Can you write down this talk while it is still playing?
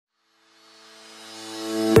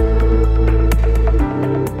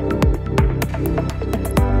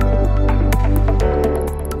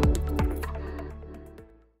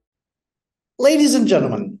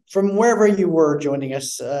gentlemen, from wherever you were joining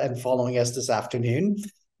us and following us this afternoon,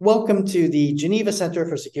 welcome to the Geneva Center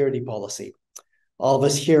for Security Policy. All of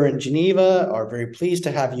us here in Geneva are very pleased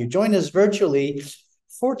to have you join us virtually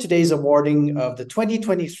for today's awarding of the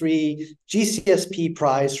 2023 GCSP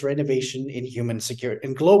Prize for Innovation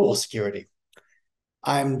in Global Security.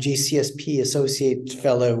 I'm GCSP Associate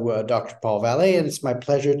Fellow Dr. Paul Vallet, and it's my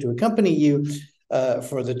pleasure to accompany you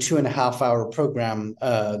for the 2.5-hour program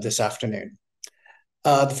this afternoon.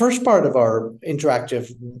 The first part of our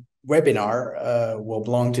interactive webinar will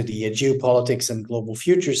belong to the Geopolitics and Global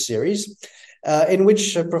Futures series, in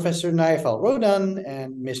which Professor Nayef Al-Rodhan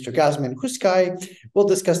and Mr. Gazmen Huskay will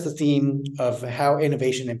discuss the theme of how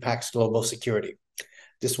innovation impacts global security.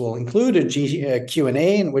 This will include a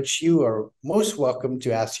Q&A in which you are most welcome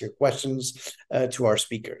to ask your questions to our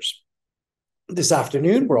speakers. This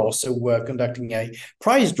afternoon, we're also conducting a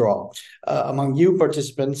prize draw among you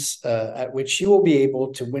participants at which you will be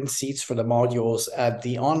able to win seats for the modules at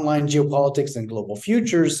the online Geopolitics and Global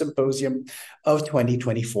Futures Symposium of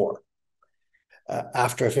 2024.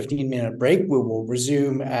 After a 15-minute break, we will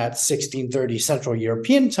resume at 16:30 Central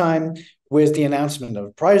European Time with the announcement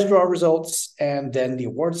of prize draw results and then the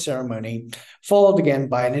award ceremony, followed again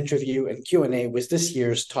by an interview and Q&A with this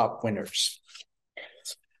year's top winners.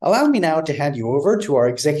 Allow me now to hand you over to our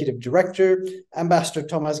Executive Director, Ambassador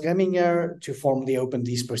Thomas Greminger, to formally open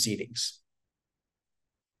these proceedings.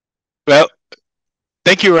 Well,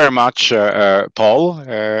 thank you very much, Paul.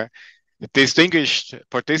 Distinguished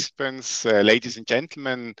participants, ladies and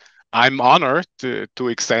gentlemen, I'm honored to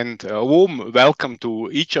extend a warm welcome to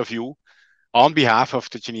each of you on behalf of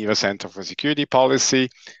the Geneva Center for Security Policy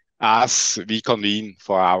as we convene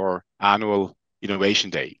for our annual Innovation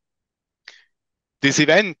Day. This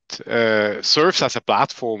event serves as a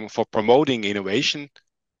platform for promoting innovation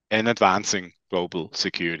and advancing global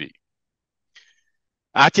security.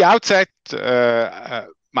 At the outset,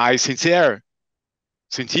 my sincere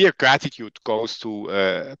gratitude goes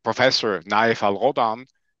to Professor Nayef Al-Rodhan,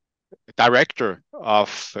 Director of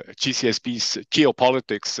GCSP's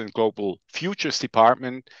Geopolitics and Global Futures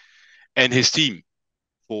Department, and his team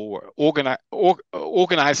for orchestrating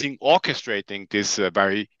this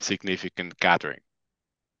very significant gathering.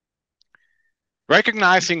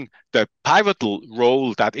 Recognizing the pivotal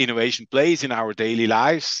role that innovation plays in our daily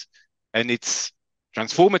lives and its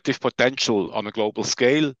transformative potential on a global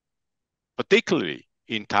scale, particularly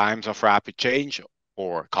in times of rapid change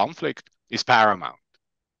or conflict, is paramount.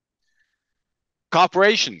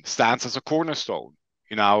 Cooperation stands as a cornerstone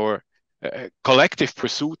in our collective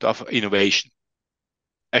pursuit of innovation,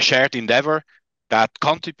 a shared endeavor that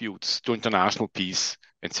contributes to international peace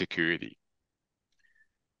and security.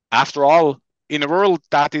 After all, in a world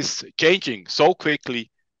that is changing so quickly,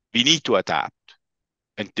 we need to adapt,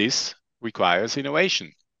 and this requires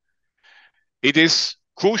innovation. It is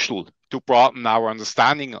crucial to broaden our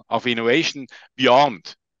understanding of innovation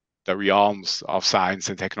beyond the realms of science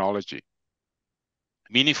and technology.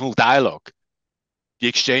 Meaningful dialogue, the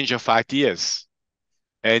exchange of ideas,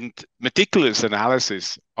 and meticulous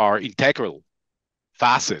analysis are integral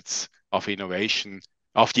facets of innovation,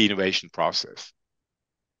 of the innovation process,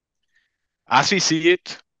 as we see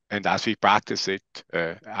it and as we practice it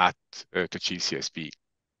at the GCSP.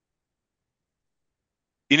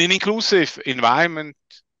 In an inclusive environment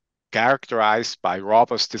characterized by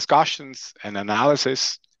robust discussions and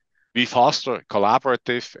analysis, we foster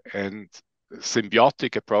collaborative and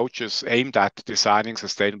symbiotic approaches aimed at designing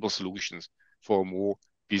sustainable solutions for a more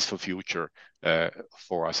peaceful future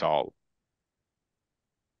for us all.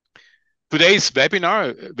 Today's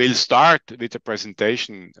webinar will start with a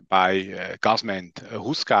presentation by Gazmen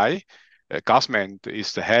Huskay. Gazmen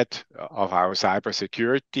is the head of our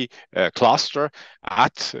cybersecurity cluster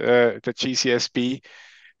at the GCSP,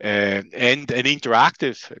 and an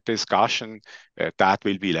interactive discussion that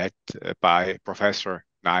will be led by Professor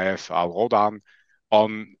Nayef Al-Rodhan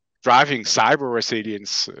on driving cyber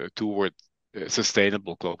resilience toward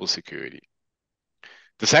sustainable global security.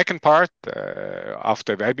 The second part of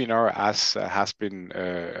the webinar, as has been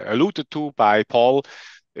alluded to by Paul,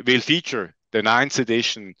 will feature the 9th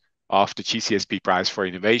edition of the GCSP Prize for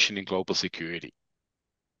Innovation in Global Security.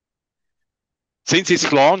 Since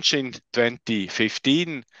its launch in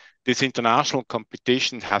 2015, this international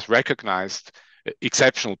competition has recognized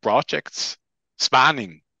exceptional projects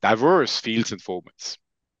spanning diverse fields and formats.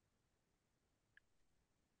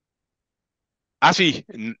 As we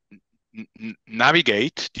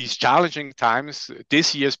navigate these challenging times,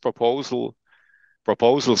 this year's proposals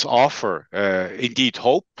offer indeed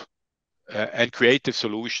hope and creative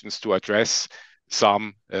solutions to address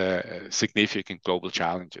some significant global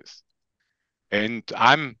challenges. And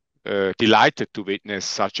I'm delighted to witness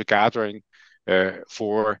such a gathering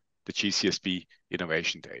for the GCSP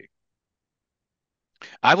Innovation Day.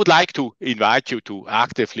 I would like to invite you to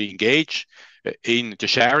actively engage in the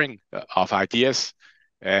sharing of ideas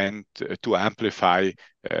and to amplify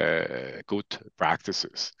good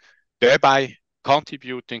practices, thereby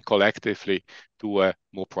contributing collectively to a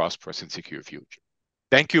more prosperous and secure future.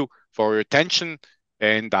 Thank you for your attention,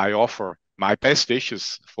 and I offer my best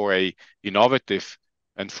wishes for an innovative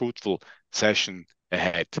and fruitful session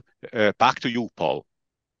ahead. Back to you, Paul.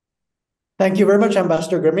 Thank you very much,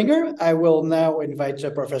 Ambassador Greminger. I will now invite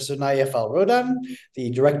Professor Nayef Al-Rodhan, the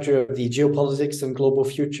Director of the Geopolitics and Global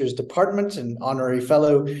Futures Department and Honorary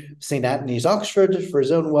Fellow, St. Antony's, Oxford, for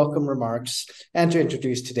his own welcome remarks and to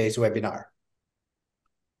introduce today's webinar.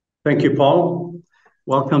 Thank you, Paul.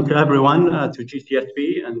 Welcome to everyone to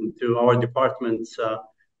GCSP and to our department's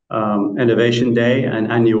Innovation Day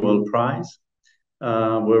and Annual Prize.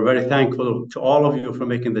 We're very thankful to all of you for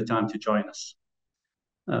making the time to join us.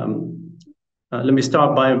 Let me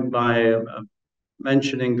start by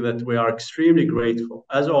mentioning that we are extremely grateful,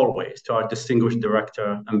 as always, to our distinguished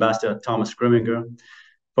director, Ambassador Thomas Greminger,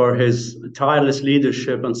 for his tireless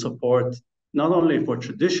leadership and support, not only for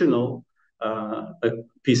traditional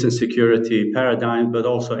peace and security paradigm, but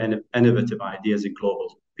also innovative ideas in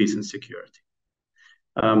global peace and security.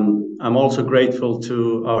 I'm also grateful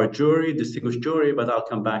to our jury, distinguished jury, but I'll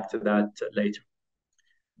come back to that later.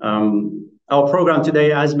 Our program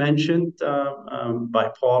today, as mentioned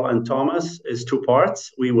by Paul and Thomas, is two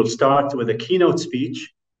parts. We will start with a keynote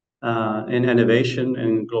speech in innovation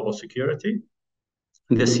and global security.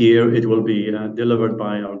 This year, it will be delivered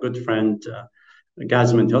by our good friend,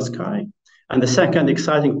 Gazmin Huskai. And the second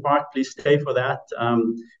exciting part, please stay for that,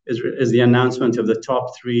 is the announcement of the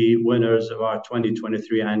top 3 winners of our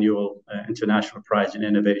 2023 annual International Prize in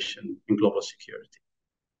Innovation in Global Security.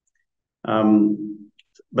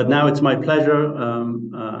 But now it's my pleasure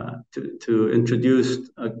to introduce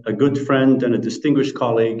a good friend and a distinguished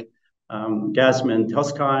colleague, Gazmin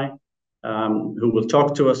Huskai, who will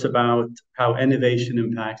talk to us about how innovation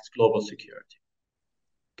impacts global security.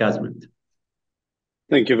 Gazmin.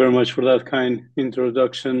 Thank you very much for that kind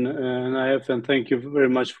introduction, Nayef, and thank you very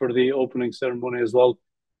much for the opening ceremony as well,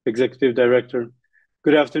 Executive Director.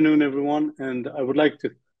 Good afternoon, everyone, and I would like to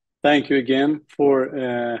thank you again for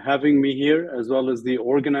having me here, as well as the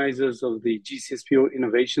organizers of the GCSP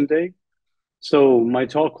Innovation Day. So my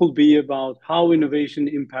talk will be about how innovation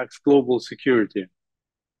impacts global security.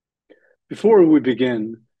 Before we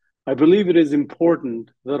begin, I believe it is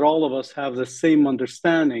important that all of us have the same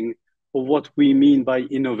understanding of what we mean by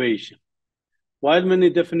innovation. While many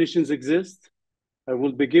definitions exist, I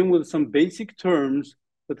will begin with some basic terms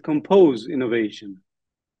that compose innovation.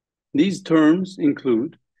 These terms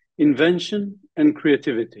include invention and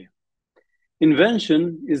creativity.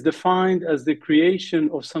 Invention is defined as the creation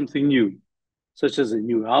of something new, such as a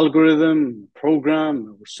new algorithm,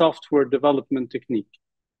 program, or software development technique.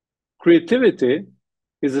 Creativity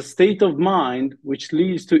is a state of mind which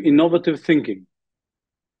leads to innovative thinking.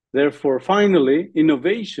 Therefore, finally,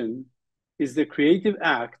 innovation is the creative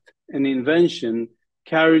act and invention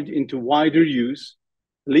carried into wider use,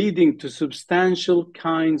 leading to substantial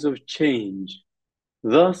kinds of change.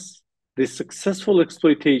 Thus, the successful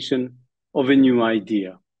exploitation of a new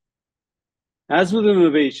idea. As with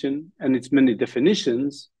innovation and its many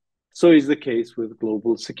definitions, so is the case with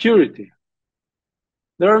global security.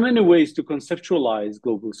 There are many ways to conceptualize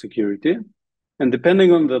global security, and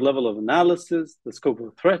depending on the level of analysis, the scope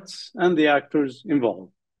of threats, and the actors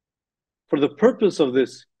involved. For the purpose of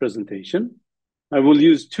this presentation, I will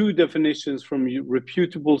use 2 definitions from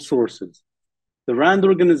reputable sources. The RAND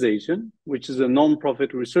organization, which is a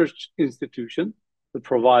non-profit research institution that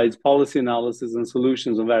provides policy analysis and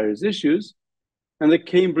solutions on various issues, and the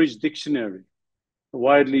Cambridge Dictionary, a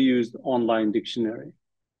widely used online dictionary.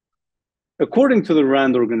 According to the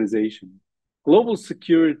RAND organization, global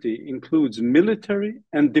security includes military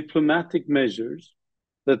and diplomatic measures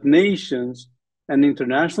that nations and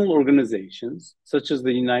international organizations, such as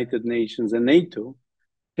the United Nations and NATO,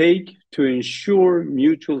 take to ensure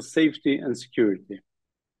mutual safety and security.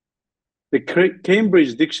 The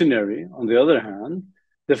Cambridge Dictionary, on the other hand,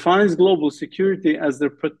 defines global security as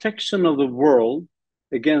the protection of the world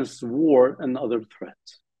against war and other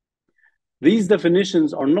threats. These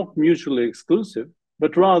definitions are not mutually exclusive,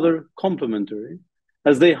 but rather complementary,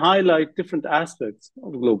 as they highlight different aspects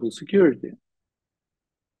of global security.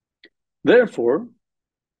 Therefore,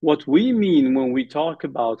 what we mean when we talk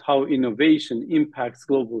about how innovation impacts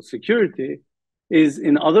global security is,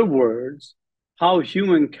 in other words, how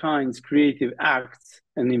humankind's creative acts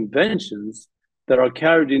and inventions that are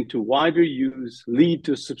carried into wider use lead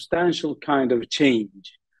to substantial kind of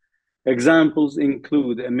change. Examples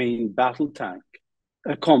include a main battle tank,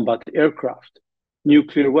 a combat aircraft,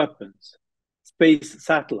 nuclear weapons, space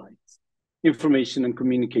satellites, information and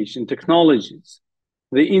communication technologies,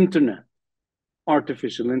 the internet,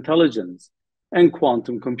 artificial intelligence, and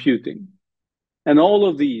quantum computing. And all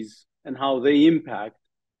of these and how they impact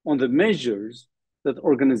on the measures that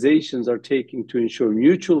organizations are taking to ensure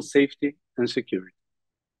mutual safety and security.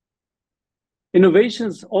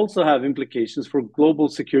 Innovations also have implications for global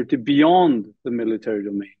security beyond the military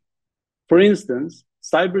domain. For instance,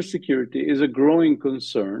 cybersecurity is a growing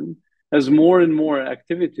concern as more and more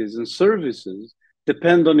activities and services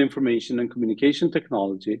depend on information and communication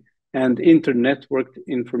technology and inter-networked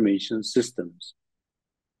information systems.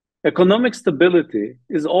 Economic stability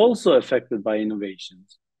is also affected by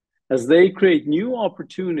innovations, as they create new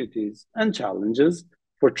opportunities and challenges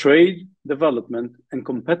for trade, development, and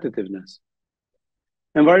competitiveness.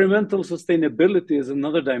 Environmental sustainability is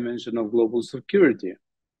another dimension of global security,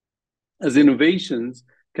 as innovations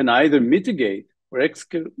can either mitigate or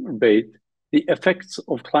exacerbate the effects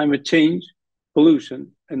of climate change,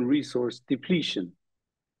 pollution, and resource depletion.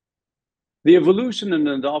 The evolution and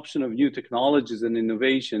adoption of new technologies and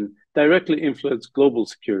innovation directly influence global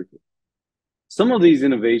security. Some of these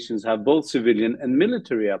innovations have both civilian and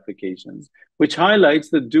military applications, which highlights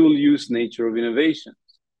the dual-use nature of innovations.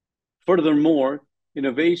 Furthermore,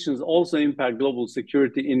 innovations also impact global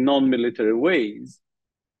security in non-military ways,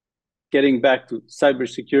 getting back to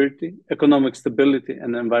cybersecurity, economic stability,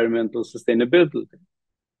 and environmental sustainability.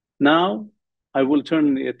 Now, I will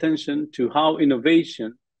turn the attention to how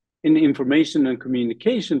innovation in information and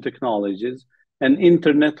communication technologies and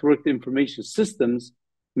inter-networked information systems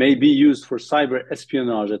may be used for cyber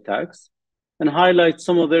espionage attacks and highlight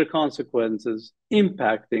some of their consequences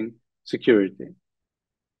impacting security.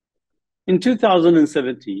 In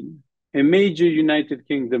 2017, a major United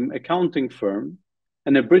Kingdom accounting firm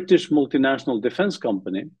and a British multinational defense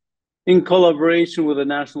company, in collaboration with the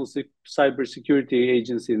National Cybersecurity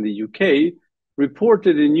Agency in the UK,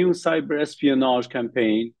 reported a new cyber espionage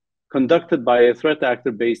campaign conducted by a threat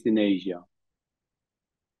actor based in Asia.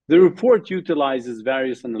 The report utilizes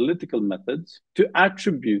various analytical methods to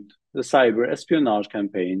attribute the cyber espionage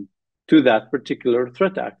campaign to that particular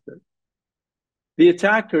threat actor. The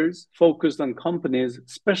attackers focused on companies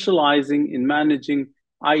specializing in managing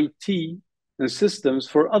IT and systems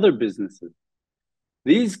for other businesses.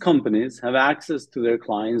 These companies have access to their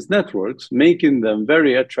clients' networks, making them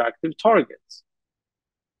very attractive targets.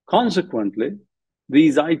 Consequently,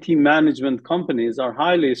 these IT management companies are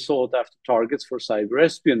highly sought after targets for cyber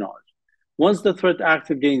espionage. Once the threat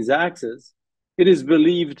actor gains access, it is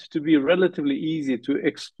believed to be relatively easy to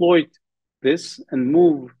exploit this and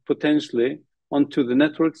move potentially onto the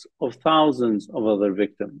networks of thousands of other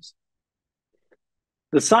victims.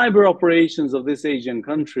 The cyber operations of this Asian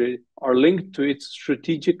country are linked to its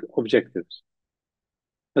strategic objectives.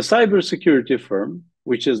 A cybersecurity firm,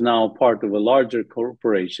 which is now part of a larger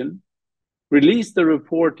corporation, released a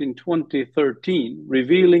report in 2013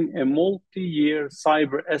 revealing a multi-year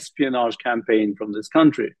cyber espionage campaign from this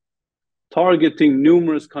country, targeting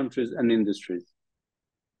numerous countries and industries.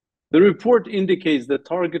 The report indicates that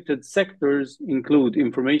targeted sectors include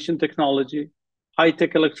information technology,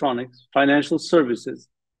 high-tech electronics, financial services,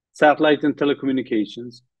 satellite and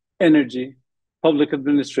telecommunications, energy, public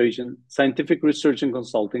administration, scientific research and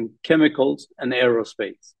consulting, chemicals, and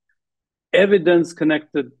aerospace. Evidence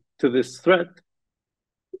connected to this threat,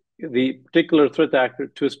 the particular threat actor,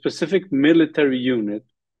 to a specific military unit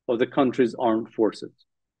of the country's armed forces.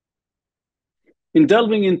 In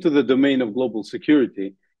delving into the domain of global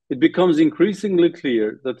security, it becomes increasingly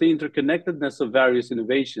clear that the interconnectedness of various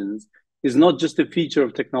innovations is not just a feature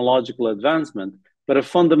of technological advancement, but a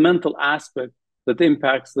fundamental aspect that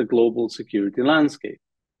impacts the global security landscape.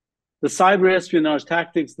 The cyber espionage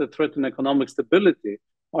tactics that threaten economic stability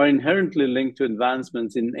are inherently linked to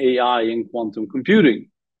advancements in AI and quantum computing,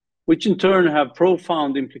 which in turn have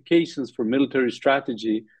profound implications for military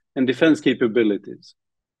strategy and defense capabilities.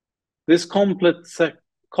 This complex set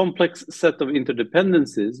of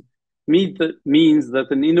interdependencies means that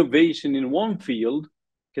an innovation in one field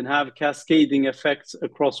can have cascading effects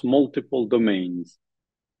across multiple domains.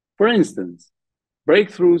 For instance,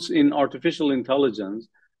 breakthroughs in artificial intelligence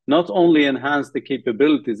not only enhance the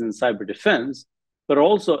capabilities in cyber defense, but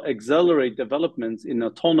also accelerate developments in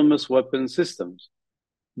autonomous weapon systems,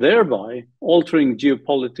 thereby altering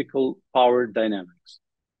geopolitical power dynamics.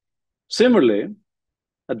 Similarly,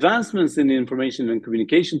 advancements in information and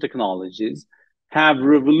communication technologies have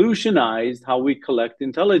revolutionized how we collect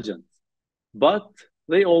intelligence. but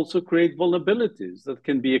they also create vulnerabilities that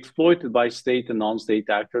can be exploited by state and non-state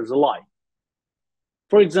actors alike.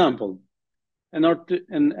 For example, an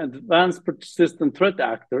advanced persistent threat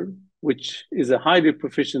actor, which is a highly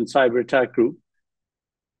proficient cyber attack group,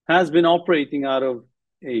 has been operating out of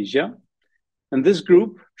Asia. And this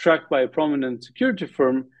group, tracked by a prominent security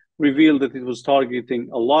firm, revealed that it was targeting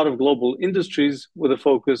a lot of global industries with a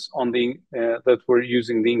focus on that were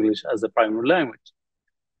using the English as the primary language.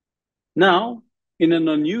 Now, in an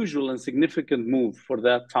unusual and significant move for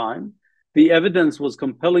that time, the evidence was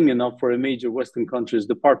compelling enough for a major Western country's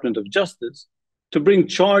Department of Justice to bring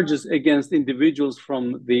charges against individuals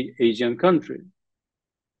from the Asian country.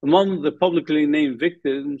 Among the publicly named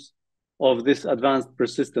victims of this advanced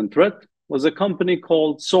persistent threat was a company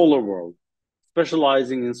called SolarWorld,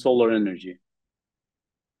 specializing in solar energy.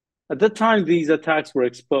 At the time these attacks were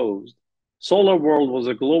exposed, SolarWorld was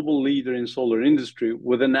a global leader in solar industry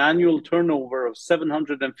with an annual turnover of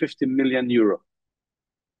 750 million euro.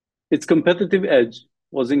 Its competitive edge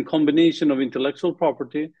was in combination of intellectual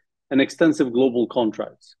property and extensive global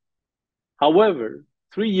contracts. However,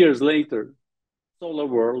 3 years later,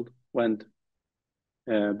 SolarWorld went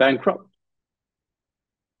bankrupt.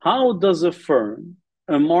 How does a firm,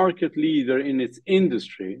 a market leader in its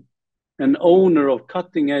industry, an owner of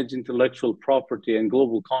cutting-edge intellectual property and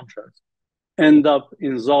global contracts, end up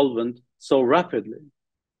insolvent so rapidly?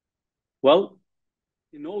 Well,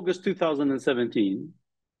 in August 2017,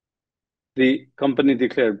 the company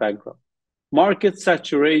declared bankrupt. Market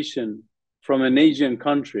saturation from an Asian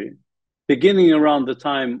country, beginning around the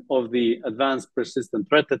time of the advanced persistent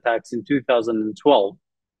threat attacks in 2012,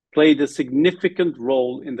 played a significant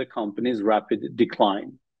role in the company's rapid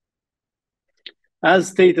decline. As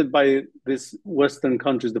stated by this Western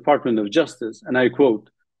country's Department of Justice, and I quote,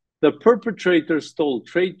 "The perpetrators stole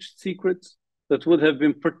trade secrets that would have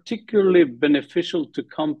been particularly beneficial to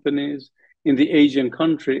companies in the Asian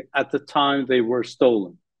country at the time they were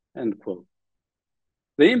stolen," end quote.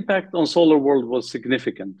 The impact on SolarWorld was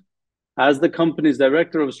significant, as the company's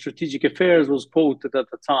director of strategic affairs was quoted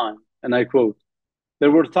at the time, and I quote,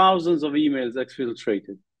 "There were thousands of emails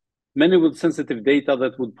exfiltrated, many with sensitive data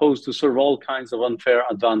that would pose to serve all kinds of unfair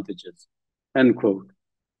advantages," end quote.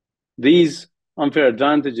 These unfair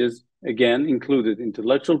advantages, again, included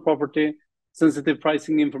intellectual property, sensitive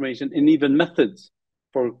pricing information, and even methods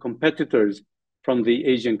for competitors from the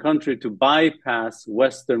Asian country to bypass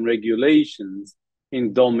Western regulations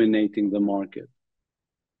in dominating the market.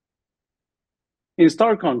 In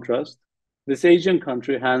stark contrast, this Asian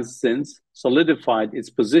country has since solidified its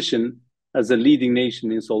position as a leading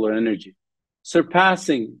nation in solar energy,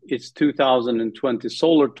 surpassing its 2020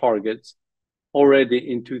 solar targets already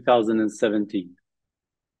in 2017.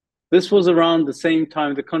 This was around the same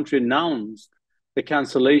time the country announced the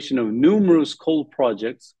cancellation of numerous coal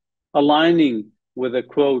projects, aligning with the,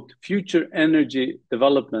 quote, "future energy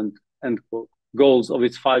development," end quote, goals of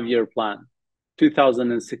its 5-year plan,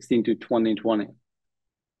 2016 to 2020.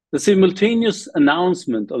 The simultaneous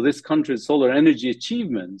announcement of this country's solar energy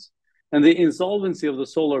achievements and the insolvency of the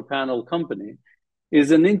solar panel company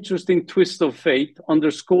is an interesting twist of fate,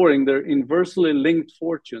 underscoring their inversely linked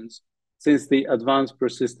fortunes since the advanced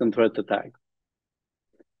persistent threat attack.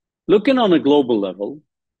 Looking on a global level,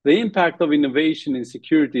 the impact of innovation in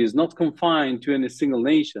security is not confined to any single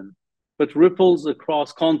nation, but ripples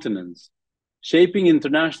across continents, shaping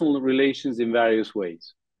international relations in various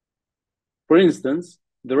ways. For instance,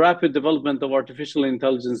 the rapid development of artificial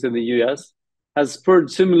intelligence in the US has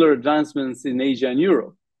spurred similar advancements in Asia and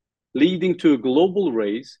Europe, leading to a global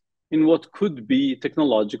race in what could be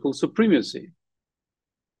technological supremacy.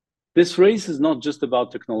 This race is not just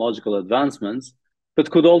about technological advancements,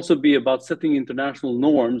 but could also be about setting international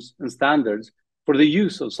norms and standards for the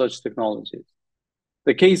use of such technologies.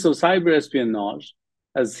 The case of cyber espionage,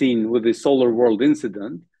 as seen with the SolarWorld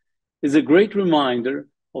incident, is a great reminder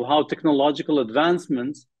of how technological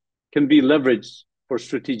advancements can be leveraged for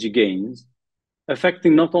strategic gains,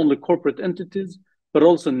 affecting not only corporate entities, but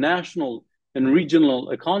also national and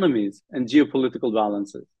regional economies and geopolitical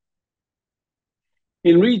balances.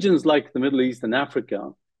 In regions like the Middle East and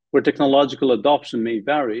Africa, where technological adoption may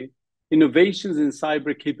vary, innovations in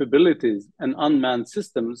cyber capabilities and unmanned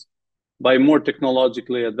systems by more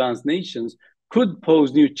technologically advanced nations could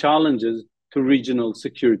pose new challenges to regional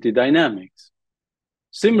security dynamics.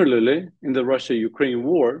 Similarly, in the Russia-Ukraine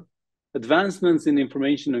war, advancements in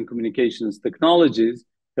information and communications technologies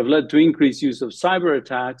have led to increased use of cyber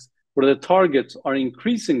attacks where the targets are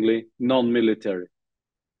increasingly non-military.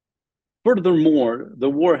 Furthermore, the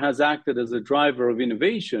war has acted as a driver of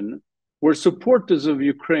innovation where supporters of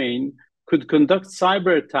Ukraine could conduct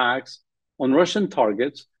cyber attacks on Russian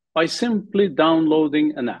targets by simply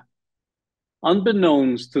downloading an app.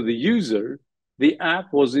 Unbeknownst to the user, the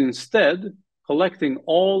app was instead collecting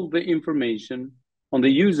all the information on the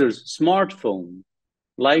user's smartphone,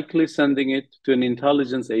 likely sending it to an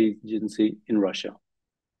intelligence agency in Russia.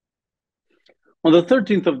 On the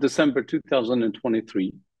 13th of December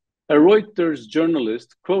 2023, a Reuters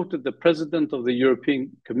journalist quoted the president of the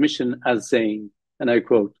European Commission as saying, and I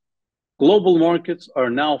quote, "Global markets are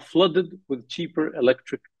now flooded with cheaper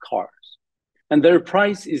electric cars, and their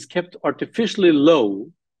price is kept artificially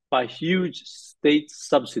low by huge state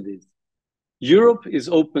subsidies. Europe is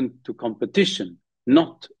open to competition,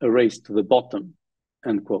 not a race to the bottom,"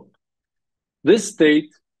 end quote. This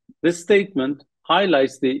statement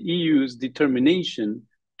highlights the EU's determination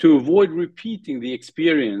to avoid repeating the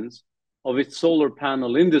experience of its solar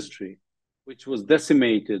panel industry, which was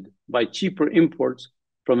decimated by cheaper imports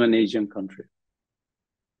from an Asian country.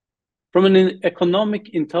 From an economic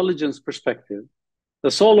intelligence perspective,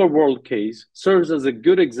 the Solar World case serves as a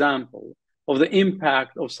good example of the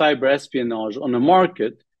impact of cyber espionage on a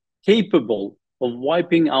market capable of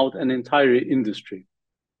wiping out an entire industry.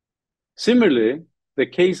 Similarly, the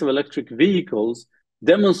case of electric vehicles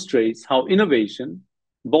demonstrates how innovation,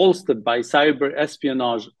 bolstered by cyber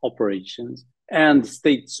espionage operations and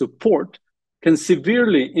state support, can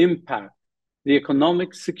severely impact the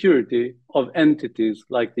economic security of entities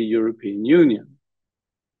like the European Union.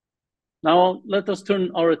 Now, let us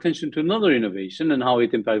turn our attention to another innovation and how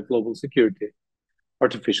it impacts global security: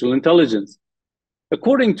 artificial intelligence.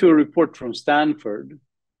 According to a report from Stanford,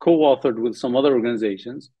 co-authored with some other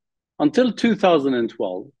organizations, until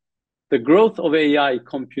 2012, the growth of AI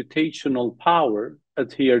computational power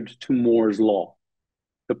adhered to Moore's law,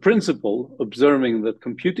 the principle observing that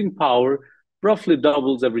computing power roughly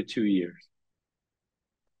doubles every 2 years.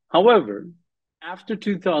 However, after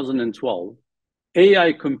 2012,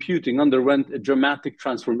 AI computing underwent a dramatic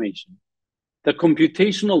transformation. The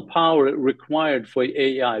computational power required for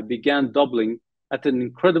AI began doubling at an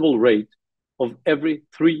incredible rate of every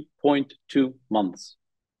 3.2 months,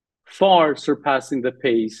 far surpassing the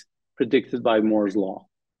pace predicted by Moore's law.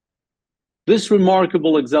 This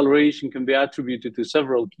remarkable acceleration can be attributed to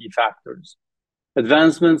several key factors: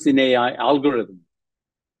 advancements in AI algorithms,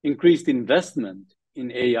 increased investment in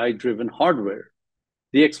AI-driven hardware,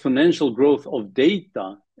 the exponential growth of data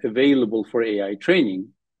available for AI training,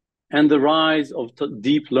 and the rise of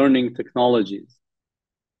deep learning technologies.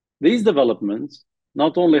 These developments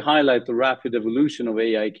not only highlight the rapid evolution of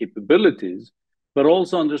AI capabilities, but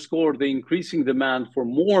also underscore the increasing demand for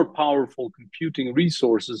more powerful computing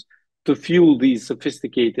resources to fuel these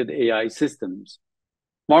sophisticated AI systems,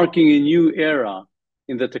 marking a new era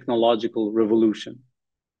in the technological revolution.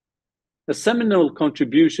 A seminal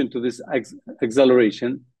contribution to this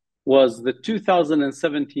acceleration was the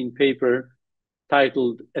 2017 paper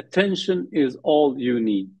titled "Attention is All You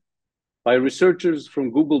Need" by researchers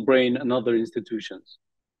from Google Brain and other institutions.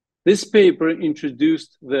 This paper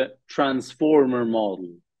introduced the transformer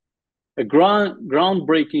model, a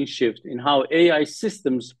groundbreaking shift in how AI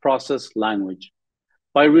systems process language.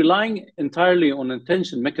 By relying entirely on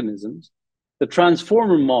attention mechanisms, the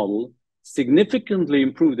transformer model significantly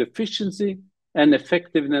improved efficiency and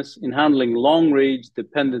effectiveness in handling long-range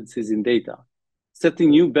dependencies in data,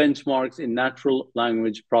 setting new benchmarks in natural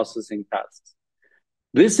language processing tasks.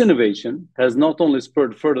 This innovation has not only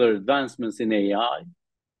spurred further advancements in AI,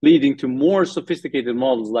 leading to more sophisticated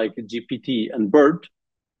models like GPT and BERT,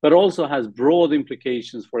 but also has broad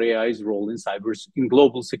implications for AI's role in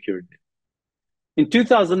global security. In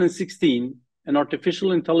 2016, an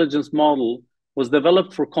artificial intelligence model was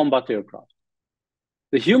developed for combat aircraft.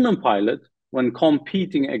 The human pilot, when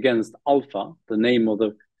competing against Alpha, the name of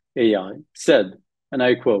the AI, said, and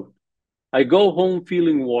I quote, "I go home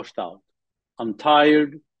feeling washed out. I'm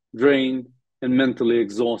tired, drained, and mentally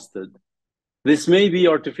exhausted. This may be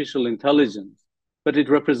artificial intelligence, but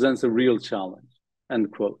it represents a real challenge," end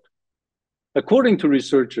quote. According to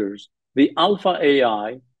researchers, the Alpha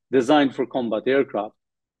AI, designed for combat aircraft,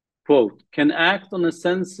 quote, "can act on a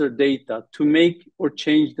sensor data to make or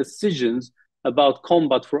change decisions about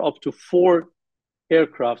combat for up to 4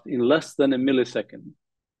 aircraft in less than a millisecond,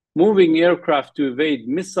 moving aircraft to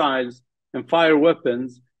evade missiles and fire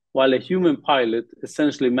weapons, while a human pilot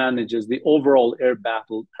essentially manages the overall air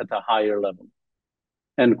battle at a higher level,"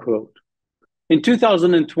 end quote. In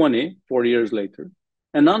 2020, 4 years later,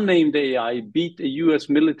 an unnamed AI beat a US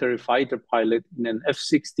military fighter pilot in an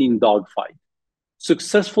F-16 dogfight,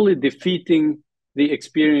 successfully defeating the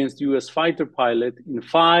experienced US fighter pilot in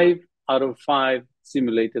 5 out of 5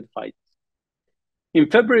 simulated fights. In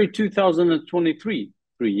February 2023,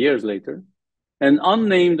 3 years later, An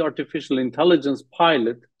unnamed artificial intelligence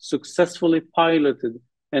pilot successfully piloted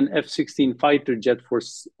an F-16 fighter jet for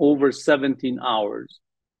over 17 hours.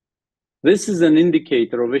 This is an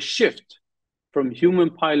indicator of a shift from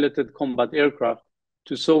human-piloted combat aircraft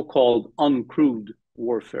to so-called uncrewed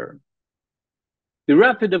warfare. The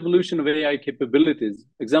rapid evolution of AI capabilities,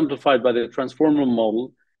 exemplified by the transformer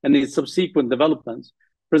model and its subsequent developments,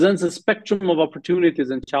 presents a spectrum of opportunities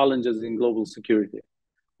and challenges in global security.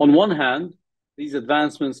 On one hand, these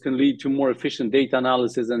advancements can lead to more efficient data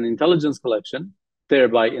analysis and intelligence collection,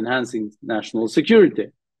 thereby enhancing national security.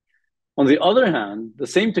 On the other hand, the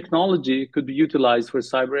same technology could be utilized for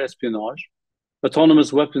cyber espionage,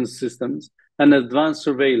 autonomous weapons systems, and advanced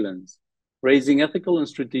surveillance, raising ethical and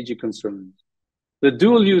strategic concerns. The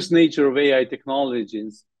dual-use nature of AI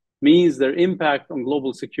technologies means their impact on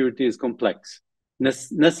global security is complex,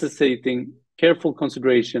 necessitating careful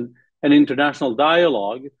consideration and international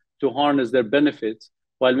dialogue to harness their benefits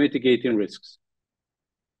while mitigating risks.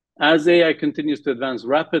 As AI continues to advance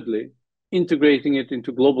rapidly, integrating it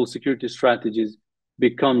into global security strategies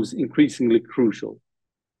becomes increasingly crucial.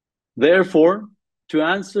 Therefore, the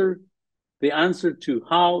answer to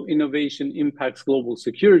how innovation impacts global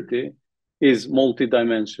security is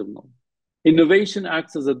multidimensional. Innovation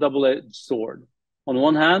acts as a double-edged sword. On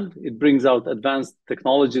one hand, it brings out advanced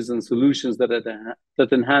technologies and solutions that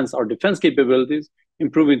enhance our defense capabilities,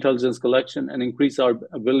 improve intelligence collection, and increase our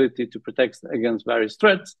ability to protect against various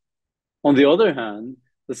threats. On the other hand,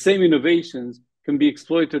 the same innovations can be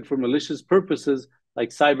exploited for malicious purposes like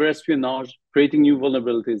cyber espionage, creating new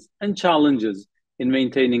vulnerabilities and challenges in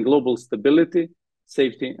maintaining global stability,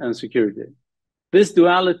 safety, and security. This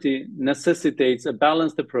duality necessitates a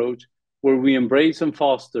balanced approach where we embrace and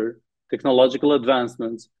foster technological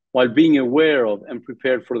advancements while being aware of and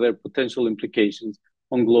prepared for their potential implications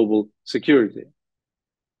on global security.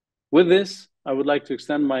 With this, I would like to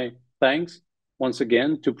extend my thanks once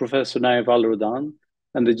again to Professor Nayef Al-Rodhan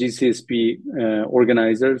and the GCSP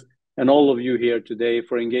organizers and all of you here today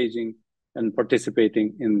for engaging and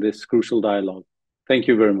participating in this crucial dialogue. Thank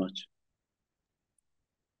you very much.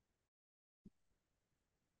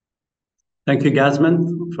 Thank you,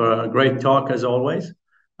 Gazman, for a great talk as always.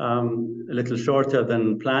 A little shorter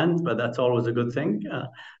than planned, but that's always a good thing.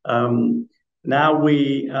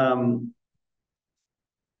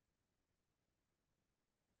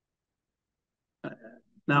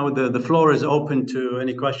 Now the floor is open to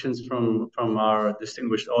any questions from our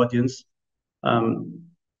distinguished audience. And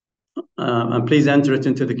please enter it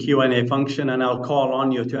into the Q&A function, and I'll call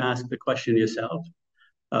on you to ask the question yourself.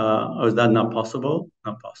 Or is that not possible?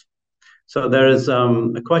 Not possible. So there is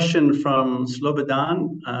a question from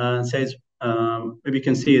Slobodan, says, maybe you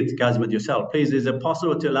can see it, Gazmet, yourself. Please, is it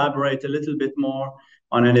possible to elaborate a little bit more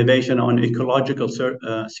on innovation on ecological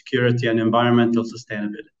security and environmental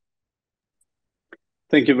sustainability?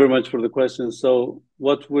 Thank you very much for the question. So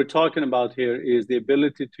what we're talking about here is the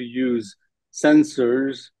ability to use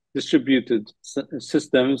sensors, distributed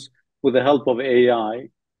systems with the help of AI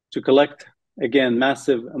to collect, again,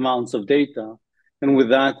 massive amounts of data, and with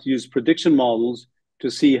that use prediction models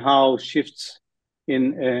to see how shifts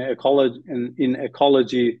in ecology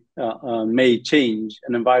may change,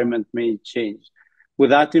 an environment may change. With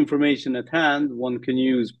that information at hand, one can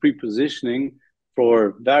use pre-positioning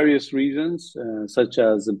for various reasons, such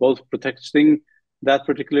as both protecting that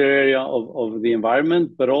particular area of the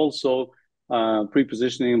environment, but also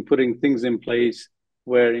pre-positioning and putting things in place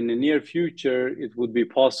where in the near future it would be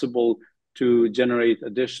possible to generate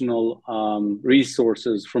additional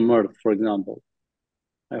resources from Earth, for example.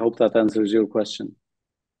 I hope that answers your question.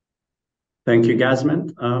 Thank you,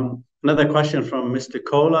 Gazmet. Another question from Mr.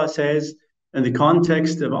 Kola says, in the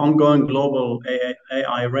context of ongoing global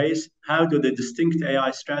AI race, how do the distinct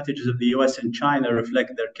AI strategies of the US and China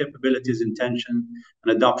reflect their capabilities, intention,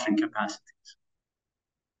 and adoption capacities?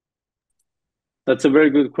 That's a very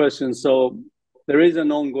good question. So there is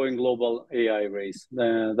an ongoing global AI race,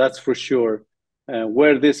 that's for sure.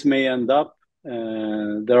 Where this may end up,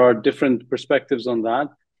 there are different perspectives on that.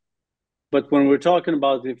 But when we're talking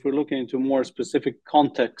about, if we're looking into more specific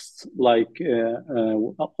contexts like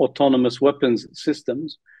autonomous weapons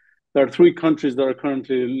systems, there are three countries that are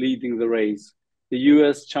currently leading the race: the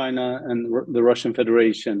US, China, and the Russian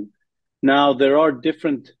Federation. Now, there are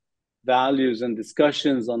different values and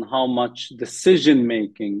discussions on how much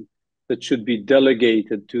decision-making that should be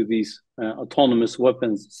delegated to these autonomous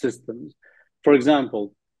weapons systems. For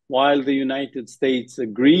example, while the United States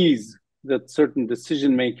agrees that certain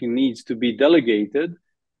decision-making needs to be delegated,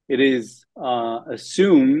 it is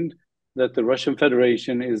assumed that the Russian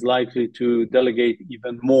Federation is likely to delegate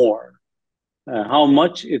even more. How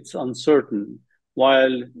much, it's uncertain.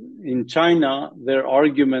 while in China, their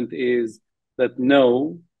argument is that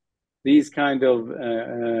no, these kind of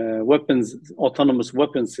weapons, autonomous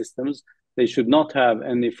weapon systems, they should not have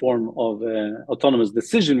any form of autonomous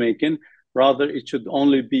decision-making. Rather, it should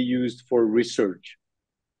only be used for research.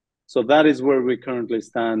 So that is where we currently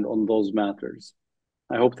stand on those matters.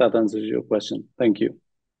 I hope that answers your question. Thank you.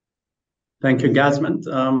 Thank you, Gazmend.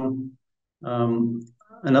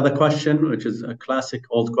 Another question, which is a classic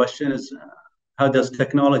old question, is how does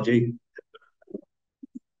technology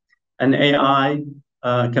and AI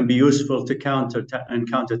can be useful to counter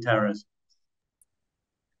terrorism?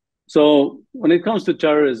 So when it comes to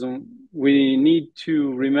terrorism, we need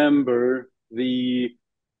to remember the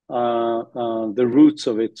roots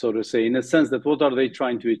of it, so to say, in a sense that what are they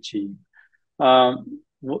trying to achieve?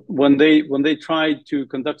 When they try to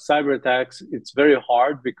conduct cyber attacks, it's very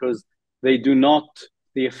hard because they do not,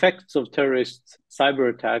 the effects of terrorist cyber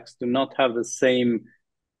attacks do not have the same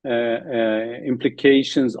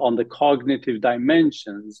implications on the cognitive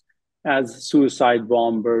dimensions as suicide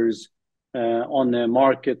bombers on a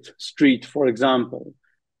market street, for example,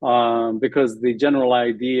 because the general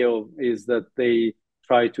idea is that they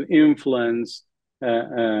try to influence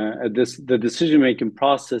the decision-making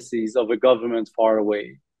processes of a government far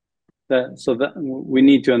away. So that we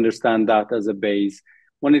need to understand that as a base.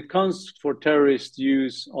 When it comes for terrorist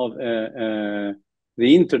use of the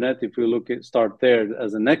internet, if we start there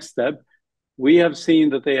as a next step, we have seen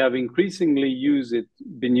that they have increasingly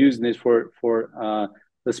been using it for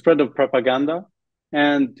the spread of propaganda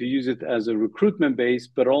and to use it as a recruitment base,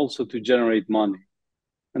 but also to generate money.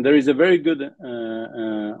 And there is a very good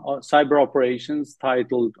cyber operations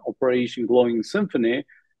titled Operation Glowing Symphony,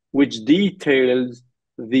 which details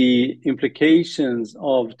the implications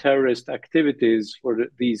of terrorist activities for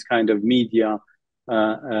these kind of media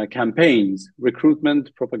campaigns,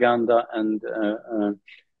 recruitment, propaganda, and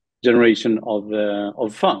generation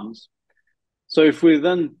of funds. So if we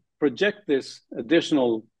then project this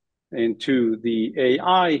additional into the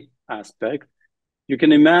AI aspect, you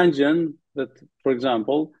can imagine that, for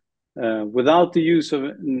example, without the use of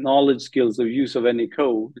knowledge skills or use of any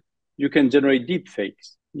code, you can generate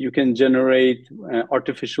deepfakes. You can generate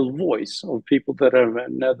artificial voice of people that have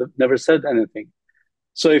never said anything.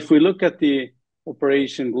 So if we look at the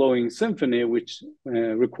Operation Glowing Symphony, which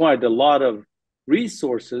required a lot of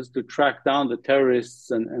resources to track down the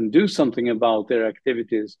terrorists and do something about their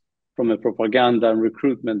activities from a propaganda and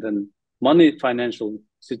recruitment and money financial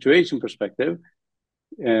situation perspective,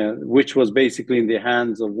 which was basically in the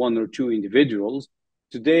hands of one or two individuals.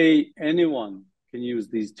 Today, anyone can use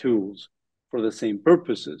these tools for the same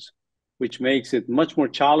purposes, which makes it much more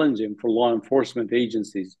challenging for law enforcement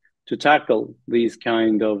agencies to tackle these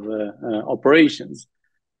kind of operations.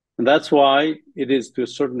 And that's why it is, to a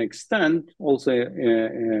certain extent, also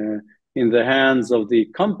in the hands of the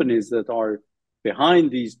companies that are behind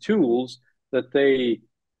these tools, that they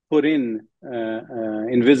put in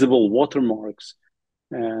invisible watermarks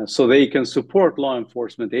so they can support law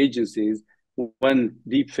enforcement agencies when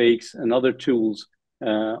deepfakes and other tools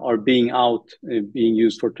are being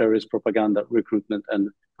used for terrorist propaganda, recruitment, and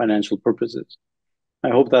financial purposes. I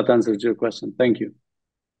hope that answers your question. Thank you.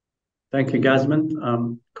 Thank you,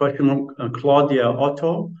 Gazmend. Question from Claudia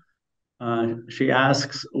Otto. She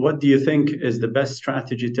asks, what do you think is the best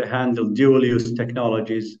strategy to handle dual-use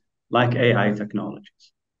technologies like AI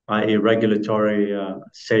technologies, i.e. regulatory,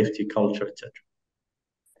 safety, culture, etc.?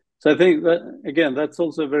 So I think that, again, that's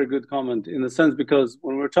also a very good comment in the sense, because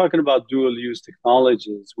when we're talking about dual use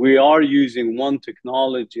technologies, we are using one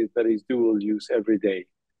technology that is dual use every day,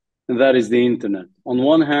 and that is the internet. On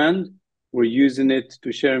one hand, we're using it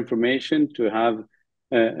to share information, to have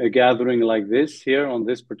a gathering like this here on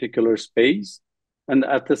this particular space. And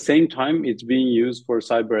at the same time, it's being used for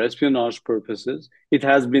cyber espionage purposes. It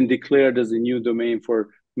has been declared as a new domain for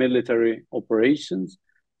military operations.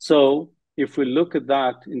 So if we look at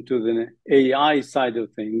that into the AI side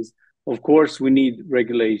of things, of course, we need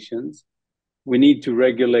regulations. We need to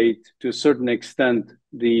regulate, to a certain extent,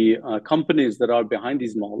 the companies that are behind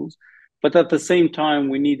these models. But at the same time,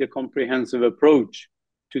 we need a comprehensive approach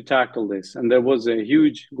to tackle this. And there was a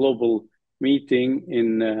huge global meeting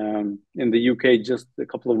in the UK just a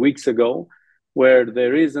couple of weeks ago, where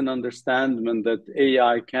there is an understanding that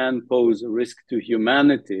AI can pose a risk to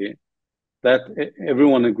humanity. That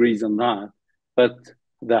everyone agrees on that, but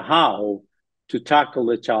the how to tackle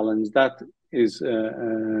the challenge, that is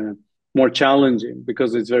more challenging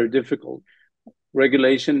because it's very difficult.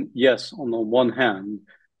 Regulation, yes, on the one hand,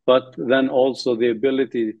 but then also the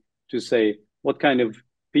ability to say what kind of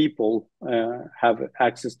people have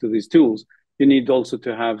access to these tools. you need also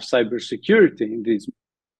to have cybersecurity in these.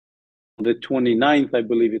 The 29th, I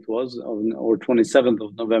believe it was, or 27th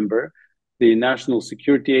of November, the National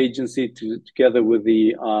Security Agency, together with the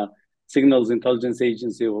Signals Intelligence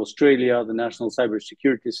Agency of Australia, the National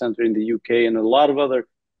Cybersecurity Center in the UK, and a lot of other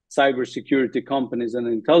cybersecurity companies and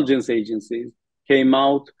intelligence agencies came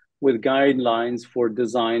out with guidelines for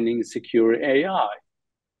designing secure AI.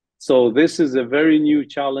 So this is a very new,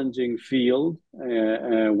 challenging field.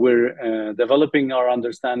 We're developing our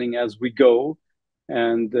understanding as we go.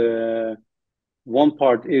 And one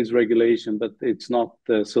part is regulation, but it's not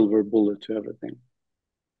the silver bullet to everything.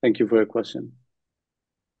 Thank you for your question.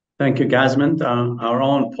 Thank you, Gazmend. Our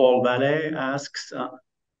own Paul Vallet asks,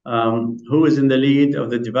 who is in the lead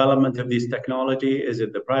of the development of these technology? Is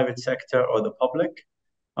it the private sector or the public?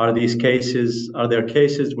 Are there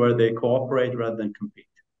cases where they cooperate rather than compete?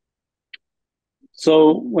 So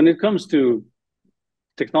when it comes to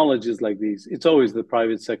technologies like these, it's always the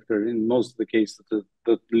private sector in most of the cases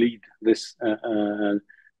that lead this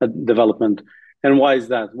development. And why is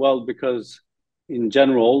that? Well, because in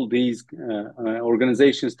general, these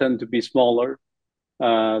organizations tend to be smaller.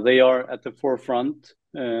 They are at the forefront,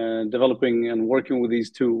 developing and working with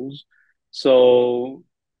these tools. So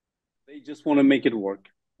they just want to make it work.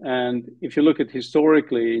 And if you look at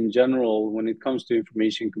historically, in general, when it comes to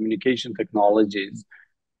information communication technologies,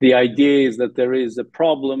 the idea is that there is a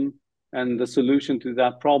problem and the solution to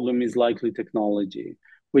that problem is likely technology,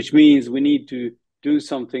 which means we need to do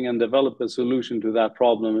something and develop a solution to that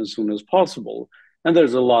problem as soon as possible. And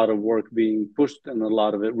there's a lot of work being pushed and a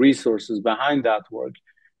lot of resources behind that work.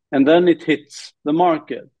 And then it hits the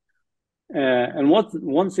market. And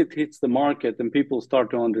once it hits the market and people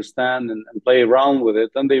start to understand and play around with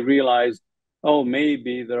it, then they realize, oh,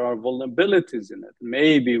 maybe there are vulnerabilities in it.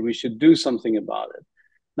 Maybe we should do something about it.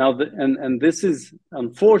 Now, and this is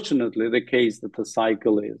unfortunately the case that the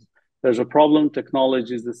cycle is. There's a problem,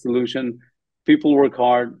 technology is the solution. People work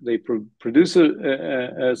hard, they produce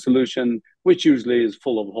a solution, which usually is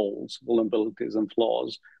full of holes, vulnerabilities and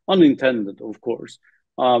flaws, unintended, of course.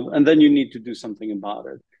 And then you need to do something about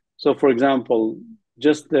it. So, for example,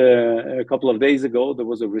 just a couple of days ago, there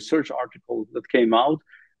was a research article that came out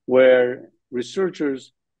where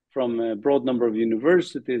researchers from a broad number of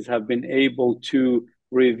universities have been able to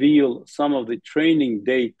reveal some of the training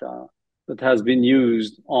data that has been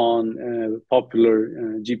used on a popular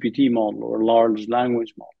GPT model or large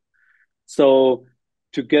language model. So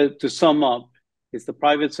to sum up, it's the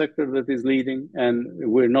private sector that is leading, and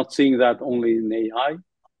we're not seeing that only in AI.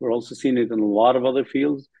 We're also seeing it in a lot of other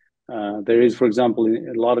fields. There is, for example,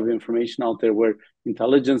 a lot of information out there where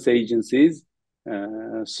intelligence agencies,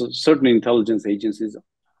 certain intelligence agencies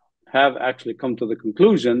have actually come to the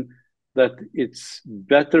conclusion that it's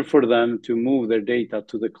better for them to move their data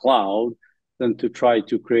to the cloud than to try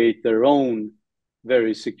to create their own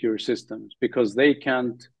very secure systems, because they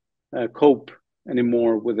can't cope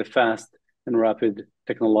anymore with the fast and rapid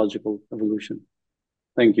technological evolution.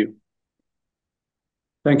 Thank you.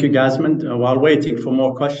 Thank you, Gazmend. While waiting for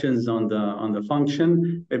more questions on the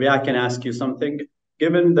function, maybe I can ask you something.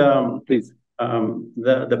 Given Please.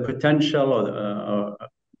 The potential or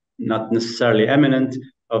not necessarily imminent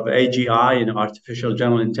of AGI, artificial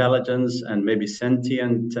general intelligence, and maybe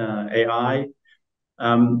sentient AI,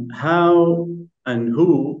 how and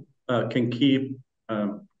who can keep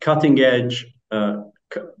cutting edge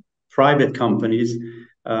private companies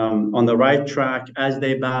on the right track as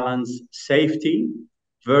they balance safety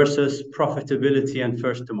versus profitability and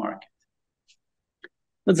first to market?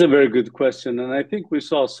 That's a very good question. And I think we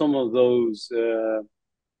saw some of those,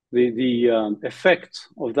 the effects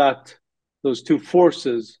of those two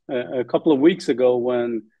forces a couple of weeks ago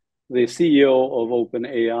when the CEO of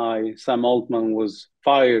OpenAI, Sam Altman, was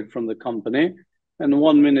fired from the company. And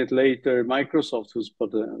 1 minute later, Microsoft, who's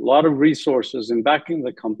put a lot of resources in backing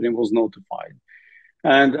the company, was notified.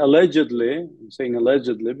 And allegedly, I'm saying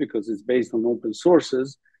allegedly because it's based on open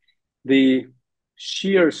sources, the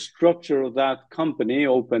sheer structure of that company,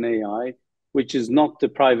 OpenAI, which is not the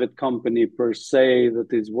private company per se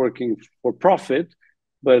that is working for profit,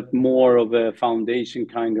 but more of a foundation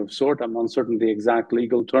kind of sort. I'm uncertain the exact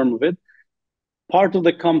legal term of it. Part of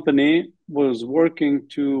the company was working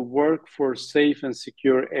to work for safe and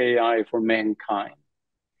secure AI for mankind.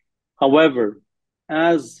 However,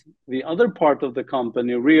 as the other part of the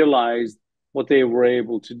company realized what they were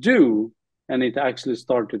able to do, and it actually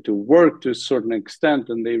started to work to a certain extent,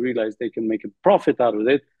 and they realized they can make a profit out of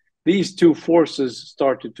it, these two forces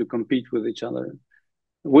started to compete with each other,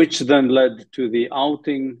 which then led to the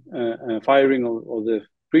firing of the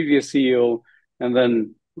previous CEO, and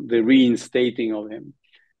then the reinstating of him.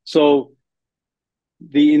 So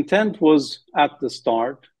the intent was at the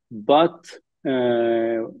start, but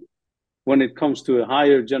when it comes to a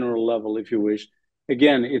higher general level, if you wish,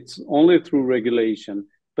 again, it's only through regulation,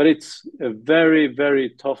 but it's a very,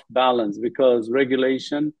 very tough balance because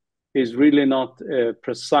regulation is really not a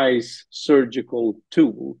precise surgical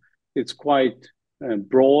tool. It's quite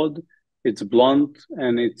broad, it's blunt,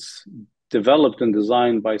 and it's developed and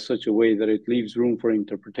designed by such a way that it leaves room for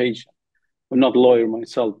interpretation. I'm not a lawyer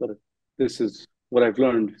myself, but this is what I've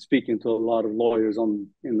learned speaking to a lot of lawyers on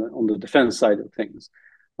the defense side of things.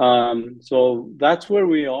 So that's where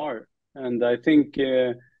we are. And I think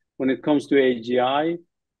when it comes to AGI,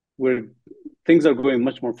 things are going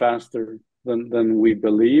much more faster than we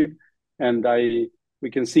believe. And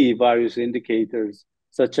we can see various indicators,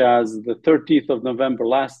 such as the 30th of November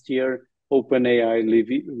last year, OpenAI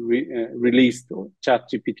released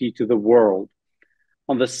ChatGPT to the world.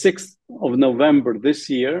 On the 6th of November this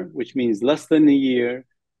year, which means less than a year,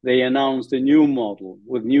 they announced a new model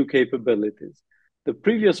with new capabilities. The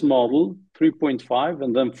previous model, 3.5,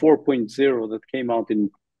 and then 4.0 that came out in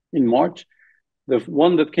March, the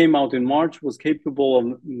one that came out in March was capable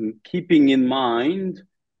of keeping in mind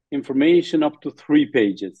information up to 3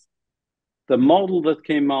 pages. The model that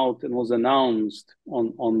came out and was announced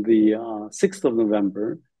on the 6th of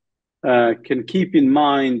November can keep in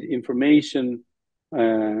mind information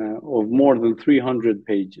of more than 300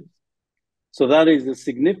 pages. So that is a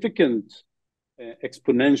significant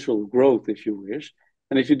exponential growth, if you wish.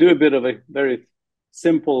 And if you do a bit of a very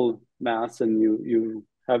simple math and you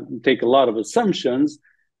take a lot of assumptions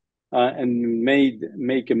and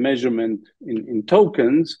make a measurement in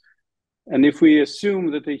tokens, and if we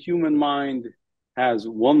assume that the human mind has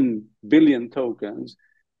 1 billion tokens,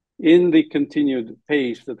 in the continued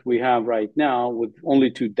pace that we have right now with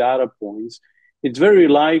only 2 data points, it's very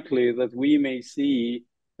likely that we may see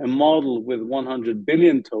a model with 100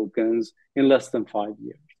 billion tokens in less than 5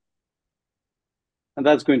 years. And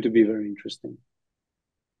that's going to be very interesting.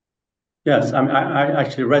 Yes, I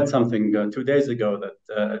actually read something 2 days ago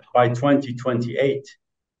that by 2028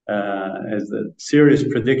 is a serious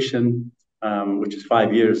prediction, which is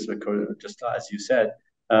 5 years, just as you said,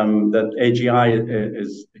 that AGI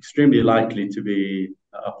is extremely likely to be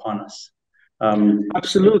upon us.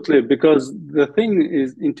 Absolutely, because the thing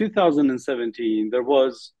is, in 2017, there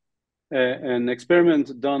was an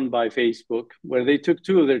experiment done by Facebook where they took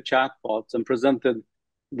 2 of their chatbots and presented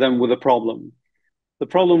them with a problem. The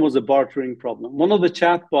problem was a bartering problem. One of the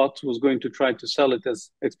chatbots was going to try to sell it as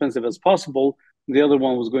expensive as possible. The other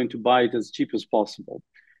one was going to buy it as cheap as possible.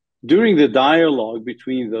 During the dialogue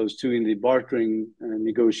between those 2 in the bartering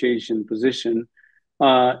negotiation position,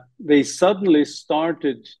 they suddenly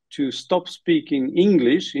started to stop speaking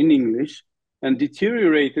English and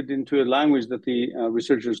deteriorated into a language that the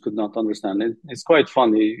researchers could not understand. It's quite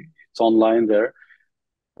funny. It's online there.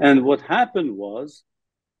 And what happened was,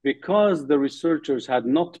 because the researchers had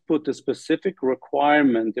not put a specific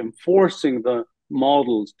requirement enforcing the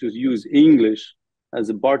models to use English as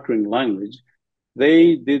a bartering language,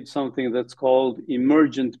 they did something that's called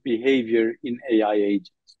emergent behavior in AI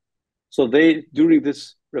agents. So during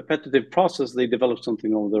this repetitive process, they developed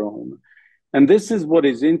something of their own. And this is what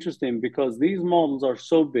is interesting, because these models are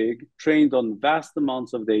so big, trained on vast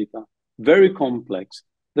amounts of data, very complex,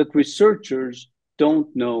 that researchers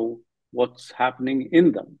don't know what's happening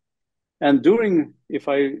in them. And if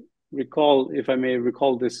I may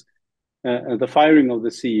recall this, the firing of the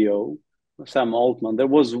CEO, Sam Altman, there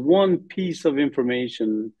was one piece of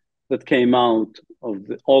information that came out of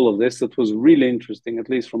all of this that was really interesting, at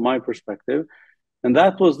least from my perspective. And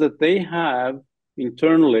that was that they have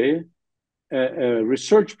internally a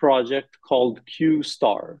research project called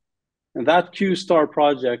Q-Star. And that Q-Star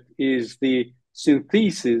project is the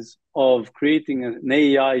synthesis of creating an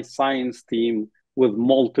AI science team with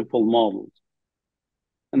multiple models.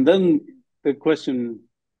 And then the question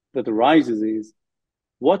that arises is,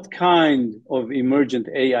 what kind of emergent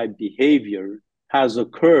AI behavior has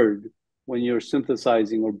occurred when you're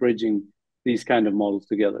synthesizing or bridging these kind of models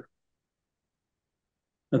together?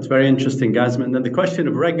 That's very interesting, Gazman. And then the question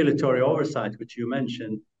of regulatory oversight, which you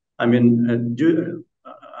mentioned, I mean,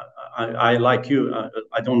 I like you,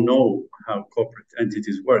 I don't know how corporate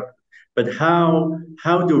entities work, but how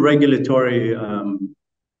do regulatory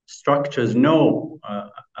structures know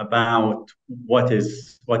about what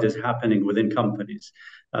is happening within companies,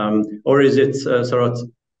 or is it sort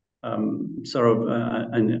of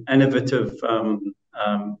an innovative,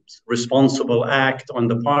 responsible act on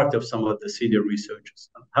the part of some of the senior researchers?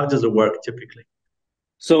 How does it work typically?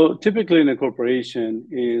 So typically in a corporation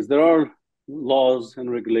there are laws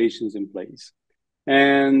and regulations in place,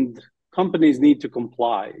 and companies need to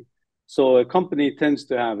comply. So a company tends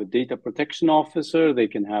to have a data protection officer, they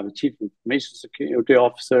can have a chief information security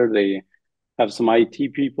officer, they have some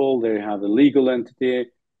IT people, they have a legal entity,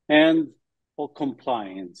 and for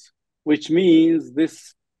compliance, which means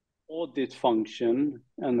this audit function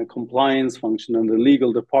and the compliance function and the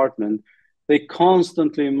legal department, they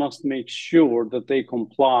constantly must make sure that they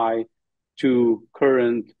comply to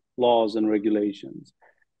current laws and regulations.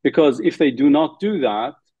 Because if they do not do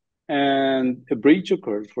that, and a breach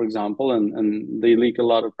occurs, for example, and they leak a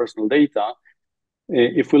lot of personal data,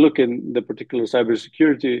 if we look in the particular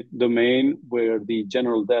cybersecurity domain where the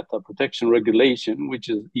General Data Protection Regulation, which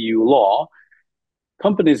is EU law,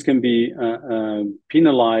 companies can be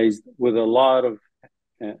penalized with a lot of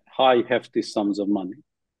high, hefty sums of money.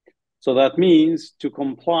 So that means to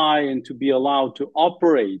comply and to be allowed to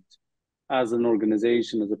operate as an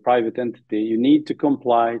organization, as a private entity, you need to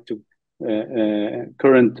comply to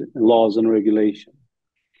current laws and regulation,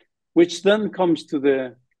 which then comes to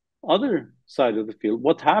the other side of the field.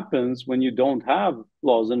 What happens when you don't have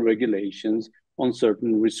laws and regulations on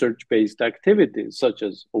certain research-based activities, such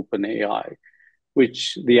as OpenAI,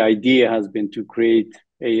 which the idea has been to create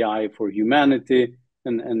AI for humanity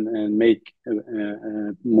and make a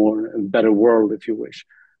better world, if you wish.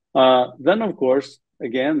 Then, of course,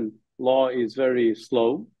 again, law is very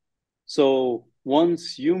slow. So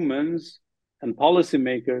once humans and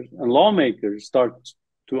policymakers and lawmakers start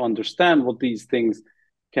to understand what these things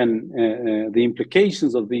can, the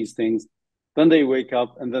implications of these things, then they wake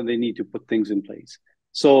up and then they need to put things in place.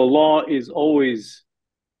 So law is always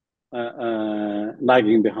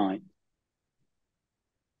lagging behind.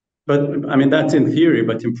 But I mean, that's in theory,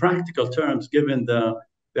 but in practical terms, given the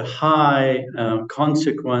high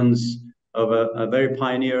consequence of a very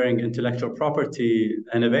pioneering intellectual property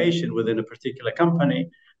innovation within a particular company,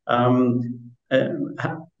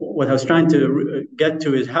 what I was trying to get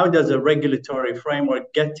to is how does a regulatory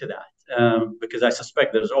framework get to that? Because I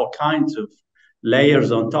suspect there's all kinds of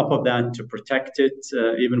layers on top of that to protect it,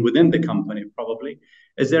 even within the company, probably.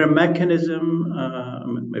 Is there a mechanism,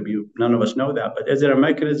 maybe none of us know that, but is there a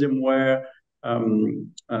mechanism where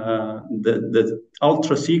the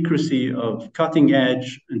ultra secrecy of cutting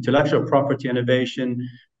edge intellectual property innovation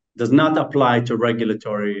does not apply to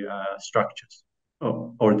regulatory structures,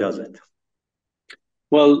 or does it?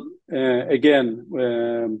 Well, again,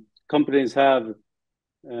 companies have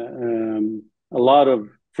a lot of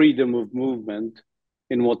freedom of movement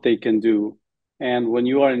in what they can do. And when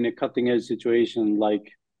you are in a cutting edge situation,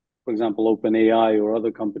 like, for example, OpenAI or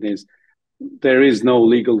other companies, there is no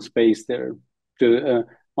legal space there to,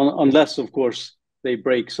 unless, of course, they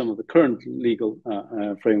break some of the current legal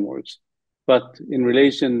frameworks. But in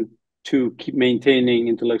relation to keep maintaining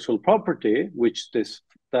intellectual property, which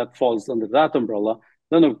that falls under that umbrella,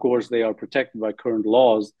 then of course they are protected by current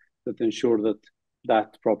laws that ensure that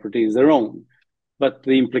that property is their own. But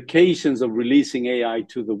the implications of releasing AI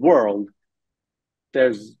to the world,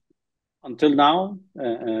 there's until now,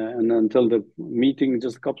 and until the meeting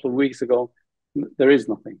just a couple of weeks ago, there is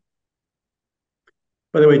nothing.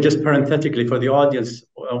 By the way, just parenthetically for the audience,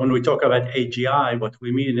 when we talk about AGI, what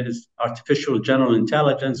we mean is artificial general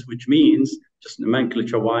intelligence, which means, just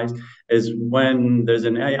nomenclature-wise, is when there's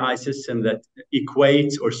an AI system that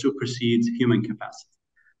equates or supersedes human capacity.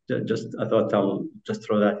 I thought I'll just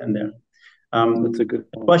throw that in there. That's a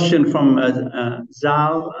good point. Question from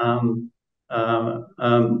Zal,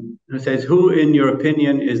 who says, who, in your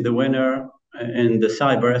opinion, is the winner in the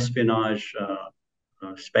cyber espionage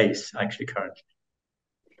space, actually, currently?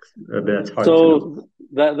 That's hard to know.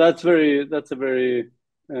 That's a very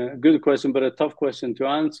good question, but a tough question to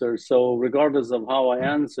answer. So regardless of how I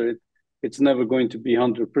answer it, it's never going to be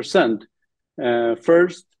 100%.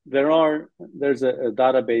 First, there's a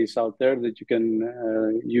database out there that you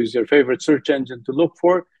can use your favorite search engine to look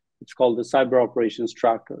for. It's called the Cyber Operations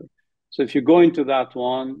Tracker. So if you go into that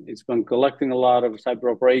one, it's been collecting a lot of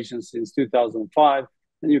cyber operations since 2005,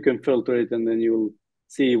 and you can filter it, and then you'll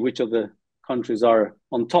see which of the countries are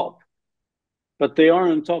on top. But they are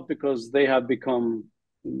on top because they have become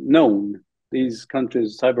known. These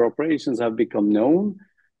countries' cyber operations have become known,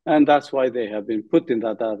 and that's why they have been put in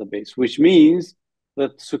that database, which means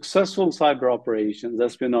that successful cyber operations,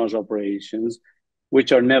 espionage operations,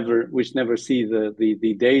 which never see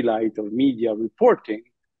the daylight of media reporting,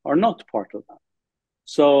 are not part of that.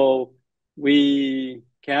 So we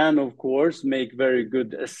can, of course, make very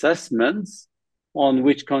good assessments on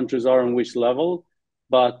which countries are on which level,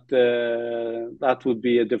 but that would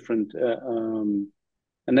be a different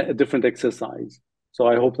exercise. So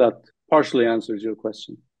I hope that partially answers your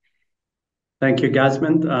question. Thank you,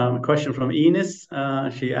 Gazmond. A question from Enos.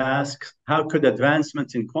 She asks, how could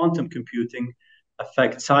advancements in quantum computing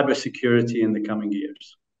affect cybersecurity in the coming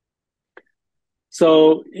years?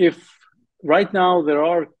 So if right now there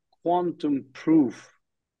are quantum-proof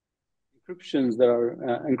encryption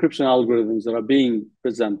algorithms that are being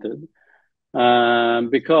presented,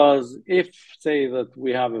 because if, say, that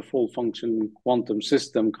we have a full function quantum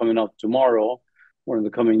system coming up tomorrow or in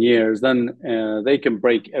the coming years, then they can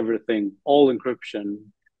break everything, all encryption,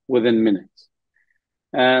 within minutes.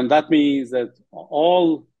 And that means that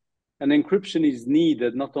an encryption is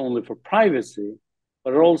needed not only for privacy,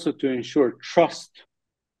 but also to ensure trust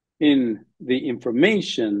in the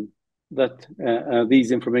information that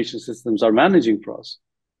these information systems are managing for us.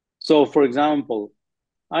 So, for example,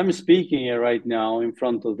 I'm speaking here right now in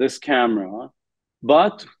front of this camera,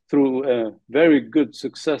 but through a very good,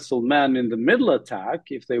 successful man-in-the-middle attack,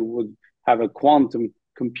 if they would have a quantum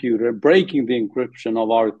computer breaking the encryption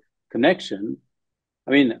of our connection,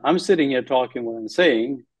 I mean, I'm sitting here talking what I'm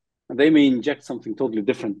saying, and they may inject something totally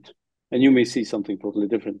different, and you may see something totally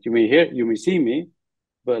different. You may see me,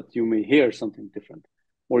 but you may hear something different,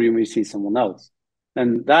 or you may see someone else.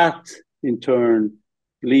 And that, in turn,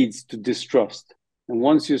 leads to distrust. And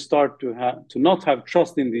once you start to not have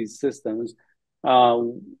trust in these systems,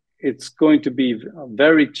 it's going to be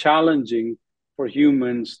very challenging for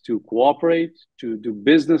humans to cooperate, to do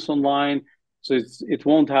business online. So it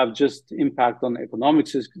won't have just impact on economic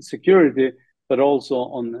security, but also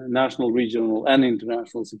on national, regional, and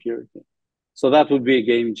international security. So that would be a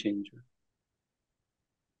game changer.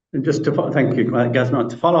 And just to thank you, Gazmond.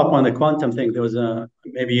 To follow up on the quantum thing, there was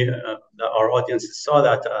maybe our audience saw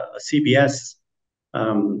that a CBS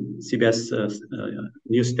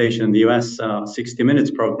news station in the US, 60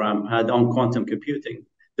 Minutes program had on quantum computing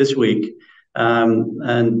this week.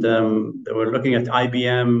 And they were looking at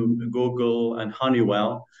IBM, Google, and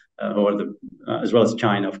Honeywell, as well as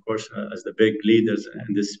China, of course, as the big leaders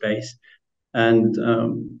in this space. And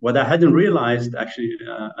what I hadn't realized, actually,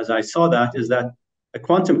 as I saw that, is that a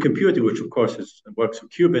quantum computing, which of course works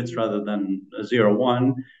with qubits rather than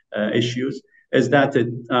 0-1 issues, is that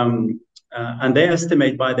and they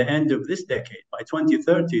estimate by the end of this decade, by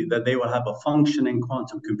 2030, that they will have a functioning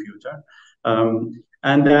quantum computer,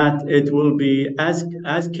 and that it will be as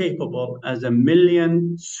capable as 1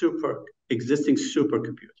 million existing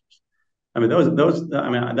supercomputers. I mean,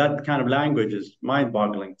 that kind of language is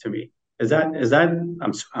mind-boggling to me. Is that?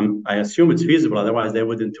 I assume it's feasible. Otherwise, they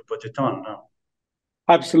wouldn't put it on. No.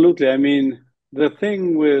 Absolutely. I mean, the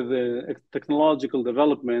thing with technological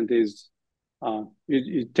development is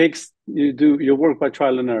you do your work by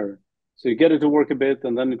trial and error. So you get it to work a bit,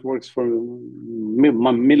 and then it works for a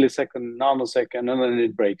millisecond, nanosecond, and then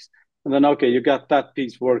it breaks. And then, okay, you got that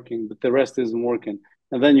piece working, but the rest isn't working.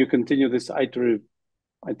 And then you continue this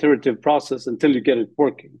iterative process until you get it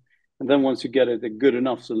working. And then once you get it a good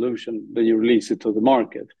enough solution, then you release it to the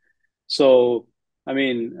market. So, I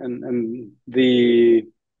mean, and the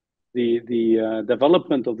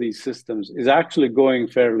development of these systems is actually going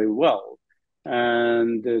fairly well.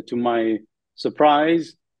 And to my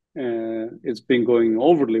surprise, it's been going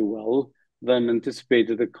overly well than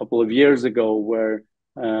anticipated a couple of years ago, where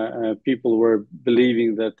people were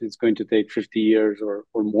believing that it's going to take 50 years or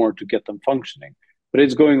more to get them functioning. But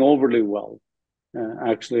it's going overly well,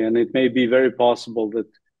 actually, and it may be very possible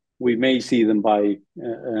that we may see them by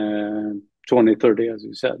 2030, as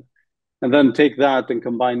you said. And then take that and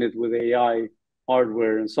combine it with AI,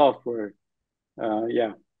 hardware, and software.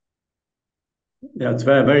 Yeah, it's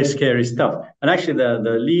very, very scary stuff. And actually,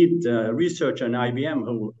 the lead researcher in IBM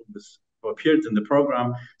who appeared in the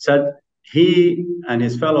program said he and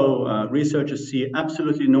his fellow researchers see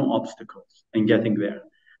absolutely no obstacles in getting there.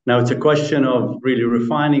 Now it's a question of really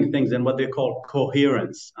refining things and what they call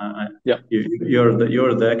coherence. Yeah, you're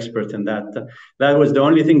the expert in that. That was the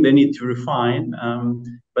only thing they need to refine.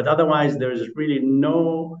 But otherwise, there's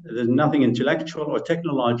nothing intellectual or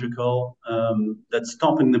technological that's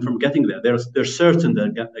stopping them from getting there. They're certain they're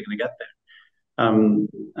going to get there. And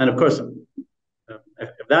of course,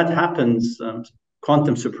 if that happens,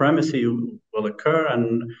 quantum supremacy will occur,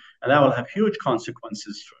 and that will have huge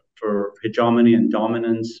consequences for hegemony and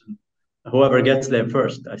dominance, and whoever gets there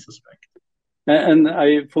first, I suspect. And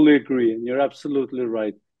I fully agree, and you're absolutely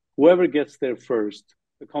right. Whoever gets there first,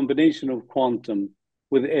 the combination of quantum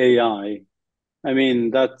with AI, I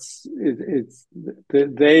mean,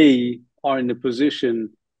 they are in a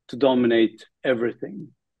position to dominate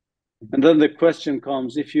everything. And then the question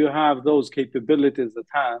comes, if you have those capabilities at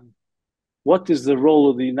hand, what is the role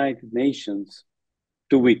of the United Nations?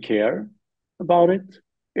 Do we care about it?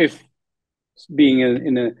 If being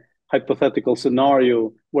in a hypothetical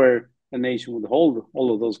scenario where a nation would hold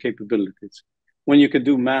all of those capabilities, when you could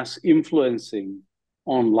do mass influencing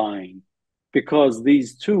online, because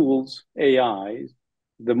these tools, AI,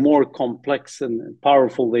 the more complex and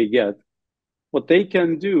powerful they get, what they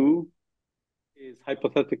can do is,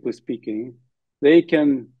 hypothetically speaking, they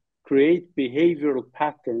can create behavioral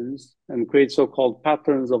patterns and create so-called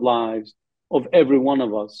patterns of lives of every one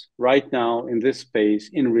of us right now in this space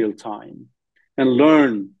in real time, and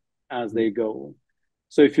learn as they go.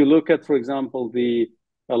 So if you look at, for example, the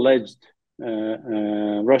alleged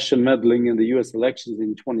Russian meddling in the US elections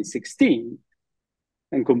in 2016,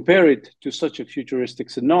 and compare it to such a futuristic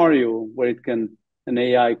scenario where an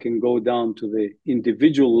AI can go down to the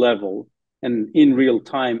individual level and in real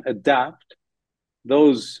time adapt,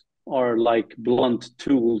 those are like blunt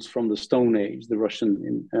tools from the Stone Age, the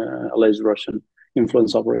alleged Russian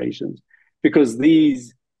influence operations, because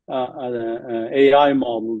these AI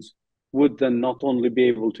models would then not only be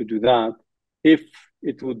able to do that, if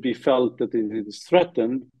it would be felt that it is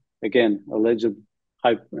threatened, again, alleged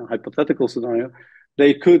hypothetical scenario,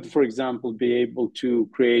 they could, for example, be able to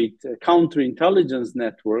create counterintelligence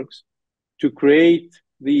networks to create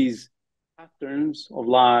these patterns of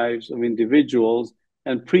lives of individuals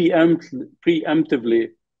and preemptively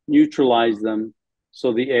neutralize them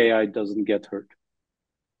so the AI doesn't get hurt.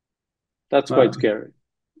 That's quite scary.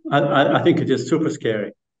 I think it is super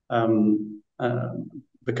scary,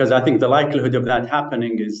 because I think the likelihood of that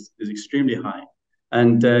happening is extremely high.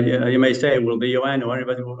 And you may say, well, the UN or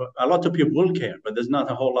anybody, a lot of people will care, but there's not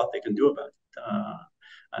a whole lot they can do about it.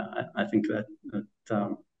 I think that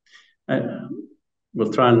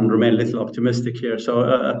we'll try and remain a little optimistic here. So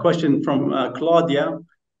a question from Claudia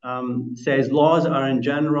says, laws are in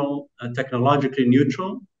general technologically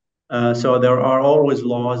neutral. So there are always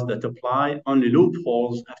laws that apply. Only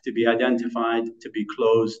loopholes have to be identified to be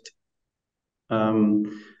closed.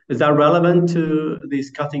 Is that relevant to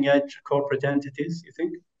these cutting-edge corporate entities, you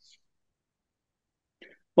think?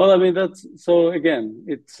 Well, I mean, so again,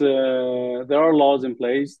 it's there are laws in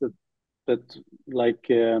place that like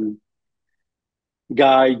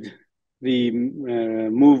guide the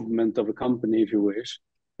movement of a company, if you wish.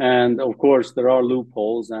 And of course, there are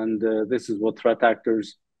loopholes, and this is what threat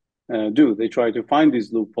actors do. They try to find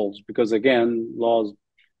these loopholes because, again, laws,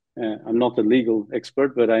 I'm not a legal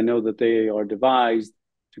expert, but I know that they are devised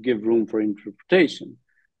to give room for interpretation.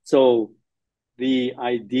 So the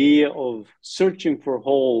idea of searching for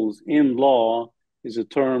holes in law is a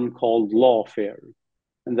term called lawfare.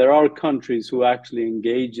 And there are countries who actually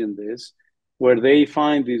engage in this, where they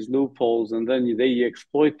find these loopholes and then they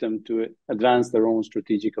exploit them to advance their own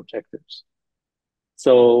strategic objectives.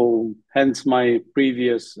 So hence my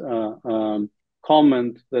previous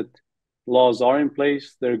comment that laws are in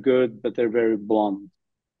place, they're good, but they're very blunt.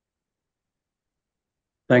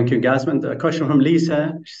 Thank you, Gasman. A question from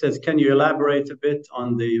Lisa. She says, can you elaborate a bit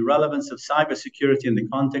on the relevance of cybersecurity in the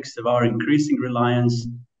context of our increasing reliance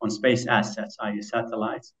on space assets, i.e.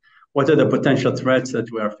 satellites? What are the potential threats that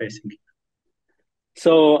we are facing?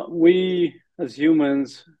 So we, as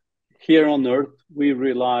humans, here on Earth, we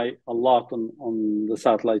rely a lot on the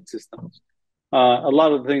satellite systems. A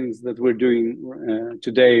lot of things that we're doing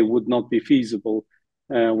today would not be feasible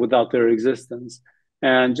without their existence.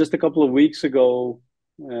 And just a couple of weeks ago,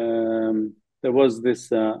 there was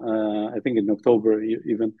this, I think in October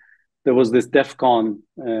even, there was this DEF CON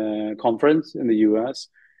conference in the US,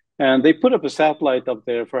 and they put up a satellite up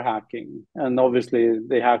there for hacking. And obviously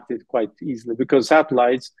they hacked it quite easily because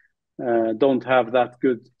satellites don't have that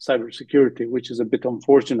good cybersecurity, which is a bit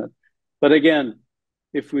unfortunate. But again,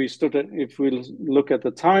 if we look at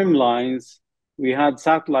the timelines, we had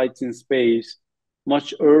satellites in space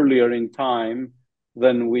much earlier in time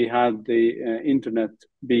than we had the internet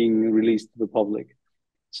being released to the public.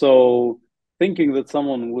 So thinking that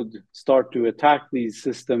someone would start to attack these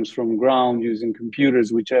systems from ground using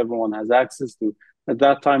computers, which everyone has access to, at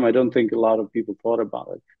that time, I don't think a lot of people thought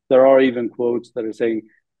about it. There are even quotes that are saying,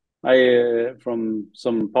 from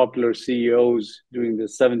some popular CEOs during the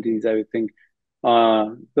 70s, I would think,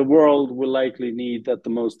 the world will likely need at the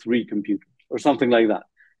most 3 computers or something like that.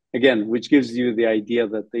 Again, which gives you the idea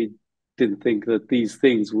that they didn't think that these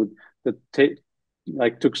things would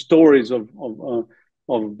took stories of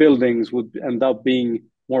buildings would end up being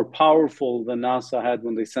more powerful than NASA had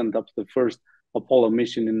when they sent up the first Apollo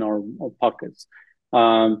mission in our pockets.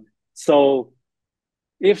 So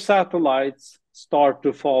if satellites start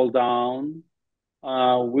to fall down,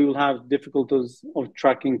 we will have difficulties of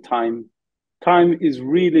tracking time. Time is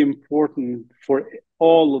really important for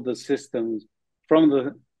all of the systems, from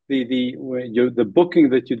the booking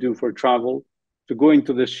that you do for travel to going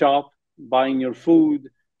to the shop, buying your food,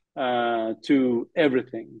 to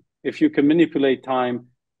everything. If you can manipulate time,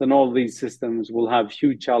 then all these systems will have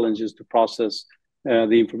huge challenges to process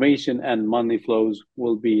the information, and money flows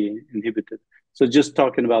will be inhibited. So just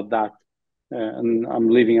talking about that, and I'm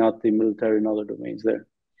leaving out the military and other domains there.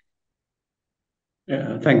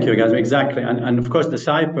 Yeah, thank you, guys. Exactly, and of course the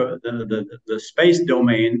cyber, the space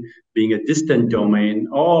domain being a distant domain,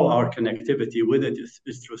 all our connectivity with it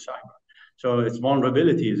is through cyber. So its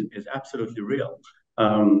vulnerability is absolutely real,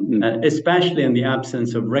 especially in the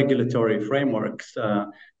absence of regulatory frameworks,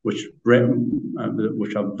 which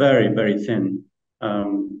are very, very thin.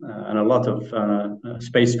 And a lot of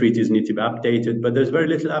space treaties need to be updated, but there's very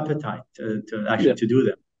little appetite to actually to do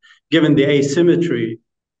them, given the asymmetry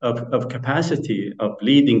of capacity of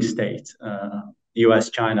leading states, US,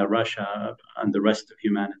 China, Russia, and the rest of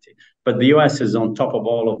humanity. But the US is on top of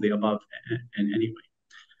all of the above in any way.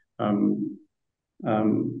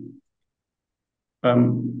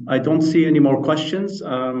 I don't see any more questions.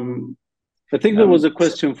 I think there was a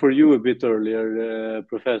question for you a bit earlier,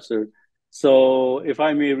 Professor. So if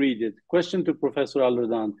I may read it. Question to Professor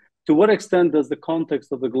Al-Rodhan. To what extent does the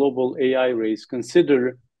context of the global AI race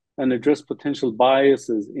consider and address potential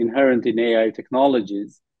biases inherent in AI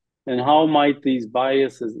technologies? And how might these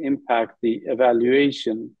biases impact the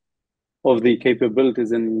evaluation of the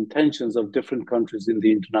capabilities and intentions of different countries in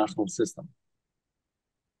the international system?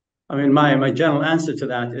 I mean, my general answer to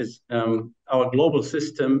that is our global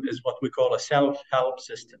system is what we call a self-help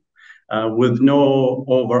system with no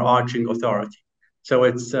overarching authority. So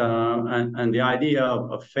it's, and the idea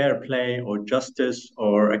of fair play or justice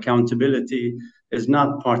or accountability is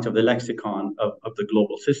not part of the lexicon of the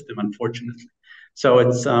global system, unfortunately. So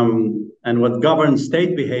it's, and what governs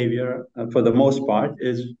state behavior for the most part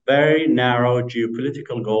is very narrow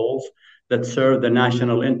geopolitical goals that serve the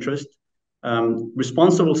national interest.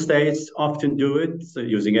 Responsible states often do it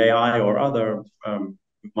using AI or other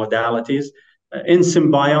modalities in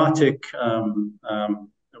symbiotic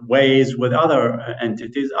ways with other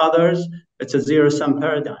entities. Others, it's a zero-sum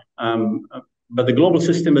paradigm. But the global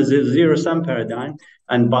system is a zero-sum paradigm,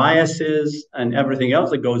 and biases and everything else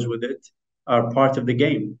that goes with it are part of the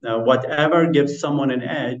game. Whatever gives someone an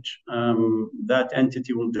edge, that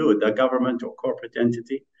entity will do it, the government or corporate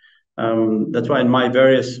entity. That's why in my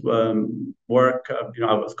various work,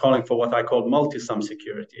 I was calling for what I call multi-sum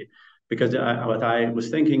security, because what I was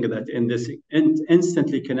thinking that in this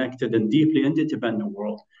instantly connected and deeply interdependent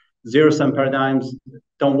world, zero-sum paradigms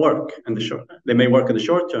don't work in the short. They may work in the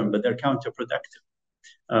short term, but they're counterproductive.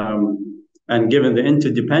 And given the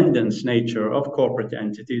interdependence nature of corporate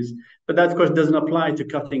entities, but that of course doesn't apply to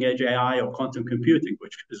cutting-edge AI or quantum computing,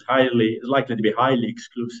 which is likely to be highly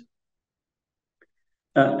exclusive.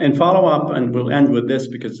 And follow up, and we'll end with this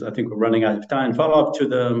because I think we're running out of time. Follow up to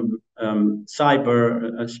the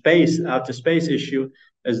cyber space, outer space issue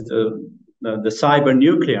is the cyber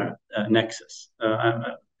nuclear nexus.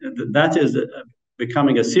 That is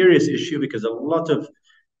becoming a serious issue because a lot of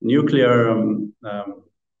nuclear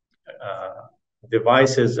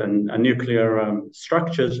devices and nuclear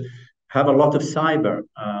structures have a lot of cyber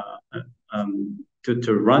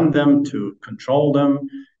to run them, to control them.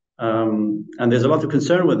 And there's a lot of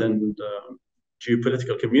concern within the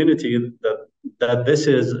geopolitical community that this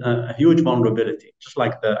is a huge vulnerability, just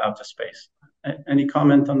like the outer space. Any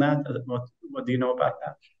comment on that? What do you know about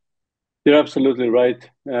that? You're absolutely right.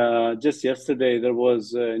 Just yesterday, there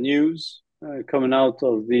was news coming out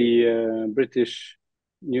of the British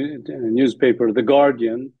newspaper, The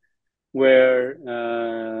Guardian, where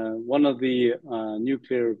one of the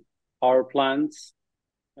nuclear power plants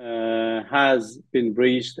has been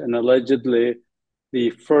breached, and allegedly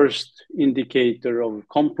the first indicator of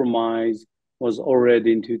compromise was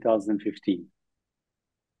already in 2015.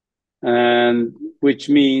 And which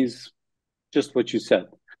means just what you said.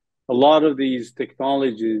 A lot of these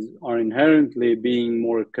technologies are inherently being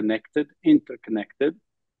more connected, interconnected.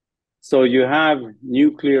 So you have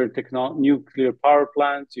nuclear power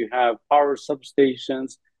plants, you have power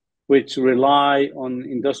substations, which rely on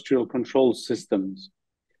industrial control systems.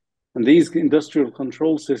 And these industrial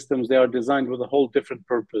control systems, they are designed with a whole different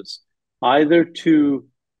purpose, either to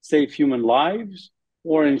save human lives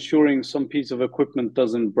or ensuring some piece of equipment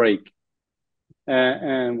doesn't break.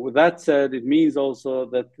 And with that said, it means also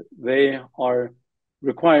that they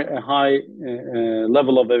require a high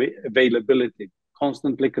level of availability,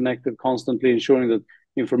 constantly connected, constantly ensuring that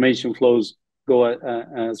information flows go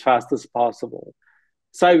as fast as possible.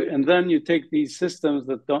 And then you take these systems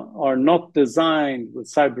that are not designed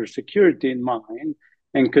with cybersecurity in mind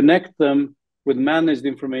and connect them with managed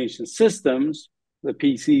information systems the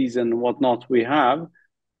PCs and whatnot we have.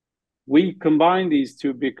 We combine these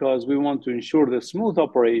two because we want to ensure the smooth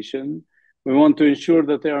operation. We want to ensure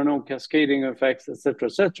that there are no cascading effects, etc.,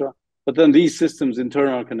 etc. But then these systems in turn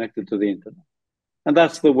are connected to the internet. And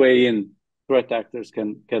that's the way in threat actors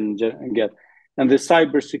can get. And the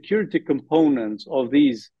cybersecurity components of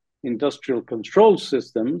these industrial control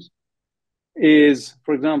systems is,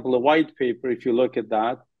 for example, a white paper, if you look at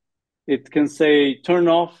that, it can say, turn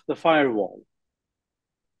off the firewall,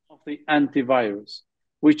 off the antivirus,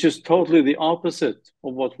 which is totally the opposite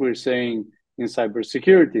of what we're saying in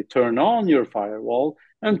cybersecurity. Turn on your firewall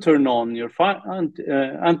and turn on your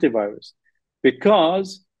antivirus.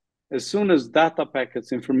 Because as soon as data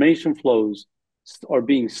packets, information flows are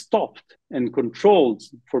being stopped and controlled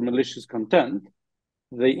for malicious content,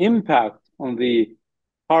 the impact on the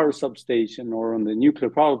power substation or on the nuclear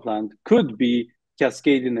power plant could be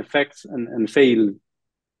cascading effects and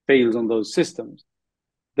fails on those systems.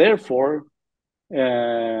 Therefore,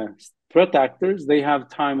 threat actors, they have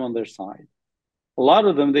time on their side. A lot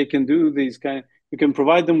of them, they can do these you can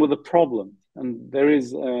provide them with a problem. And there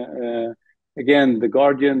is, again, The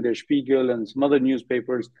Guardian, Der Spiegel, and some other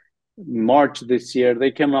newspapers, March this year,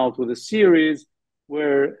 they came out with a series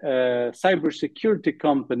where a cybersecurity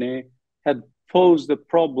company had posed a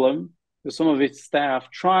problem to some of its staff,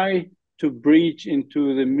 try to breach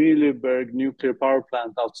into the Mühleberg nuclear power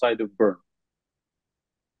plant outside of Bern.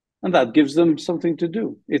 And that gives them something to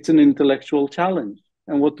do. It's an intellectual challenge.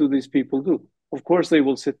 And what do these people do? Of course, they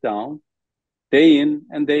will sit down day in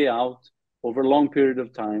and day out over a long period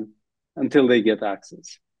of time until they get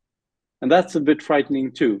access. And that's a bit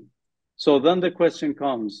frightening too. So then the question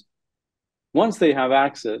comes, once they have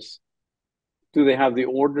access, do they have the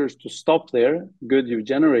orders to stop there? Good, you've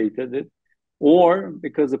generated it. Or,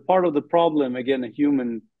 because a part of the problem, again, a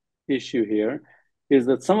human issue here, is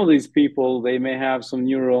that some of these people, they may have some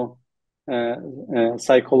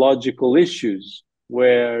psychological issues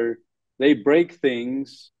where they break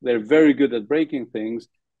things, they're very good at breaking things,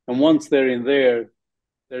 and once they're in there,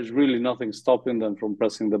 there's really nothing stopping them from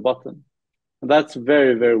pressing the button. And that's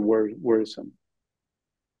very, very worrisome.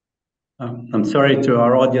 I'm sorry to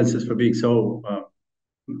our audiences for being so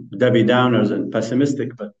Debbie Downers and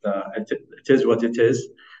pessimistic, but it is what it is.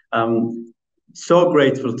 So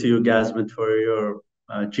grateful to you, Gazmend, for your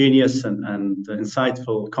genius and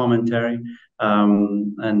insightful commentary.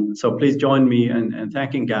 And so please join me in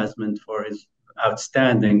thanking Gazmend for his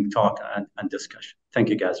outstanding talk and discussion. Thank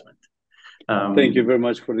you, Gazmend. Thank you very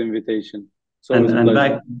much for the invitation.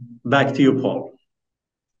 And back to you, Paul.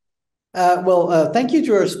 Thank you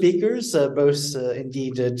to our speakers, both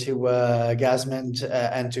indeed to Gazmend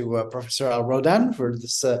and to Professor Al-Rodhan for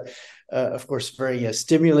this, of course, very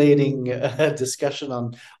stimulating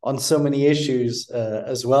discussion on so many issues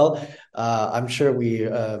as well. I'm sure we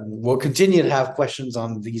will continue to have questions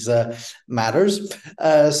on these matters.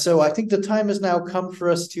 So I think the time has now come for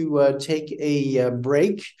us to take a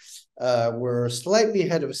break. We're slightly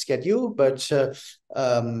ahead of schedule, but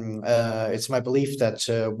it's my belief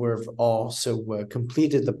that we've also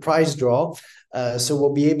completed the prize draw. So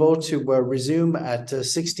we'll be able to resume at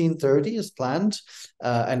 16:30 as planned,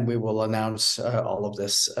 and we will announce all of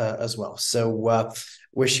this as well. So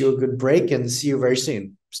wish you a good break and see you very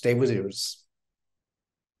soon. Stay with yours.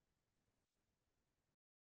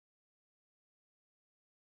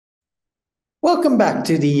 Welcome back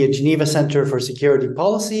to the Geneva Center for Security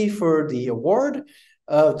Policy for the award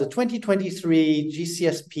of the 2023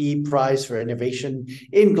 GCSP Prize for Innovation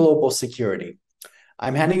in Global Security.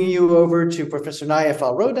 I'm handing you over to Professor Nayef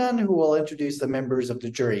Al-Rodhan, who will introduce the members of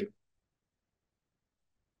the jury.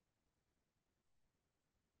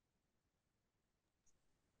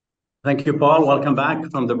 Thank you, Paul. Welcome back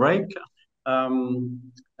from the break.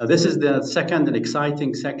 This is the second and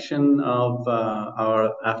exciting section of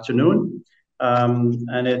our afternoon.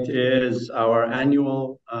 And it is our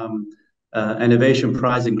annual Innovation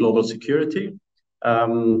Prize in Global Security.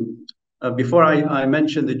 Before I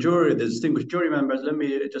mention the jury, the distinguished jury members, let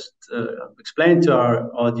me just explain to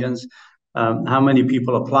our audience how many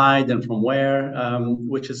people applied and from where,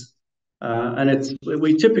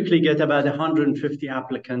 we typically get about 150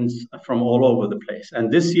 applicants from all over the place.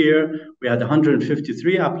 And this year we had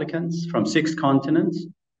 153 applicants from 6 continents.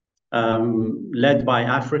 Led by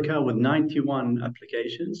Africa with 91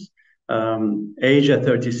 applications, Asia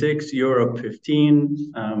 36, Europe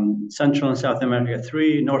 15, Central and South America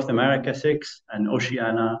 3, North America 6, and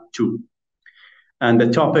Oceania 2. And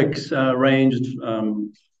the topics ranged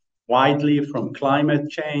widely from climate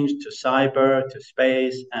change to cyber to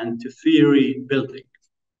space and to theory building.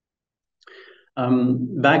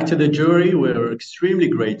 Back to the jury, we're extremely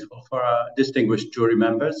grateful for our distinguished jury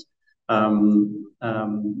members who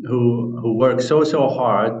work so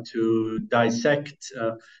hard to dissect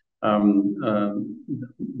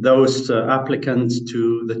those applicants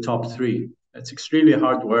to the top three. It's extremely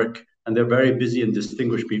hard work, and they're very busy and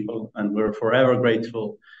distinguished people, and we're forever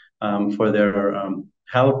grateful for their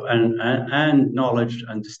help and knowledge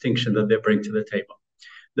and distinction that they bring to the table.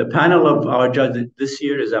 The panel of our judges this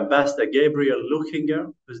year is Ambassador Gabriel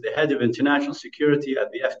Luchinger, who's the head of international security at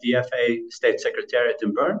the FDFA State Secretariat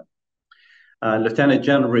in Bern. Lieutenant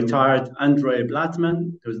General retired Andre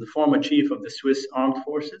Blattman, who's the former chief of the Swiss Armed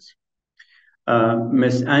Forces.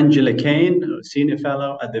 Ms. Angela Kane, senior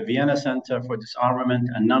fellow at the Vienna Center for Disarmament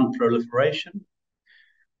and Non-Proliferation.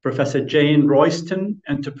 Professor Jane Royston,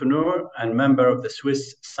 entrepreneur and member of the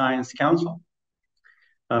Swiss Science Council.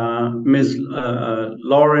 Ms.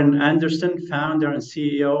 Lauren Anderson, founder and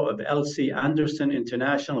CEO of LC Anderson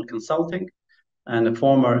International Consulting and a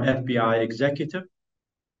former FBI executive.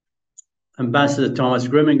 Ambassador Thomas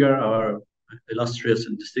Greminger, our illustrious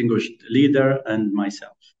and distinguished leader, and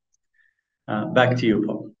myself. Back to you,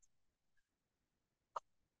 Paul.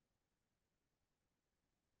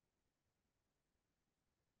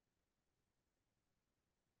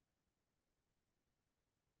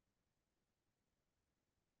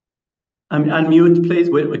 Unmute, please.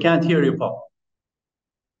 We can't hear you, Paul.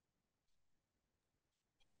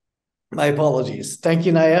 My apologies. Thank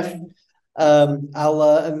you, Nayef.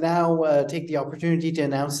 I'll now take the opportunity to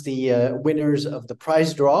announce the winners of the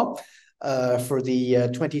prize draw for the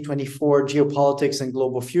 2024 Geopolitics and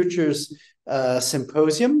Global Futures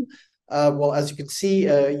Symposium. Well, as you can see,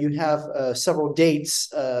 you have several dates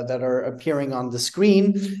that are appearing on the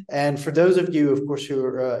screen. And for those of you, of course, who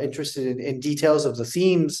are interested in details of the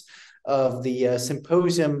themes of the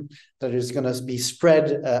symposium that is going to be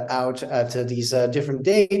spread out at these different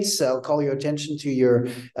dates, I'll call your attention to your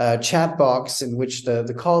chat box in which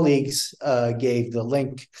the colleagues gave the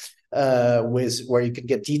link where you can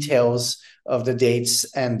get details of the dates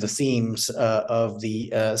and the themes of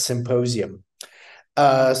the symposium.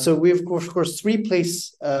 So we have, of course, three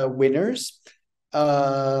place winners.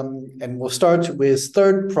 And we'll start with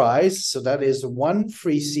third prize. So that is one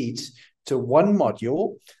free seat to one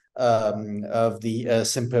module of the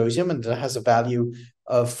symposium, and that has a value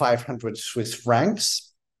of 500 Swiss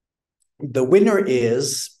francs. The winner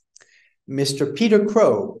is Mr. Peter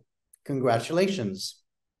Crow. Congratulations.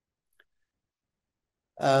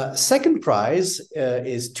 Second prize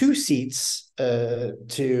is two seats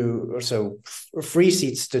free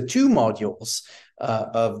seats to two modules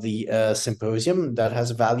of the symposium that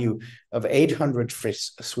has a value of 800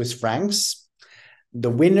 Swiss francs.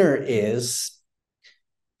 The winner is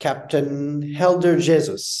Captain Helder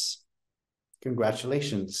Jesus.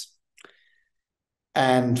 Congratulations.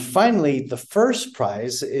 And finally, the first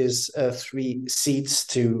prize is 3 seats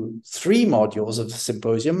to 3 modules of the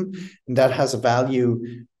symposium, and that has a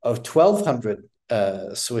value of 1,200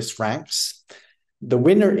 Swiss francs. The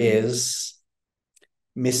winner is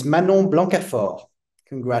Miss Manon Blancafort.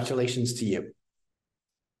 Congratulations to you.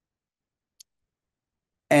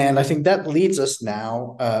 And I think that leads us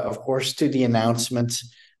now, of course, to the announcement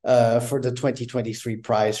for the 2023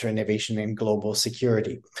 Prize for Innovation in Global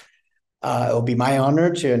Security. It will be my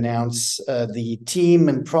honor to announce the team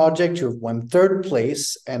and project who have won third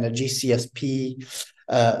place and a GCSP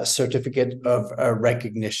certificate of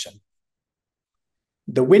recognition.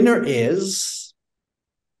 The winner is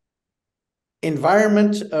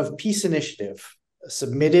Environment of Peace Initiative,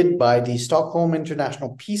 submitted by the Stockholm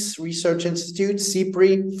International Peace Research Institute,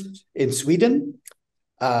 SIPRI, in Sweden.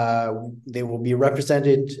 They will be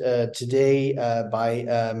represented today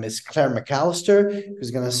by Ms. Claire McAllister,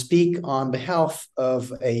 who's going to speak on behalf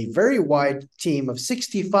of a very wide team of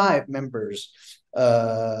 65 members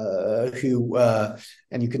who,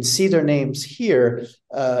 and you can see their names here,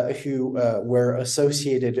 who were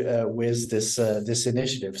associated with this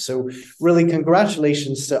initiative. So really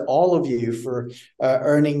congratulations to all of you for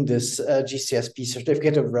earning this GCSP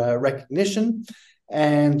certificate of recognition.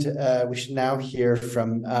 And we should now hear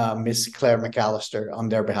from Ms. Claire McAllister on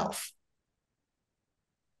their behalf.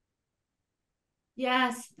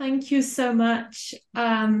 Yes, thank you so much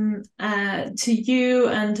to you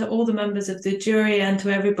and to all the members of the jury and to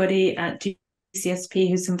everybody at GCSP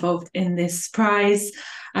who's involved in this prize.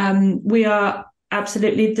 We are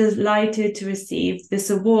absolutely delighted to receive this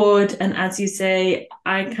award. And as you say,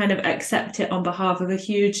 I kind of accept it on behalf of a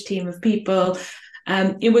huge team of people.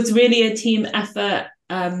 It was really a team effort,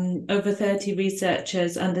 over 30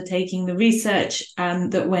 researchers undertaking the research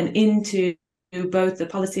that went into both the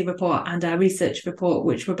policy report and our research report,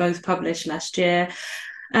 which were both published last year.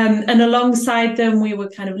 And alongside them, we were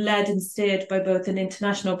kind of led and steered by both an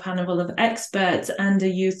international panel of experts and a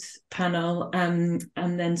youth panel, and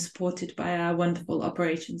then supported by our wonderful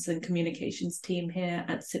operations and communications team here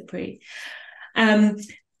at CIPRI.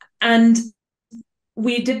 And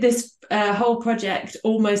we did this whole project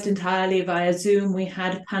almost entirely via Zoom. We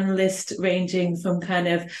had panelists ranging from kind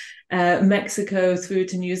of Mexico through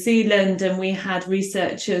to New Zealand, and we had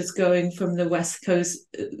researchers going from the west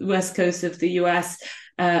coast of the US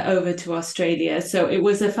over to Australia. So it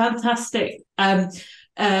was a fantastic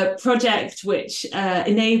project which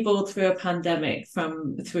enabled through a pandemic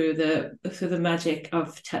through the magic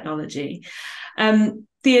of technology.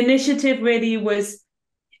 The initiative really was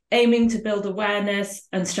aiming to build awareness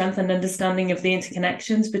and strengthen understanding of the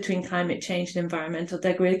interconnections between climate change and environmental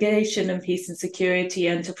degradation and peace and security,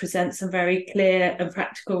 and to present some very clear and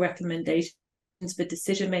practical recommendations for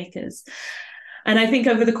decision makers. And I think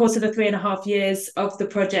over the course of the 3.5 years of the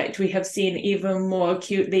project, we have seen even more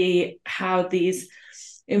acutely how these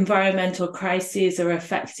environmental crises are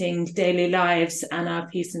affecting daily lives and our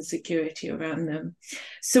peace and security around them.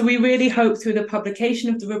 So we really hope through the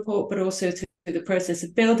publication of the report, but also through the process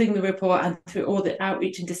of building the report and through all the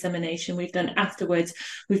outreach and dissemination we've done afterwards,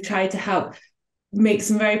 we've tried to help make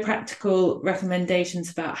some very practical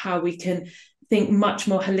recommendations about how we can think much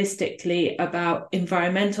more holistically about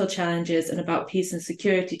environmental challenges and about peace and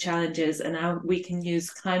security challenges, and how we can use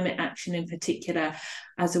climate action in particular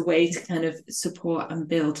as a way to kind of support and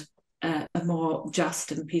build a more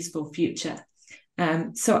just and peaceful future.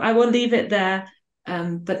 So I will leave it there,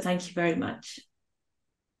 but thank you very much.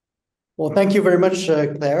 Well, thank you very much,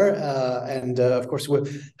 Claire. And of course, we'll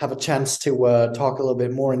have a chance to talk a little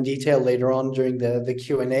bit more in detail later on during the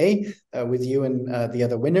Q&A with you and the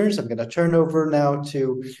other winners. I'm going to turn over now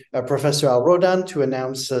to Professor Al-Rodhan to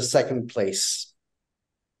announce second place.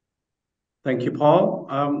 Thank you, Paul.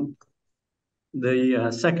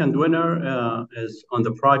 The second winner is on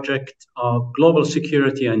the project of Global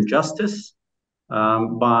Security and Justice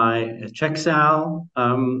by Checksal.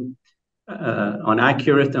 On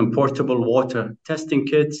accurate and portable water testing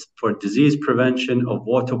kits for disease prevention of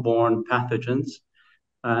waterborne pathogens.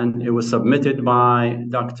 And it was submitted by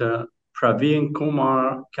Dr. Praveen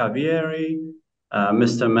Kumar Kavieri,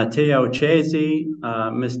 Mr. Matteo Chesi,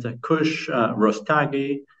 Mr. Kush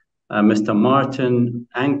Rostagi, Mr. Martin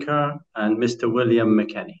Anker, and Mr. William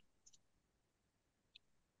McKenney.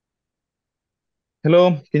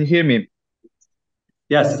 Hello, can you hear me?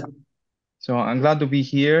 Yes. So I'm glad to be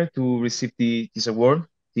here to receive this award.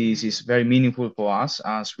 This is very meaningful for us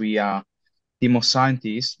as we are a team of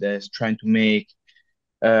scientists that's trying to make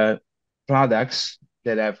products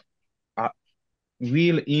that have a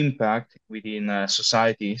real impact within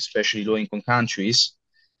society, especially low-income countries,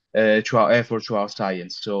 through our effort, through our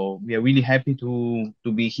science. So we are really happy to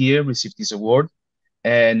be here, receive this award,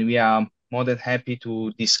 and we are more than happy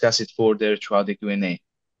to discuss it further throughout the Q&A.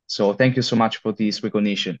 So thank you so much for this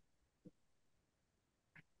recognition.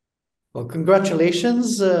 Well,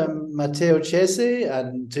 congratulations, Matteo Chesi,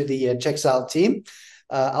 and to the Checksal team.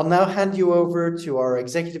 I'll now hand you over to our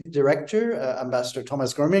Executive Director, Ambassador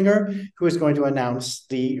Thomas Greminger, who is going to announce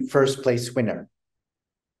the first place winner.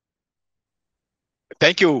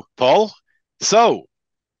 Thank you, Paul. So,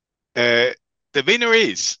 the winner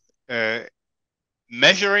is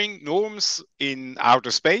Measuring Norms in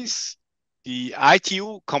Outer Space, the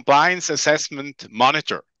ITU Compliance Assessment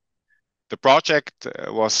Monitor. The project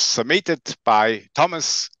was submitted by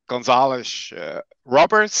Thomas Gonzalez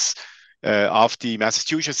Roberts of the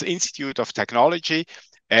Massachusetts Institute of Technology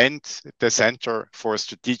and the Center for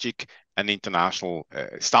Strategic and International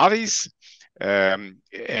Studies.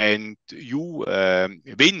 And you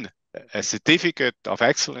win a certificate of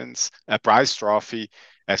excellence, a prize trophy,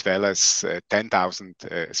 as well as 10,000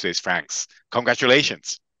 Swiss francs.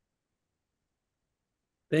 Congratulations.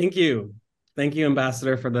 Thank you. Thank you,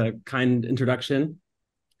 Ambassador, for the kind introduction.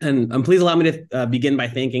 And please allow me to begin by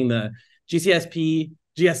thanking the GCSP,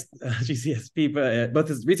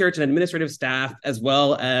 both its research and administrative staff, as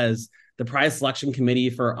well as the prize selection committee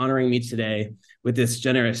for honoring me today with this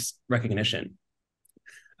generous recognition.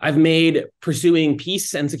 I've made pursuing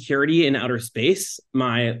peace and security in outer space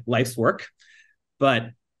my life's work, but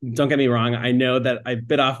don't get me wrong, I know that I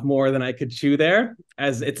bit off more than I could chew there,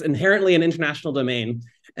 as it's inherently an international domain,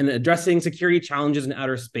 and addressing security challenges in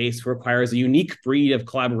outer space requires a unique breed of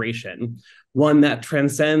collaboration, one that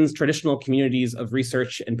transcends traditional communities of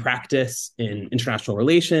research and practice in international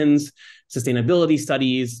relations, sustainability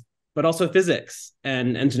studies, but also physics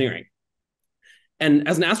and engineering. And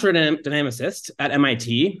as an astrodynamicist at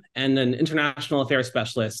MIT and an international affairs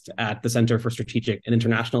specialist at the Center for Strategic and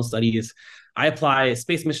International Studies, I apply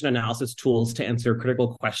space mission analysis tools to answer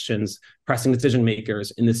critical questions pressing decision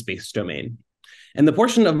makers in the space domain. And the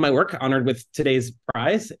portion of my work honored with today's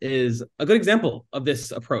prize is a good example of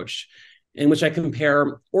this approach, in which I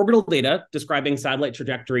compare orbital data describing satellite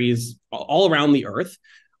trajectories all around the Earth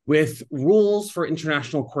with rules for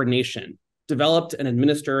international coordination developed and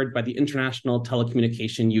administered by the International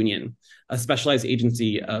Telecommunication Union, a specialized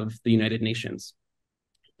agency of the United Nations.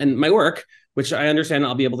 And my work, which I understand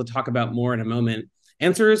I'll be able to talk about more in a moment,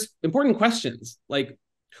 answers important questions like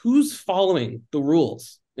who's following the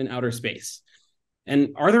rules in outer space? And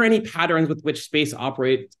are there any patterns with which space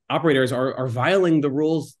operators are violating the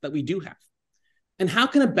rules that we do have? And how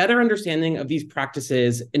can a better understanding of these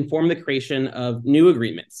practices inform the creation of new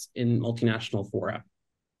agreements in multinational fora?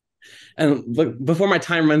 And look, before my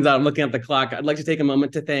time runs out, I'm looking at the clock, I'd like to take a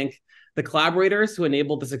moment to thank the collaborators who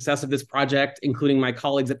enabled the success of this project, including my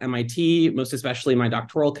colleagues at MIT, most especially my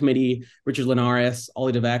doctoral committee, Richard Linares,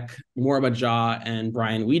 Ollie DeVec, Moraba Jha, and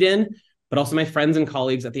Brian Whedon, but also my friends and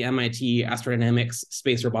colleagues at the MIT Astrodynamics,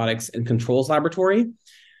 Space Robotics, and Controls Laboratory.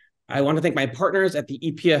 I want to thank my partners at the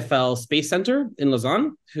EPFL Space Center in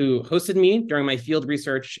Lausanne, who hosted me during my field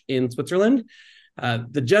research in Switzerland,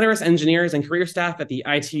 the generous engineers and career staff at the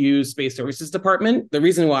ITU Space Services Department. The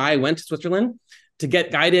reason why I went to Switzerland to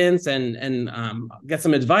get guidance and get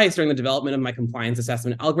some advice during the development of my compliance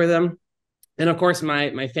assessment algorithm. And of course,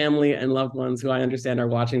 my family and loved ones who I understand are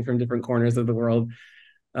watching from different corners of the world.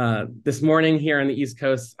 This morning here on the East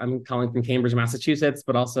Coast, I'm calling from Cambridge, Massachusetts,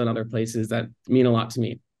 but also in other places that mean a lot to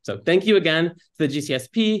me. So thank you again to the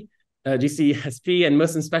GCSP, and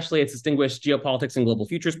most especially its distinguished Geopolitics and Global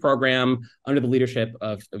Futures program under the leadership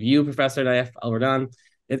of you, Professor Nayef Al-Rodhan.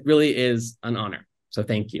 It really is an honor. So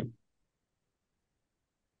thank you.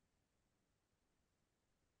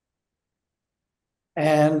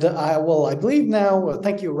 And I believe now,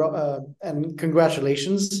 thank you, and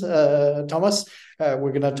congratulations, Thomas.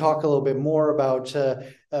 We're going to talk a little bit more about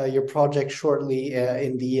your project shortly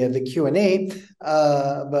in the Q&A.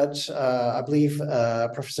 But I believe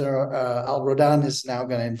Professor Al-Rodhan is now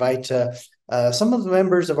going to invite some of the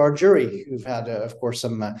members of our jury who've had, of course,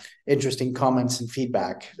 some interesting comments and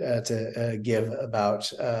feedback to give about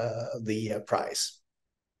the prize.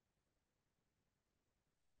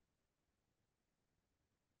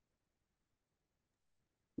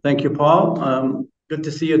 Thank you, Paul. Good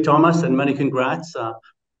to see you, Thomas, and many congrats.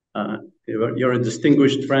 You're a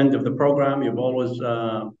distinguished friend of the program. You've always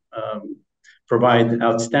provided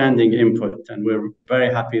outstanding input, and we're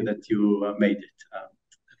very happy that you made it.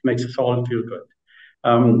 It makes us all feel good.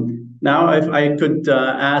 Now, if I could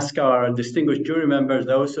ask our distinguished jury members,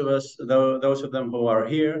 those of them who are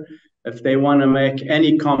here, if they want to make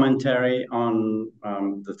any commentary on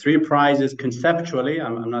the three prizes conceptually.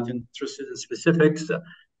 I'm not interested in specifics.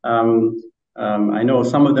 I know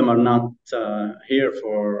some of them are not here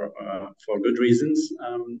for good reasons.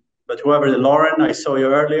 But whoever, Lauren, I saw you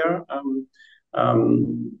earlier.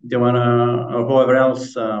 Do you want to, or whoever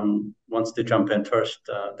else wants to jump in first,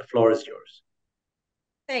 the floor is yours.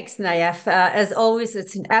 Thanks, Nayef. As always,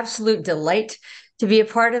 it's an absolute delight to be a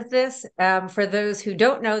part of this. For those who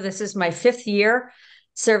don't know, this is my 5th year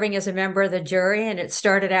serving as a member of the jury, and it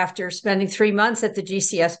started after spending 3 months at the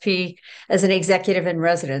GCSP as an executive in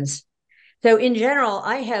residence. So in general,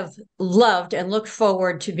 I have loved and looked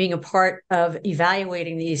forward to being a part of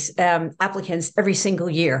evaluating these applicants every single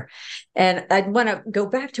year. And I'd want to go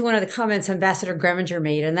back to one of the comments Ambassador Greminger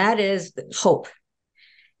made, and that is hope.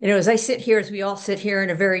 You know, as I sit here, as we all sit here in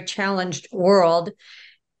a very challenged world,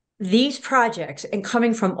 these projects, and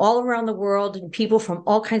coming from all around the world and people from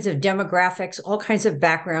all kinds of demographics, all kinds of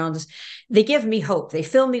backgrounds, they give me hope. They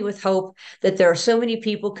fill me with hope that there are so many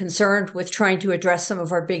people concerned with trying to address some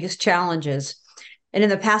of our biggest challenges. And in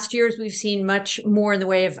the past years, we've seen much more in the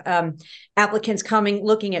way of applicants coming,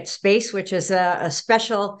 looking at space, which is a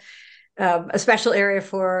special area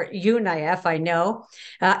for you, Nayef, I know,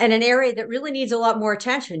 and an area that really needs a lot more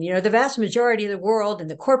attention. You know, the vast majority of the world in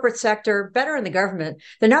the corporate sector, better in the government,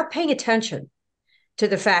 they're not paying attention to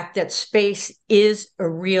the fact that space is a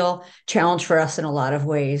real challenge for us in a lot of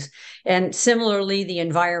ways. And similarly, the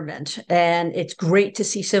environment. And it's great to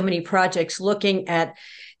see so many projects looking at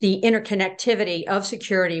the interconnectivity of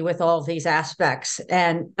security with all of these aspects.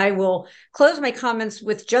 And I will close my comments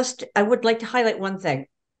with I would like to highlight one thing.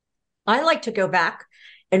 I like to go back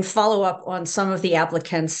and follow up on some of the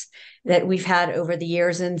applicants that we've had over the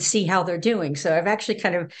years and see how they're doing. So I've actually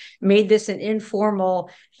kind of made this an informal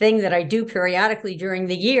thing that I do periodically during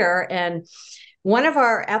the year. And one of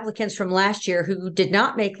our applicants from last year who did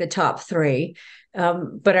not make the top 3,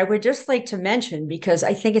 but I would just like to mention, because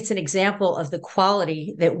I think it's an example of the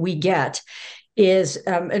quality that we get, is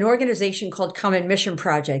an organization called Common Mission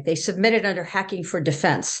Project. They submitted under Hacking for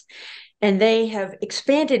Defense, and they have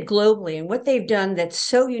expanded globally. And what they've done that's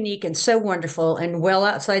so unique and so wonderful and well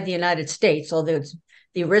outside the United States, although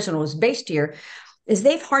the original was based here, is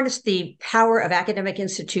they've harnessed the power of academic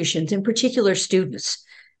institutions, in particular students,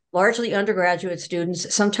 largely undergraduate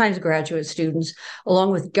students, sometimes graduate students,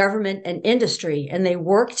 along with government and industry. And they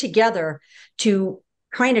work together to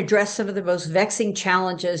try and address some of the most vexing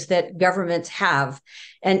challenges that governments have.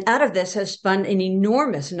 And out of this has spun an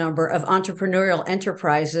enormous number of entrepreneurial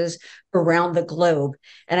enterprises around the globe.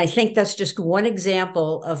 And I think that's just one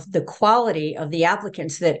example of the quality of the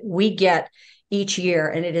applicants that we get each year.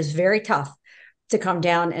 And it is very tough to come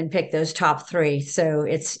down and pick those top 3. So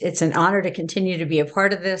it's an honor to continue to be a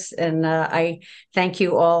part of this. And I thank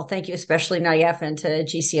you all. Thank you, especially Nayef and to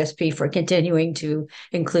GCSP for continuing to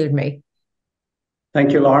include me.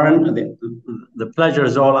 Thank you, Lauren. The pleasure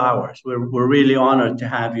is all ours. We're really honored to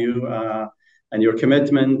have you, and your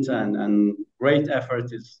commitment and great effort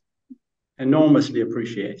is enormously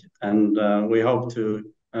appreciated. And we hope to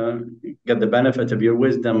get the benefit of your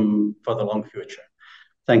wisdom for the long future.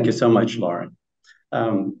 Thank you so much, Lauren.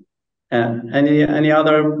 Any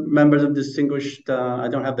other members of distinguished, I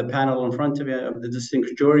don't have the panel in front of me, of the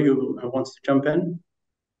distinguished jury who wants to jump in?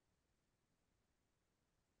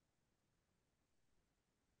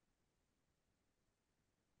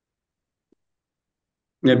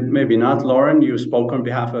 Maybe not. Lauren, you spoke on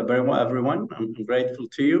behalf of everyone. I'm grateful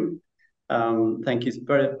to you. Thank you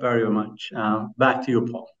very, very much. Back to you,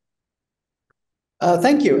 Paul.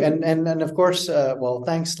 Thank you, and of course, well,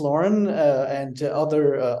 thanks, Lauren, and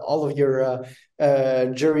other all of your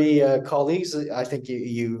jury colleagues. I think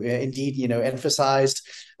you indeed, emphasized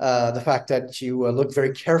the fact that you look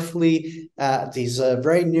very carefully at these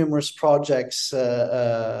very numerous projects,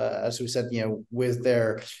 as we said, with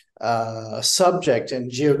their subject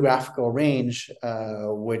and geographical range,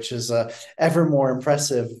 which is ever more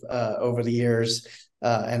impressive over the years.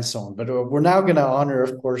 And so on. But we're now going to honor,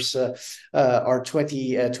 of course, our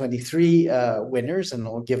 2023 winners, and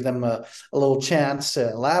we'll give them a little chance to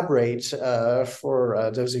elaborate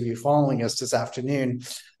for those of you following us this afternoon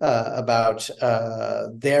about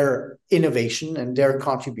their innovation and their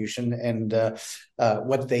contribution and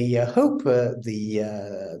what they hope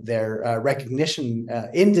their recognition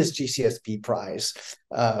in this GCSP prize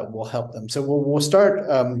will help them. So we'll start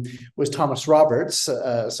with Thomas Roberts.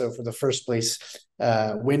 So for the first place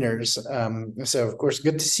winners. So of course,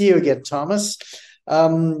 good to see you again, Thomas.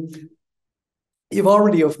 You've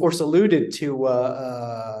already, of course, alluded to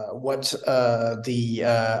what the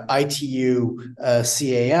ITU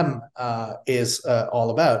CAM is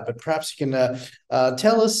all about, but perhaps you can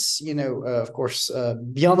tell us, of course,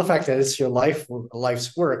 beyond the fact that it's your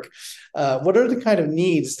life's work, what are the kind of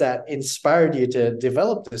needs that inspired you to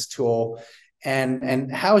develop this tool,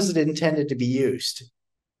 and how is it intended to be used?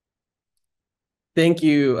 Thank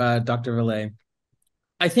you, Dr. Vallet.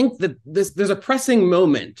 I think that there's a pressing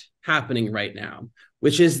moment happening right now,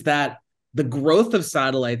 which is that the growth of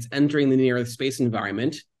satellites entering the near Earth space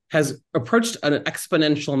environment has approached an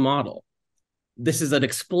exponential model. This is an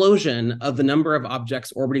explosion of the number of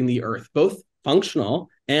objects orbiting the Earth, both functional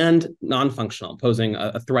and non-functional, posing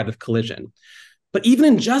a threat of collision. But even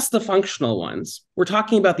in just the functional ones, we're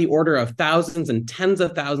talking about the order of thousands and tens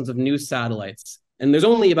of thousands of new satellites. And there's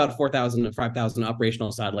only about 4,000 or 5,000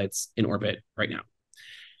 operational satellites in orbit right now.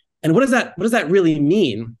 And what does that really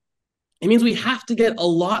mean? It means we have to get a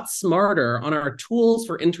lot smarter on our tools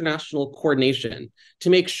for international coordination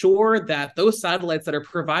to make sure that those satellites that are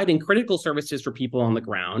providing critical services for people on the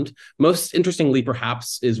ground, most interestingly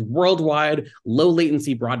perhaps, is worldwide low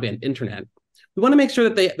latency broadband internet. We want to make sure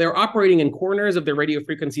that they're operating in corners of their radio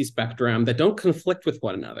frequency spectrum that don't conflict with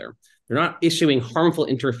one another. They're not issuing harmful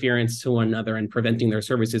interference to one another and preventing their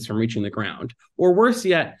services from reaching the ground, or worse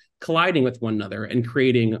yet, colliding with one another and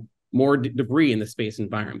creating more debris in the space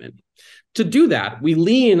environment. To do that, we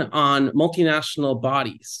lean on multinational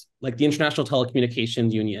bodies like the International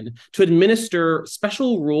Telecommunications Union, to administer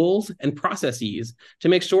special rules and processes to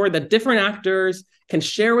make sure that different actors can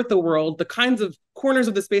share with the world the kinds of corners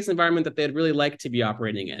of the space environment that they'd really like to be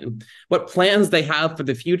operating in, what plans they have for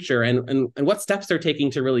the future, and what steps they're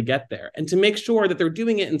taking to really get there, and to make sure that they're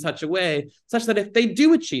doing it in such a way such that if they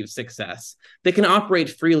do achieve success, they can operate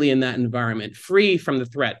freely in that environment, free from the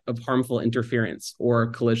threat of harmful interference or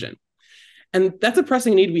collision. And that's a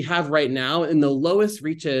pressing need we have right now in the lowest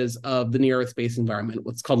reaches of the near-Earth space environment,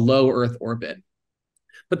 what's called low Earth orbit.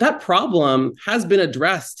 But that problem has been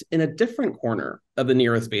addressed in a different corner of the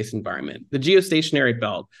near-Earth space environment, the geostationary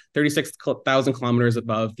belt, 36,000 kilometers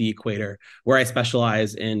above the equator, where I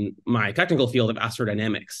specialize in my technical field of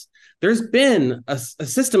astrodynamics. There's been a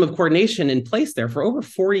system of coordination in place there for over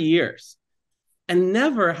 40 years. And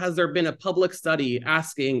never has there been a public study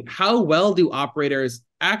asking how well do operators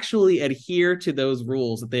actually adhere to those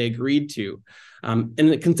rules that they agreed to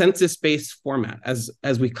in a consensus-based format,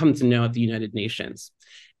 as we've come to know at the United Nations.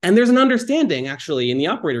 And there's an understanding, actually, in the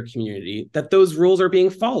operator community that those rules are being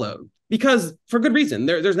followed, because for good reason.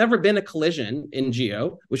 There's never been a collision in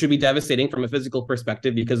geo, which would be devastating from a physical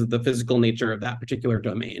perspective because of the physical nature of that particular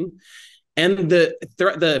domain. And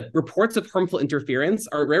the reports of harmful interference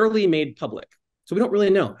are rarely made public. So we don't really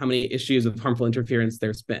know how many issues of harmful interference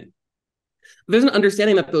there's been. There's an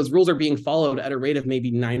understanding that those rules are being followed at a rate of maybe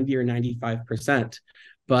 90 or 95%.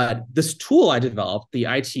 But this tool I developed, the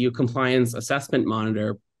ITU Compliance Assessment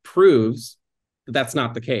Monitor, proves that that's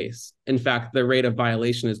not the case. In fact, the rate of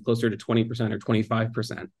violation is closer to 20% or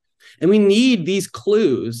 25%. And we need these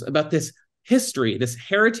clues about this history, this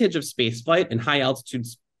heritage of spaceflight and high altitude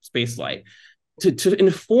spaceflight to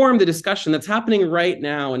inform the discussion that's happening right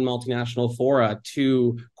now in multinational fora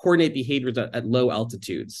to coordinate behaviors at low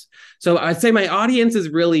altitudes. So I'd say my audience is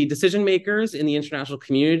really decision makers in the international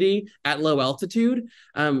community at low altitude,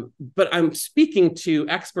 but I'm speaking to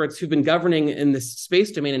experts who've been governing in this space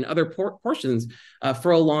domain and other portions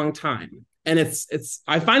for a long time. And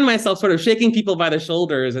I find myself sort of shaking people by the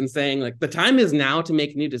shoulders and saying, like, the time is now to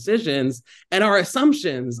make new decisions, and our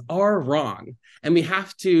assumptions are wrong. And we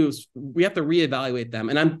have to reevaluate them.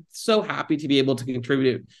 And I'm so happy to be able to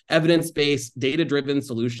contribute evidence-based, data-driven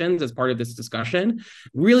solutions as part of this discussion,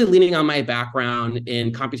 really leaning on my background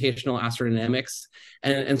in computational astrodynamics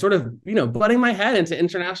and sort of, butting my head into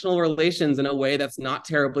international relations in a way that's not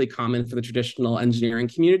terribly common for the traditional engineering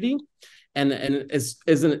community. And is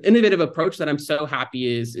an innovative approach that I'm so happy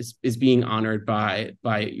is being honored by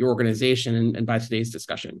your organization and by today's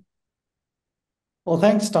discussion. Well,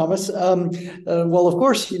 thanks, Thomas. Well, of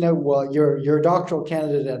course, you're a doctoral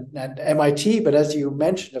candidate at MIT, but as you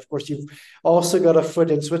mentioned, of course, you've also got a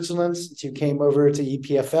foot in Switzerland since you came over to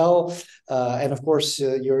EPFL. And of course,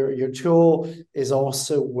 your tool is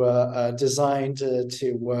also designed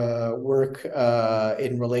to work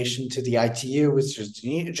in relation to the ITU, which is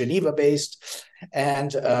Geneva-based.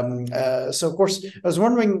 And so, of course, I was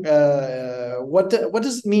wondering, what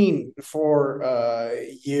does it mean for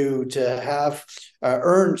you to have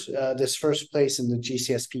earned this first place in the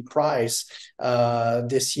GCSP prize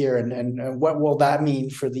this year, and what will that mean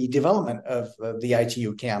for the development of the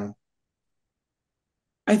ITU CAM?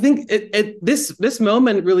 I think this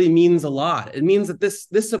moment really means a lot. It means that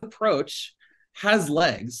this approach has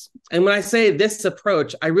legs. And when I say this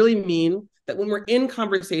approach, I really mean that when we're in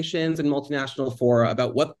conversations in multinational fora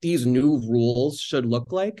about what these new rules should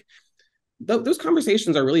look like, those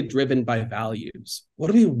conversations are really driven by values. What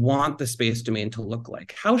do we want the space domain to look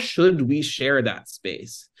like? How should we share that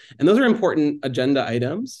space? And those are important agenda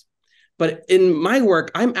items. But in my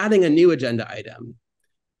work, I'm adding a new agenda item.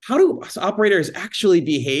 How do operators actually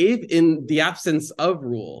behave in the absence of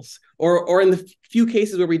rules? Or in the few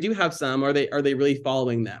cases where we do have some, are they really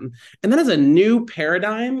following them? And that is a new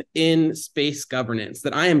paradigm in space governance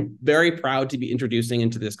that I am very proud to be introducing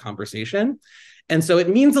into this conversation. And so it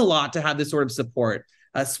means a lot to have this sort of support.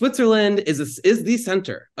 Switzerland is the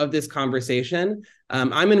center of this conversation.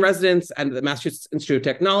 I'm in residence at the Massachusetts Institute of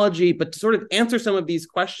Technology, but to sort of answer some of these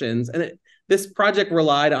questions, and this project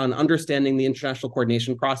relied on understanding the international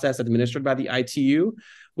coordination process administered by the ITU,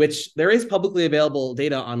 which there is publicly available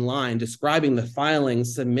data online describing the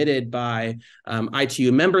filings submitted by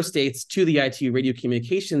ITU member states to the ITU Radio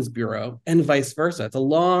Communications Bureau and vice versa. It's a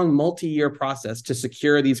long multi-year process to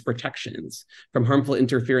secure these protections from harmful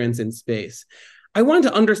interference in space. I wanted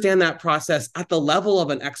to understand that process at the level of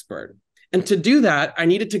an expert. And to do that, I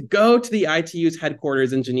needed to go to the ITU's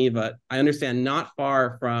headquarters in Geneva, I understand not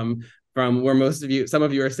far from from where some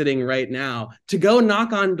of you are sitting right now, to go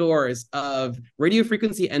knock on doors of radio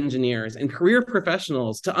frequency engineers and career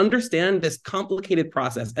professionals to understand this complicated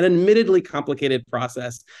process, an admittedly complicated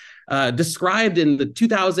process described in the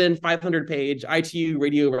 2,500-page ITU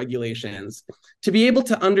radio regulations, to be able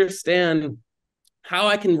to understand how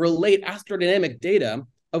I can relate astrodynamic data,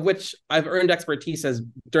 of which I've earned expertise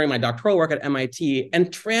during my doctoral work at MIT,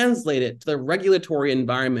 and translate it to the regulatory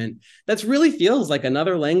environment that really feels like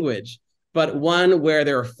another language, but one where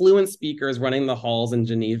there are fluent speakers running the halls in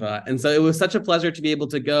Geneva. And so it was such a pleasure to be able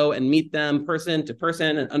to go and meet them person to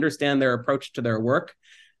person and understand their approach to their work.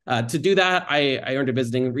 To do that, I earned a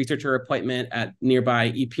visiting researcher appointment at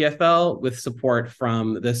nearby EPFL with support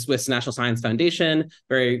from the Swiss National Science Foundation.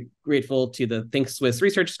 Very grateful to the Think Swiss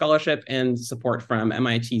Research Scholarship and support from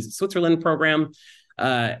MIT's Switzerland program.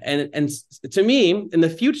 And to me, in the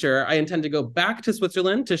future, I intend to go back to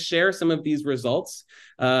Switzerland to share some of these results.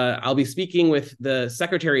 I'll be speaking with the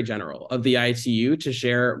Secretary General of the ITU to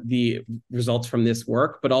share the results from this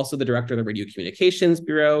work, but also the Director of the Radio Communications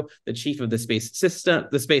Bureau, the Chief of the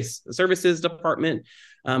Space Services Department,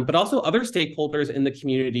 but also other stakeholders in the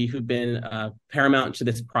community who've been paramount to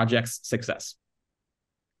this project's success.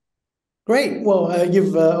 Great. Well,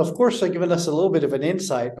 you've, of course, given us a little bit of an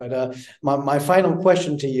insight, but my final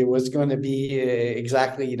question to you was going to be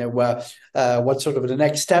exactly, what sort of the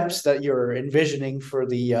next steps that you're envisioning for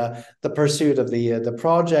the pursuit of the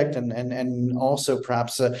project, and also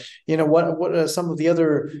perhaps, what are some of the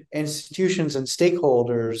other institutions and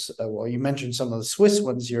stakeholders? Well, you mentioned some of the Swiss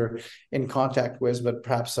ones you're in contact with, but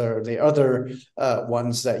perhaps are the other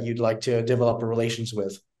ones that you'd like to develop relations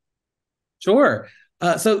with? Sure.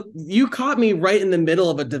 So you caught me right in the middle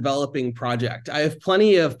of a developing project. I have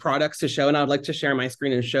plenty of products to show, and I would like to share my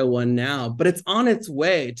screen and show one now, but it's on its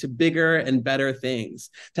way to bigger and better things,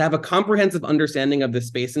 to have a comprehensive understanding of the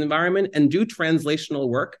space environment and do translational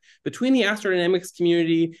work between the astrodynamics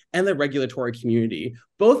community and the regulatory community,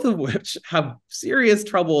 both of which have serious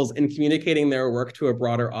troubles in communicating their work to a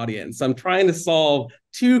broader audience. So I'm trying to solve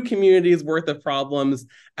two communities worth of problems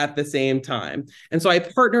at the same time. And so I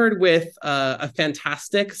partnered with a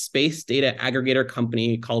fantastic space data aggregator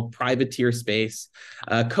company called Privateer Space,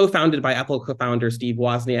 co-founded by Apple co-founder Steve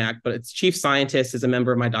Wozniak, but its chief scientist is a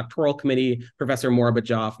member of my doctoral committee, Professor Moraba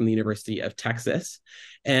Jah from the University of Texas.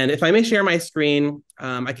 And if I may share my screen,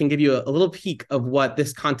 I can give you a little peek of what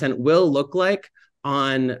this content will look like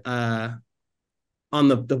on the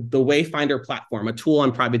Wayfinder platform, a tool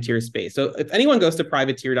on Privateer Space. So if anyone goes to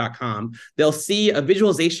privateer.com, they'll see a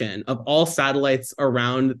visualization of all satellites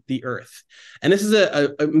around the Earth. And this is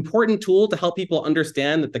an important tool to help people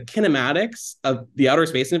understand that the kinematics of the outer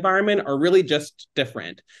space environment are really just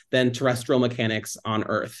different than terrestrial mechanics on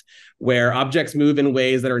Earth, where objects move in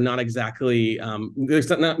ways that are not exactly,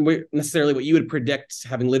 not necessarily what you would predict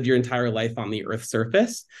having lived your entire life on the Earth's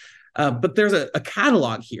surface. But there's a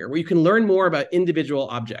catalog here where you can learn more about individual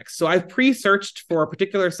objects. So I've pre-searched for a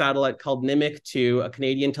particular satellite called Nimiq-2, a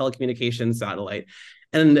Canadian telecommunications satellite.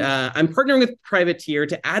 And I'm partnering with Privateer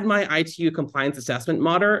to add my ITU compliance assessment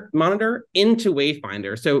monitor into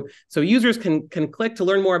Wayfinder. So users can click to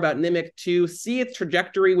learn more about Nimiq-2, see its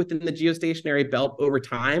trajectory within the geostationary belt over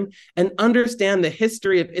time, and understand the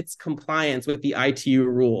history of its compliance with the ITU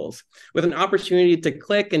rules, with an opportunity to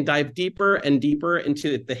click and dive deeper and deeper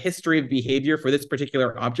into the history of behavior for this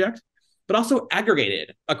particular object, but also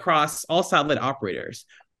aggregated across all satellite operators.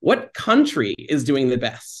 What country is doing the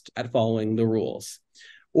best at following the rules?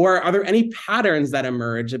 Or are there any patterns that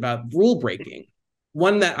emerge about rule breaking?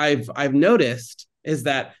 One that I've noticed is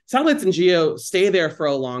that satellites in GEO stay there for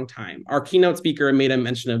a long time. Our keynote speaker made a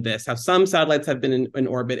mention of this, how some satellites have been in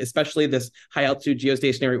orbit, especially this high altitude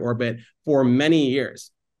geostationary orbit, for many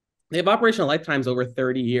years. They have operational lifetimes over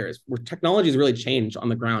 30 years, where technologies really change on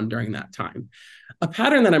the ground during that time. A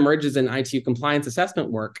pattern that emerges in ITU compliance assessment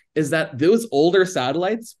work is that those older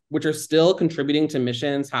satellites, which are still contributing to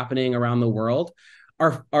missions happening around the world,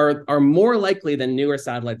 are more likely than newer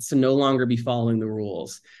satellites to no longer be following the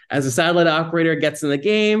rules. As a satellite operator gets in the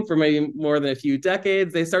game for maybe more than a few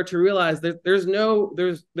decades, they start to realize that there's no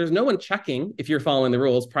one checking if you're following the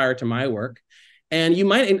rules prior to my work. And you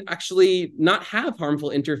might actually not have harmful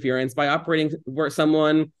interference by operating where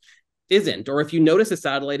someone isn't, or if you notice a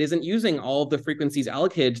satellite isn't using all of the frequencies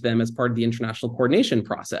allocated to them as part of the international coordination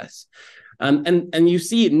process. And you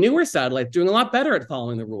see newer satellites doing a lot better at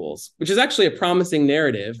following the rules, which is actually a promising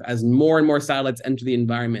narrative as more and more satellites enter the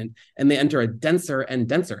environment and they enter a denser and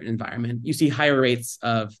denser environment. You see higher rates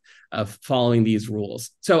of of following these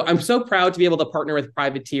rules. So I'm so proud to be able to partner with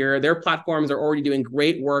Privateer. Their platforms are already doing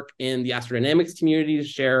great work in the astrodynamics community to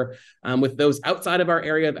share with those outside of our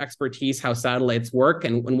area of expertise how satellites work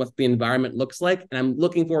and what the environment looks like. And I'm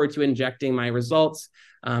looking forward to injecting my results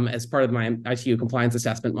as part of my ITU compliance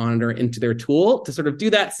assessment monitor into their tool to sort of do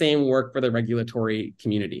that same work for the regulatory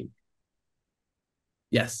community.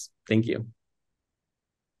 Yes, thank you.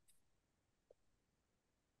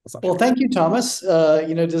 Well, thank you, Thomas.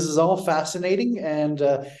 This is all fascinating, and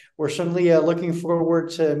we're certainly looking forward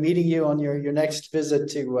to meeting you on your next visit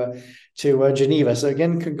to Geneva. So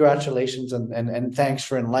again, congratulations and thanks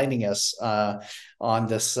for enlightening us on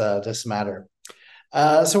this matter.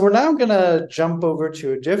 So we're now going to jump over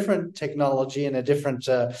to a different technology and a different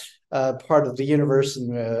part of the universe,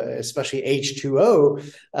 and especially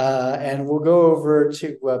H2O. And we'll go over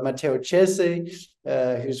to Matteo Cese,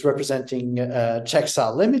 who's representing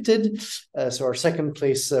Checksal Limited. So our second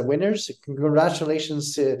place winners.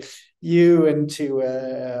 Congratulations to you and to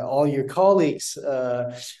all your colleagues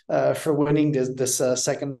for winning this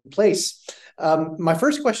second place. My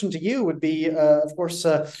first question to you would be, of course,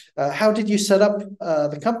 how did you set up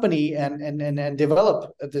the company and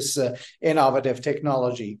develop this innovative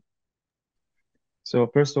technology? So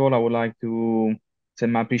first of all, I would like to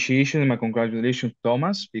send my appreciation and my congratulations to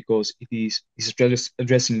Thomas, because he's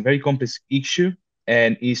addressing a very complex issue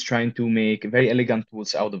and is trying to make very elegant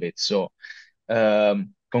tools out of it. So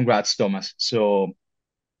congrats, Thomas. So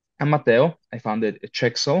I'm Matteo. I founded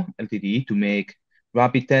Checksal Ltd to make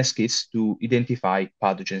rapid test kits to identify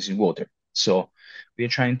pathogens in water. So we're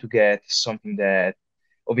trying to get something that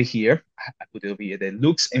over here, I put it over here, that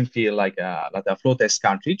looks and feel like a flow test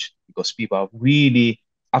cartridge, because people are really,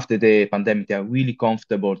 after the pandemic, they are really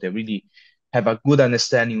comfortable. They really have a good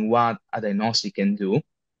understanding what a diagnostic can do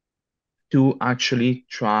to actually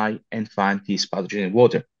try and find this pathogen in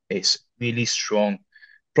water. It's really strong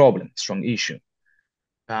problem, strong issue.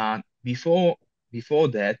 Before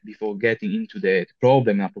getting into the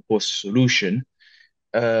problem and proposed solution,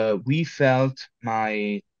 my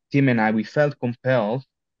team and I, we felt compelled,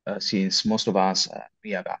 since most of us,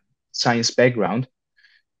 we have a science background,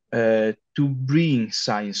 to bring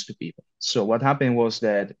science to people. So what happened was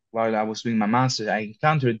that while I was doing my master's, I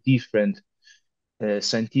encountered different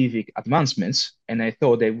scientific advancements, and I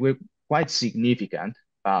thought they were quite significant,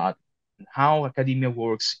 but how academia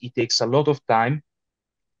works, it takes a lot of time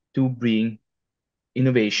to bring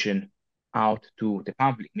innovation out to the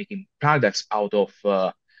public, making products out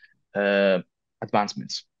of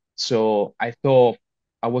advancements. So I thought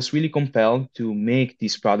I was really compelled to make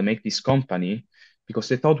this product, make this company, because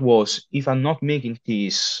the thought was, if I'm not making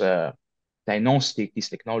this diagnostic, this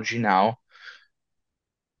technology now,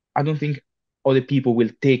 I don't think other people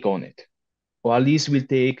will take on it, or at least will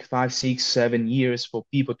take 5, 6, 7 years for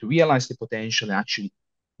people to realize the potential and actually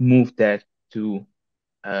move that to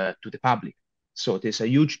the public. So there's a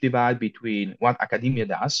huge divide between what academia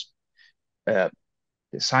does. The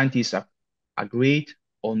scientists are great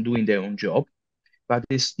on doing their own job, but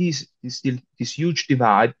there's still this huge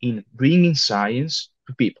divide in bringing science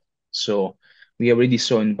to people. So we already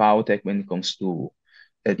saw in biotech, when it comes to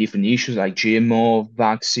different issues like GMO,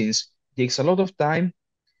 vaccines, it takes a lot of time,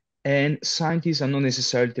 and scientists are not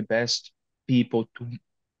necessarily the best people to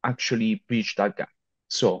actually bridge that gap.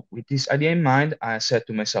 So with this idea in mind, I said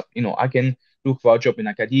to myself, I can look for a job in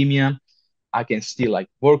academia, I can still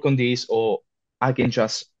work on this, or I can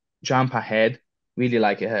just jump ahead, really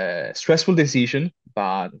a stressful decision,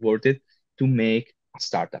 but worth it, to make a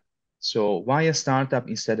startup. So why a startup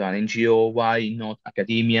instead of an NGO? Why not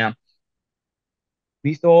academia?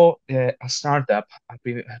 We thought a startup, a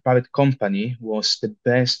private company, was the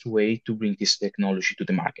best way to bring this technology to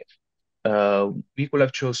the market. We could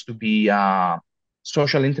have chose to be a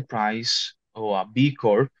social enterprise or a B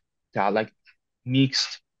Corp that are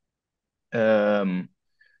mixed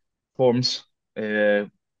forms,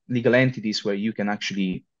 legal entities where you can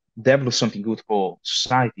actually develop something good for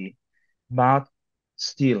society, but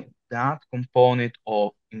still that component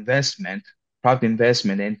of investment, private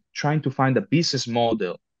investment, and trying to find a business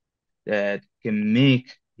model that can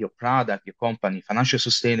make your product, your company, financially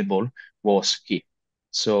sustainable was key.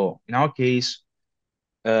 So in our case,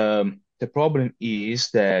 the problem is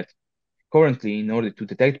that currently, in order to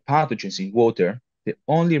detect pathogens in water, the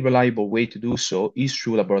only reliable way to do so is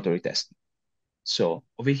through laboratory testing. So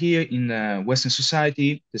over here in Western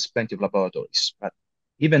society, there's plenty of laboratories, but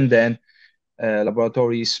even then,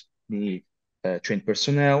 laboratories need trained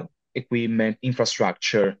personnel, equipment,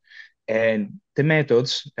 infrastructure, and the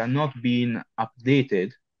methods are not being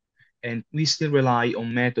updated and we still rely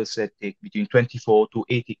on methods that take between 24 to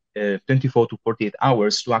 48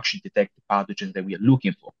 hours to actually detect the pathogen that we are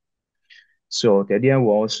looking for. So the idea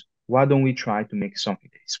was, why don't we try to make something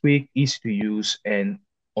that is quick, easy to use, and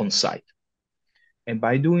on-site? And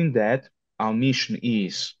by doing that, our mission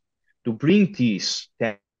is to bring these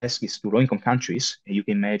test kits to low-income countries. And you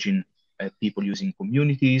can imagine people using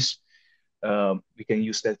communities. We can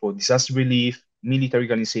use that for disaster relief, military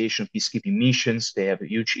organization, peacekeeping missions. They have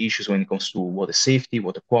huge issues when it comes to water safety,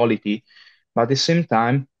 water quality. But at the same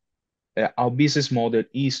time, our business model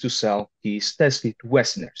is to sell these test kits to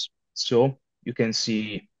Westerners. So you can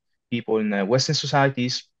see people in Western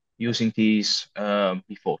societies using these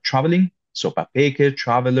before traveling. So backpackers,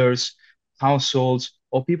 travelers, households,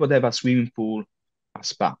 or people that have a swimming pool, a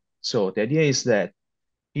spa. So the idea is that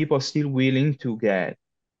people are still willing to get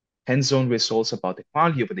hands-on results about the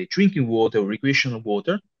quality of their drinking water or recreational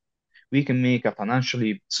water. We can make a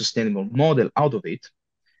financially sustainable model out of it.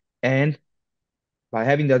 And by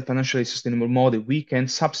having that financially sustainable model, we can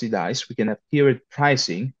subsidize, we can have tiered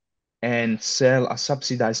pricing and sell a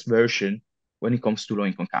subsidized version when it comes to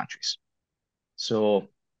low-income countries. So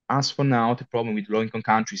as for now, the problem with low-income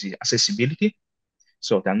countries is accessibility.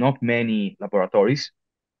 So there are not many laboratories.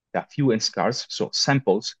 There are few and scarce. So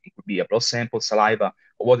samples, it could be a blood sample, saliva,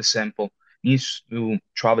 or water sample, needs to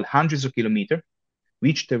travel hundreds of kilometers,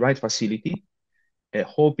 reach the right facility,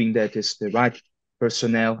 hoping that it's the right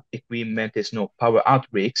personnel, equipment, there's no power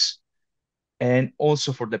outbreaks, and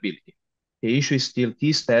also affordability. The issue is still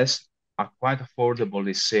these tests are quite affordable,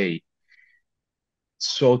 let's say.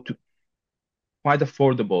 So quite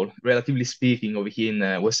affordable, relatively speaking, over here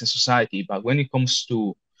in Western society. But when it comes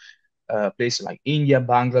to places like India,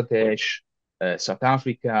 Bangladesh, South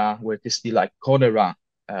Africa, where there's still like cholera,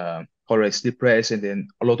 cholera is still present, and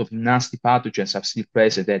a lot of nasty pathogens are still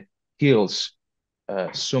present that kills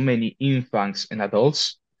so many infants and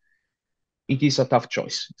adults, it is a tough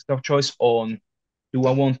choice. It's a tough choice on, do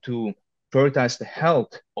I want to prioritize the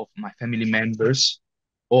health of my family members,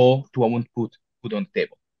 or do I want to put food on the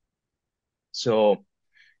table? So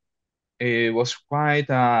it was quite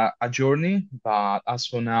a journey, but as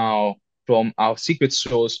for now, from our secret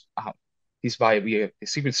source, the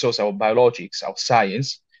secret source, our biologics, our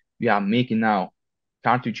science, we are making now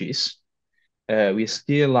cartridges. We're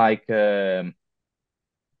still like, let's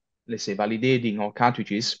say, validating our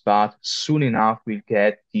cartridges, but soon enough we'll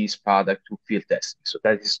get this product to field testing. So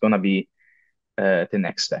that is going to be the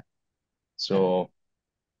next step. So.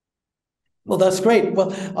 Well, that's great.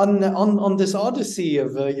 Well, on this odyssey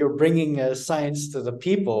of you're bringing science to the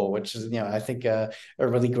people, which is, I think a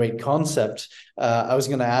really great concept. I was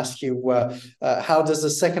going to ask you, how does the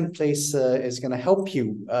second place is going to help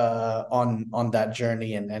you on that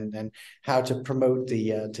journey, and how to promote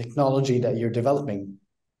the technology that you're developing?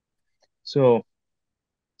 So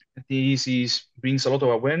this brings a lot of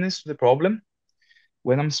awareness to the problem.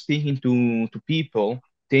 When I'm speaking to people,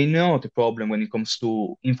 they know the problem when it comes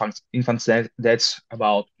to infants deaths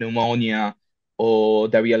about pneumonia or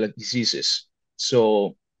diarrheal diseases.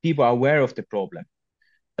 So people are aware of the problem.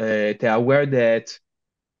 They're aware that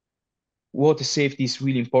water safety is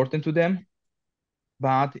really important to them,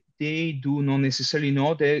 but they do not necessarily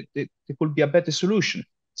know that there could be a better solution.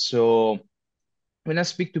 So when I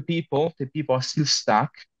speak to people, the people are still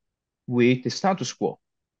stuck with the status quo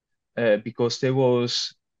because there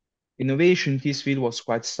was innovation in this field was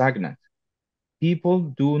quite stagnant. People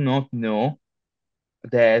do not know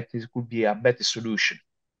that this could be a better solution.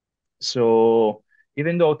 So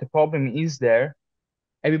even though the problem is there,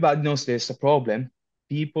 everybody knows there's a problem,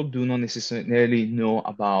 people do not necessarily know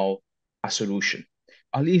about a solution,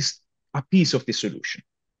 at least a piece of the solution.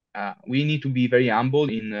 We need to be very humble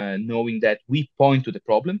in knowing that we point to the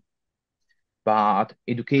problem, but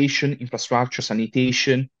education, infrastructure,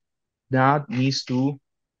 sanitation, that needs to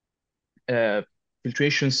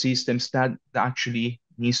filtration systems that actually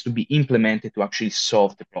needs to be implemented to actually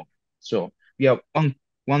solve the problem. So we have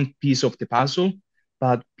one piece of the puzzle,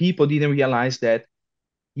 but people didn't realize that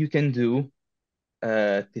you can do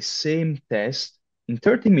the same test in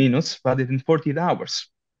 30 minutes rather than 48 hours,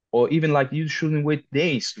 or even like you shouldn't wait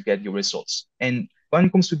days to get your results. And when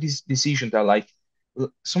it comes to these decisions, that like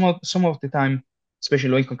some of the time, especially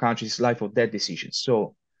low-income countries, life or death decisions.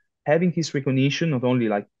 So having this recognition not only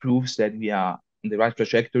like proves that we are on the right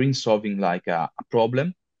trajectory in solving like a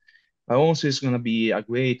problem, but also it's going to be a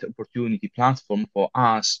great opportunity platform for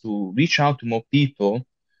us to reach out to more people,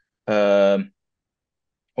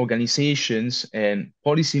 organizations and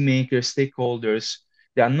policymakers, stakeholders.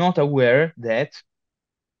 They are not aware that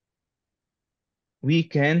we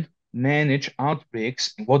can manage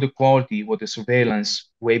outbreaks and water quality, water surveillance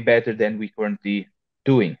way better than we currently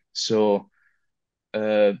doing. So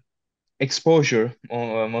exposure,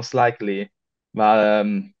 most likely, but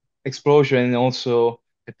exposure and also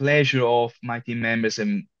the pleasure of my team members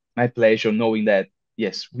and my pleasure knowing that,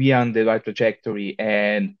 yes, we are on the right trajectory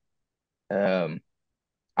and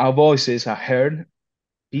our voices are heard.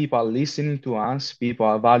 People are listening to us. People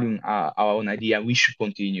are valuing our own idea. We should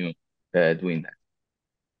continue doing that.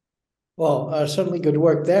 Well, certainly good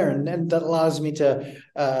work there, and that allows me to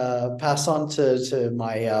pass on to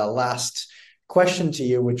my last question to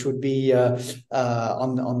you, which would be on.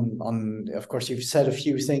 Of course, you've said a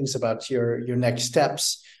few things about your next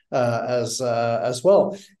steps as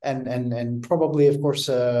well, and probably, of course,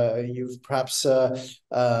 you've perhaps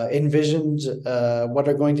envisioned what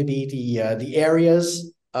are going to be the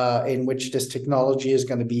areas in which this technology is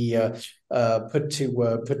going to be put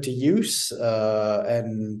to use,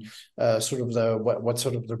 and sort of what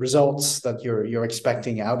sort of the results that you're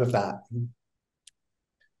expecting out of that.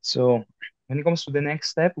 So when it comes to the next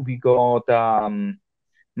step, we got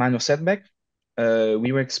minor setback.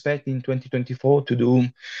 We were expecting 2024 to do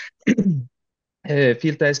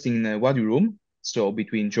field testing in Wadi Rum, so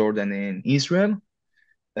between Jordan and Israel.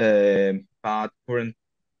 But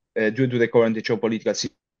due to the current geopolitical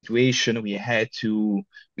situation, we had to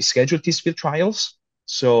reschedule these field trials.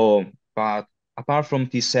 So, but apart from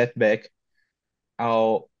this setback,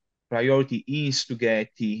 our priority is to get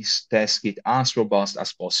this test kit as robust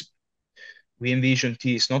as possible. We envision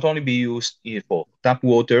this not only be used for tap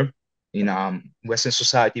water in Western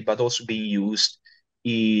society, but also being used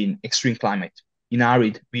in extreme climate, in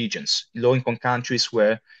arid regions, low-income countries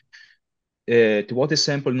where the water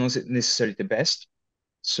sample is not necessarily the best.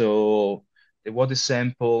 So the water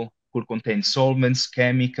sample could contain solvents,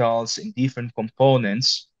 chemicals, and different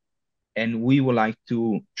components. And we would like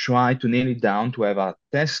to try to nail it down to have a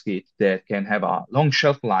test kit that can have a long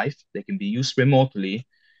shelf life, that can be used remotely,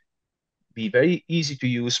 be very easy to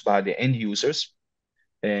use by the end users.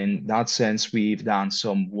 In that sense, we've done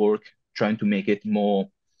some work trying to make it more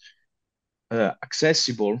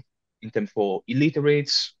accessible in terms for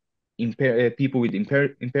illiterates, people with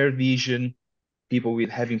impaired vision, people with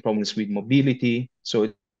having problems with mobility. So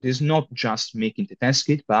it is not just making the test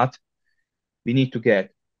kit, but we need to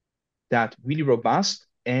get that really robust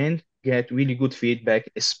and get really good feedback,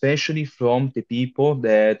 especially from the people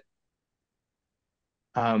that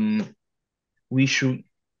we should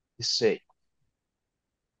say,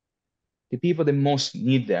 the people that most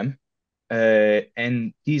need them.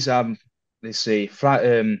 And these are, let's say,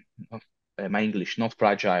 my English, not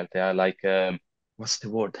fragile. They are like, what's the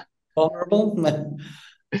word? Vulnerable?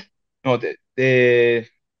 No,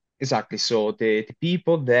 exactly. So the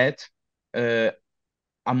people that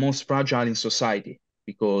are most fragile in society,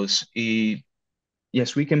 because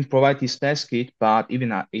yes, we can provide this test kit, but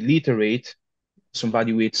even an illiterate,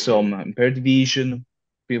 somebody with some impaired vision,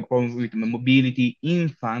 people with mobility,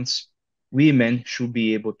 infants, women should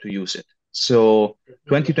be able to use it. So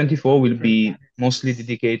 2024 will be mostly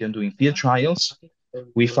dedicated on doing field trials.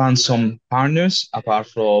 We found some partners apart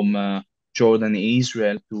from Jordan and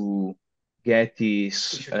Israel to get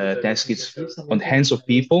these test kits on the hands of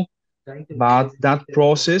people. But that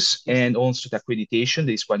process and also the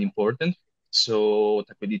accreditation is quite important. So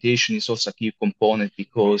the accreditation is also a key component,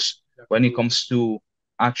 because when it comes to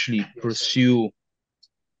actually pursue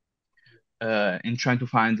and trying to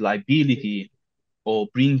find liability or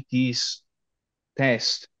bring these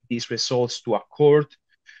results to a court,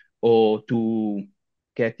 or to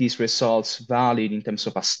get these results valid in terms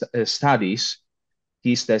of studies,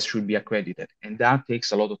 these tests should be accredited. And that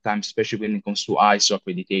takes a lot of time, especially when it comes to ISO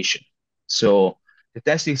accreditation. So the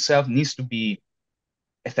test itself needs to be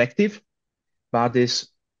effective, but there's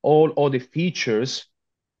all other features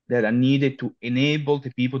that are needed to enable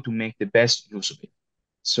the people to make the best use of it.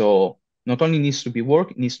 So not only needs to be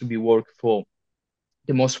work, it needs to be work for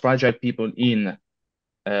the most fragile people in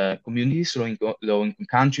communities, low-income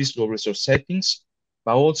countries, low-resource settings,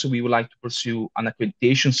 but also we would like to pursue an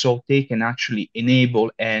accreditation so they can actually enable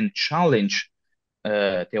and challenge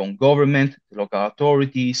their own government, the local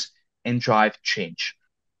authorities, and drive change.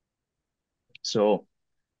 So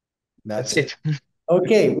that's it.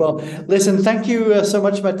 Okay, well, listen, thank you so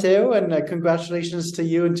much, Matteo, and congratulations to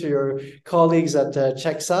you and to your colleagues at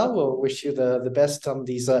Chexa. We'll wish you the best on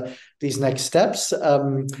these next steps.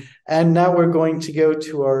 And now we're going to go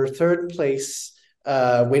to our third place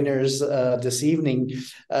winners this evening.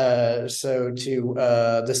 So to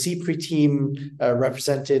the CPRI team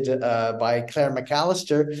represented by Claire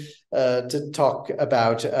McAllister to talk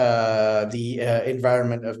about the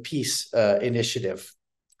Environment of Peace initiative.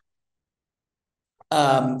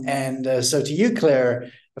 So to you,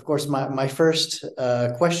 Claire, of course, my first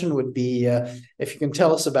question would be if you can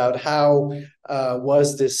tell us about how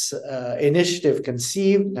was this initiative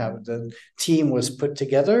conceived, how the team was put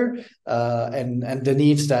together, and the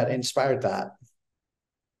needs that inspired that.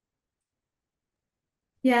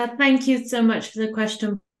 Yeah, thank you so much for the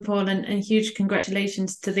question, Paul, and huge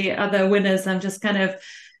congratulations to the other winners. I'm just kind of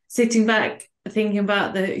sitting back thinking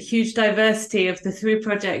about the huge diversity of the 3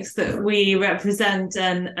 projects that we represent,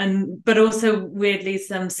 and but also weirdly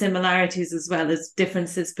some similarities as well as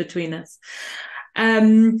differences between us.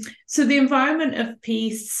 So the Environment of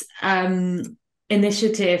Peace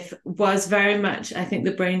initiative was very much, I think,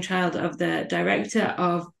 the brainchild of the director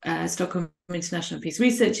of Stockholm International Peace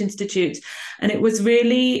Research Institute, and it was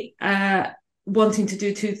really wanting to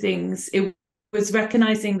do 2 things. It was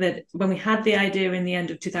recognizing that when we had the idea in the end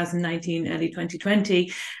of 2019, early 2020,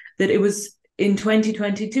 that it was in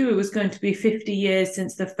 2022, it was going to be 50 years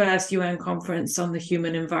since the first UN conference on the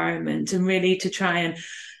human environment, and really to try and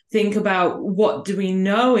think about what do we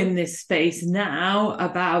know in this space now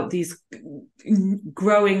about these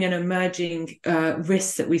growing and emerging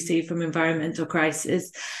risks that we see from environmental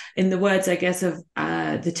crisis. In the words, I guess, of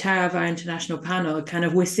the chair of our international panel, kind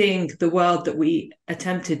of we're seeing the world that we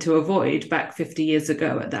attempted to avoid back 50 years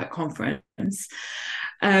ago at that conference.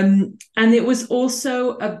 And it was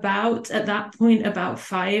also about, at that point, about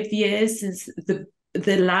 5 years since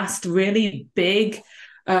the last really big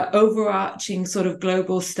overarching sort of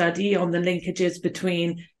global study on the linkages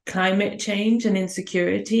between climate change and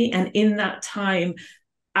insecurity. And in that time,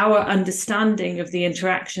 our understanding of the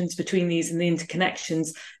interactions between these and the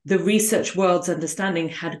interconnections, the research world's understanding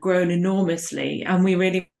had grown enormously. And we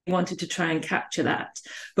really wanted to try and capture that.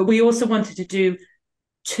 But we also wanted to do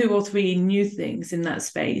 2 or 3 new things in that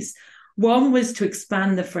space. One was to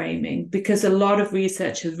expand the framing, because a lot of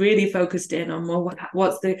research has really focused in on, well,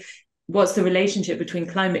 what's the relationship between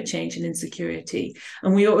climate change and insecurity?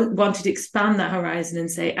 And we wanted to expand that horizon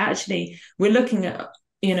and say, actually, we're looking at,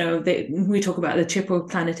 we talk about the triple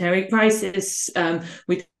planetary crisis,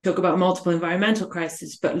 we talk about multiple environmental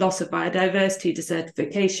crises, but loss of biodiversity,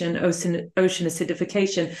 desertification, ocean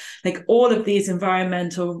acidification, like all of these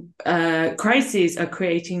environmental crises are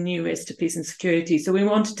creating new risks to peace and security. So we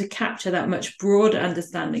wanted to capture that much broader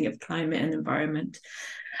understanding of climate and environment.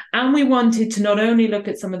 And we wanted to not only look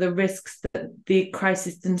at some of the risks that the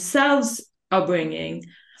crises themselves are bringing,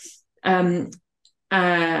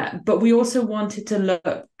 but we also wanted to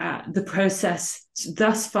look at the process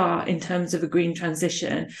thus far in terms of a green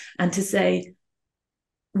transition, and to say,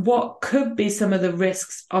 what could be some of the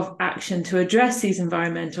risks of action to address these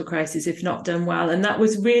environmental crises if not done well? And that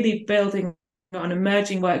was really building on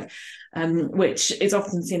emerging work, which is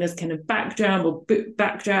often seen as kind of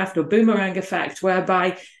backdraft or boomerang effect,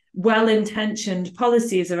 whereby well-intentioned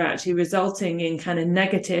policies are actually resulting in kind of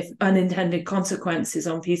negative unintended consequences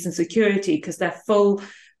on peace and security, because their full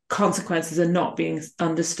consequences are not being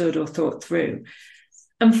understood or thought through.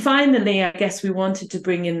 And finally, I guess we wanted to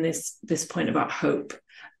bring in this point about hope,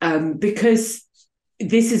 because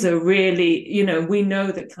this is a really, we know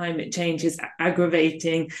that climate change is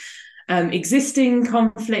aggravating existing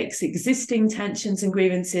conflicts, existing tensions and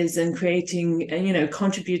grievances, and creating,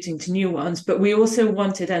 contributing to new ones. But we also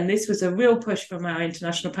wanted, and this was a real push from our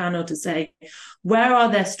international panel, to say, where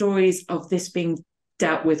are there stories of this being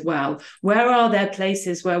dealt with well? Where are there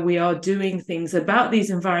places where we are doing things about these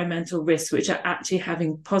environmental risks which are actually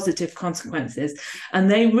having positive consequences? And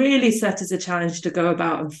they really set as a challenge to go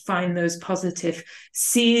about and find those positive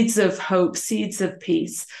seeds of hope, seeds of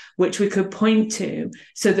peace, which we could point to,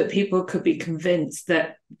 so that people could be convinced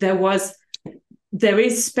that there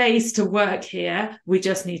is space to work here. We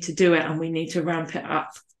just need to do it, and we need to ramp it up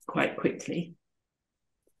quite quickly.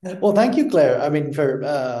 Well, thank you, Claire. I mean, for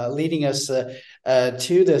leading us to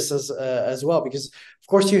this as well, because of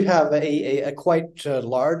course you have a quite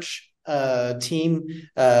large team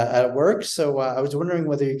at work. So I was wondering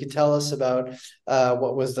whether you could tell us about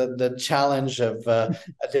what was the challenge of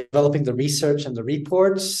developing the research and the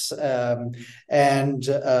reports, and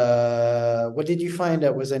what did you find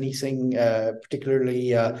that was anything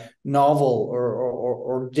particularly novel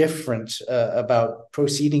or different about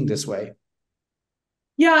proceeding this way?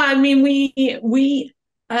 Yeah, I mean, it was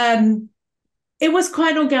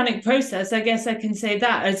quite an organic process. I guess I can say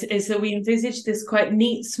that is that we envisaged this quite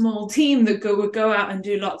neat small team that would go out and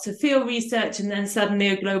do lots of field research, and then suddenly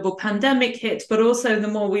a global pandemic hit. But also, the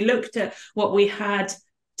more we looked at what we had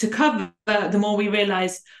to cover, the more we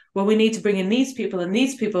realized, well, we need to bring in these people, and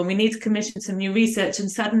we need to commission some new research.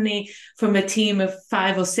 And suddenly, from a team of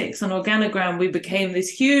 5 or 6 on organogram, we became this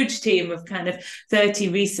huge team of kind of 30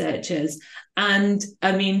 researchers. And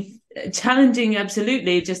I mean, challenging,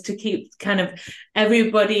 absolutely, just to keep kind of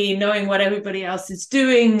everybody knowing what everybody else is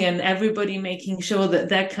doing, and everybody making sure that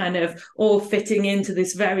they're kind of all fitting into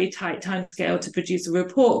this very tight timescale to produce a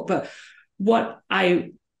report. But what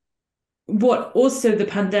also the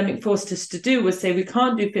pandemic forced us to do was say we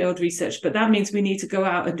can't do field research, but that means we need to go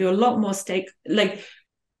out and do a lot more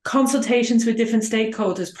consultations with different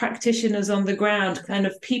stakeholders, practitioners on the ground, kind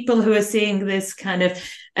of people who are seeing this kind of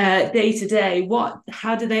day to day.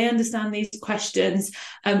 How do they understand these questions?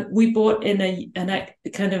 We brought in a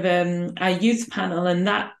kind of a youth panel, and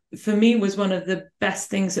that for me was one of the best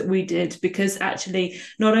things that we did, because actually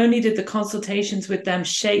not only did the consultations with them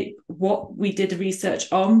shape what we did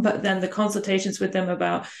research on, but then the consultations with them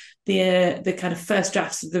about the kind of first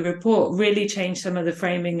drafts of the report really changed some of the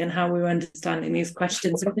framing and how we were understanding these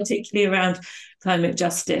questions, and particularly around climate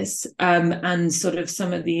justice, and sort of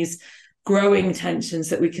some of these growing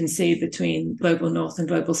tensions that we can see between global north and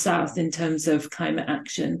global south in terms of climate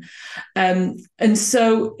action. And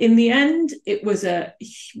so in the end,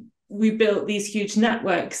 we built these huge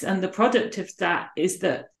networks, and the product of that is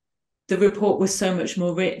that the report was so much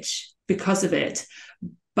more rich because of it.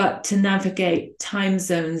 But to navigate time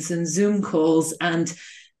zones and Zoom calls and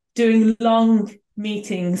doing long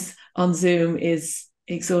meetings on Zoom is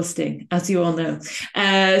exhausting, as you all know.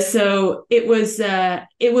 So it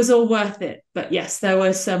was all worth it. But yes, there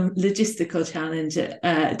was some logistical challenge,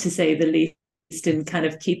 to say the least, in kind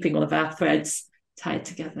of keeping all of our threads tied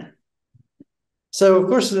together. So, of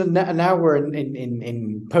course, now we're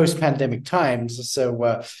in post-pandemic times.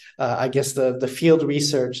 So I guess the field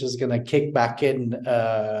research is going to kick back in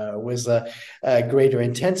with a greater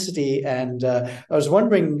intensity. And I was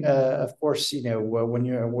wondering, of course, when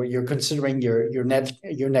you're considering your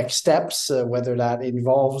next steps, whether that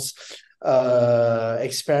involves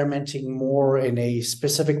experimenting more in a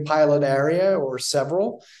specific pilot area or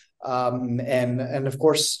several. And of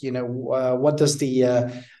course, what does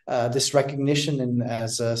this recognition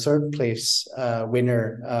as a third place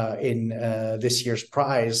winner in this year's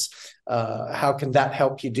prize, how can that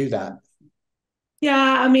help you do that?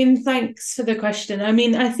 Yeah, I mean, thanks for the question. I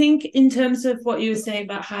mean, I think in terms of what you were saying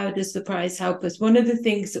about how does the prize help us, one of the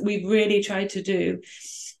things that we've really tried to do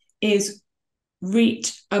is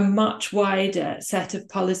reach a much wider set of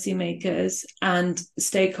policymakers and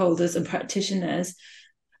stakeholders and practitioners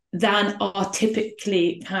than are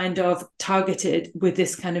typically kind of targeted with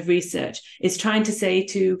this kind of research. It's trying to say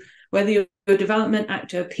to whether you're a development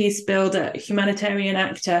actor, peace builder, humanitarian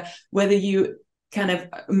actor, whether you kind of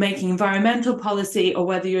making environmental policy, or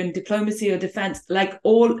whether you're in diplomacy or defense, like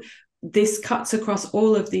all this cuts across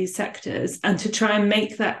all of these sectors, and to try and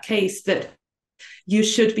make that case that you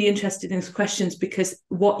should be interested in these questions because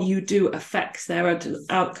what you do affects their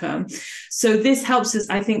outcome. So this helps us,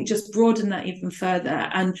 I think, just broaden that even further.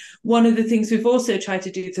 And one of the things we've also tried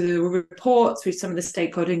to do through the report, through some of the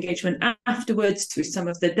stakeholder engagement afterwards, through some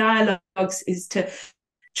of the dialogues, is to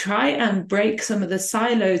try and break some of the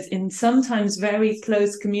silos in sometimes very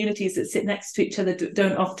close communities that sit next to each other,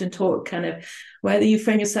 don't often talk, kind of whether you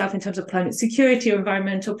frame yourself in terms of climate security or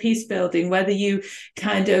environmental peace building, whether you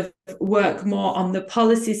kind of work more on the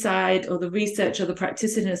policy side or the research or the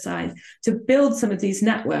practitioner side, to build some of these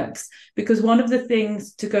networks. Because one of the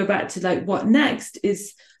things, to go back to like what next,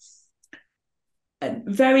 is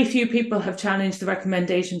very few people have challenged the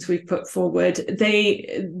recommendations we've put forward.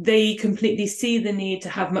 They completely see the need to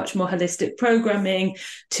have much more holistic programming,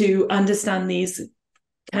 to understand these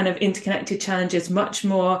kind of interconnected challenges much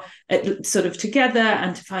more sort of together,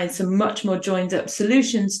 and to find some much more joined up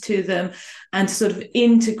solutions to them, and to sort of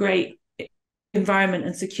integrate environment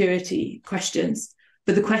and security questions.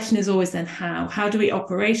 But the question is always then how do we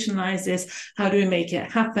operationalize this? How do we make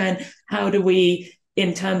it happen? How do we,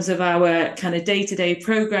 in terms of our kind of day-to-day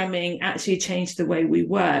programming, actually change the way we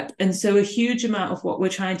work? And so a huge amount of what we're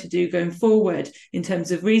trying to do going forward in terms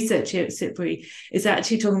of research here at SIPRI is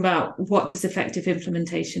actually talking about what does effective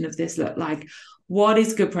implementation of this look like? What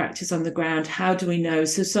is good practice on the ground? How do we know?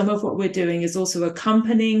 So some of what we're doing is also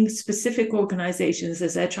accompanying specific organizations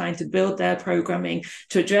as they're trying to build their programming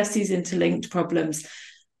to address these interlinked problems,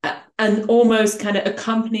 and almost kind of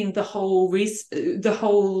accompanying the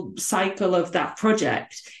whole cycle of that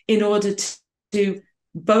project in order to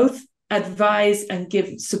both advise and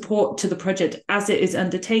give support to the project as it is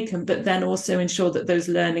undertaken, but then also ensure that those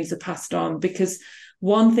learnings are passed on. Because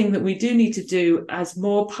one thing that we do need to do as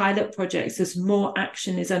more pilot projects, as more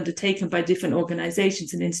action is undertaken by different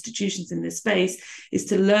organizations and institutions in this space, is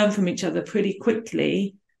to learn from each other pretty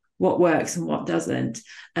quickly what works and what doesn't.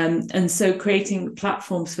 And so creating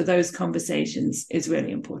platforms for those conversations is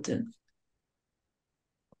really important.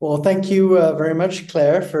 Well, thank you very much,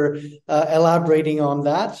 Claire, for elaborating on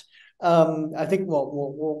that. I think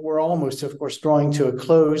we're almost, of course, drawing to a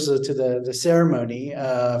close to the ceremony.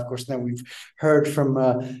 Of course, now we've heard from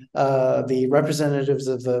the representatives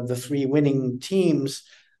of the three winning teams,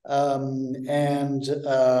 and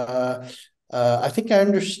I think I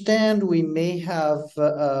understand we may have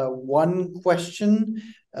one question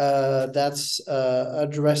that's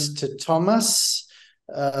addressed to Thomas.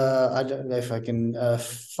 I don't know if I can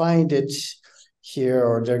find it here,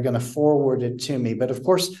 or they're going to forward it to me. But of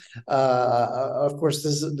course,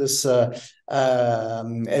 this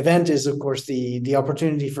event is, of course, the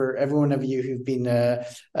opportunity for every one of you who've been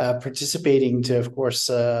participating to, of course,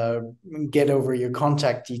 get over your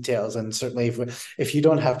contact details. And certainly, if you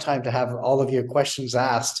don't have time to have all of your questions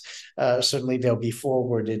asked, certainly they'll be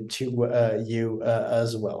forwarded to you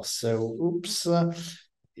as well. So, oops.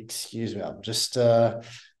 Excuse me, I'm just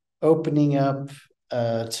opening up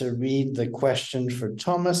to read the question for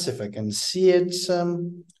Thomas, if I can see it.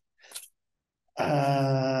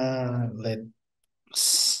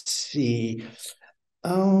 Let's see.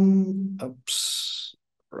 Oops.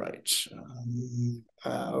 Right.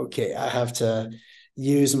 Okay, I have to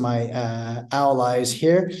use my owl eyes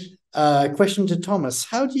here. Question to Thomas.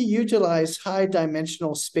 How do you utilize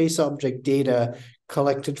high-dimensional space object data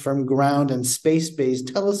collected from ground and space-based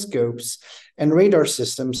telescopes and radar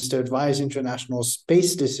systems to advise international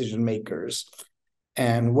space decision makers?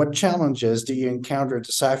 And what challenges do you encounter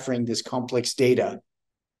deciphering this complex data?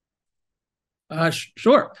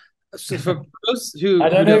 Sure. So for those who I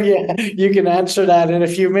don't know if you can answer that in a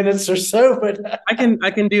few minutes or so, but I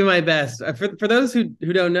can do my best. For those who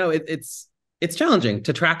don't know, it's challenging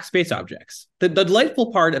to track space objects. The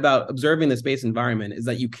delightful part about observing the space environment is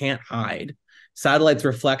that you can't hide. Satellites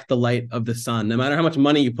reflect the light of the sun. No matter how much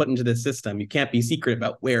money you put into the system, you can't be secret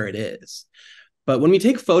about where it is. But when we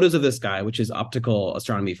take photos of the sky, which is optical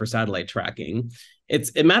astronomy for satellite tracking,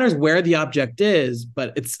 it matters where the object is,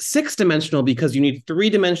 but it's six-dimensional because you need 3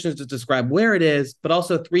 dimensions to describe where it is, but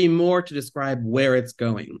also 3 more to describe where it's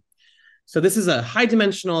going. So this is a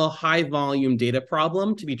high-dimensional, high-volume data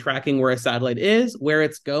problem to be tracking where a satellite is, where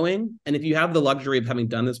it's going, and if you have the luxury of having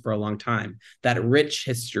done this for a long time, that rich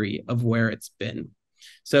history of where it's been.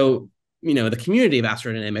 So, the community of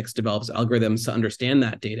astrodynamics develops algorithms to understand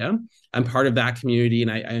that data. I'm part of that community,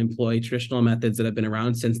 and I employ traditional methods that have been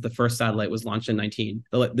around since the first satellite was launched in the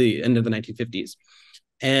end of the 1950s.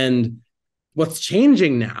 And what's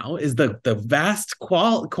changing now is the vast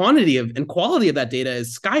quantity and quality of that data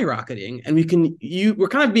is skyrocketing, and we're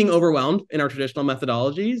kind of being overwhelmed in our traditional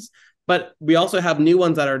methodologies, but we also have new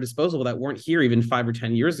ones at our disposal that weren't here even 5 or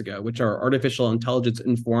 10 years ago, which are artificial intelligence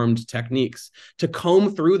informed techniques to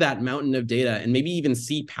comb through that mountain of data and maybe even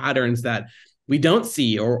see patterns that we don't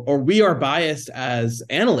see, or we are biased as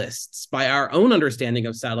analysts by our own understanding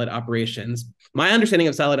of satellite operations. My understanding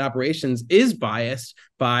of satellite operations is biased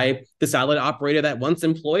by the satellite operator that once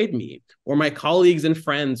employed me, or my colleagues and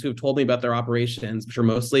friends who have told me about their operations, which are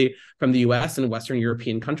mostly from the US and Western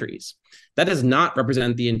European countries. That does not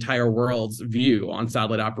represent the entire world's view on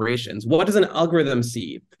satellite operations. What does an algorithm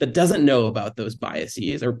see that doesn't know about those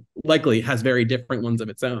biases, or likely has very different ones of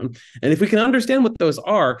its own? And if we can understand what those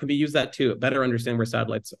are, can we use that to better understand where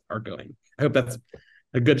satellites are going? I hope that's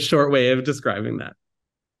a good short way of describing that.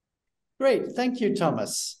 Great, thank you,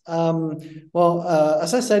 Thomas.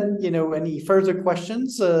 As I said, any further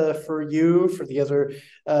questions for the other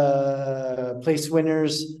place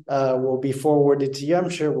winners will be forwarded to you.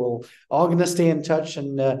 I'm sure we're all going to stay in touch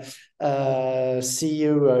and see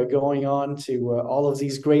you going on to all of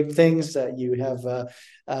these great things that you have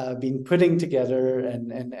been putting together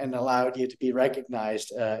and allowed you to be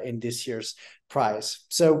recognized in this year's prize.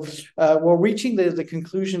 So we're reaching the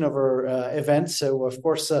conclusion of our event. So of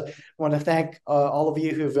course, I want to thank all of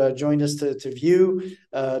you who've joined us to view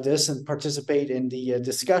this and participate in the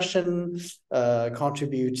discussion,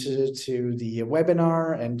 contribute to the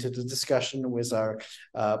webinar and to the discussion with our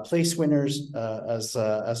place winners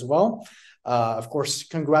as well. Of course,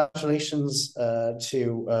 congratulations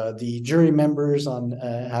to the jury members on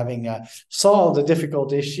having solved the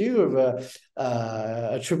difficult issue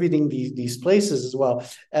attributing these places as well.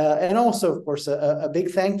 And also, of course, a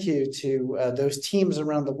big thank you to those teams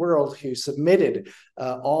around the world who submitted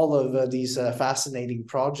all of these fascinating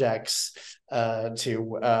projects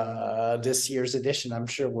to this year's edition. I'm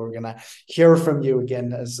sure we're going to hear from you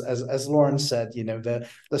again. As Lauren said,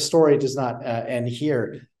 the story does not end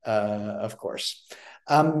here, of course.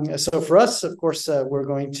 So for us, of course, we're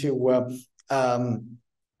going to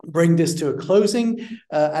bring this to a closing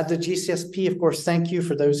at the GCSP. Of course, thank you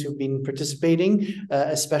for those who've been participating,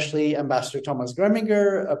 especially Ambassador Thomas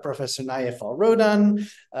Greminger, Professor Nayef Al-Rodhan,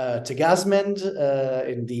 to Gazmend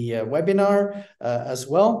in the webinar as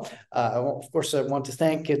well. Of course, I want to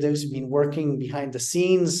thank those who've been working behind the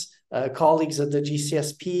scenes, colleagues at the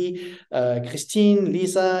GCSP, Christine,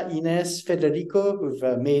 Lisa, Ines, Federico,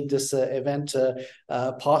 who've made this event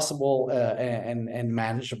possible and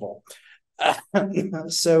manageable.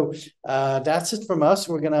 So that's it from us.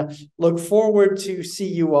 We're going to look forward to see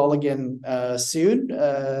you all again soon,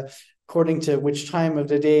 according to which time of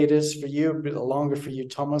the day it is for you, a bit longer for you,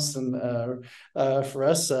 Thomas, and for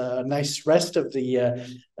us, a nice rest of the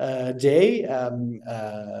day.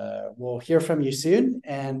 We'll hear from you soon.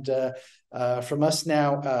 And from us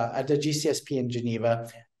now at the GCSP in Geneva,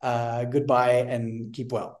 goodbye and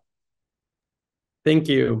keep well. Thank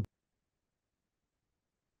you.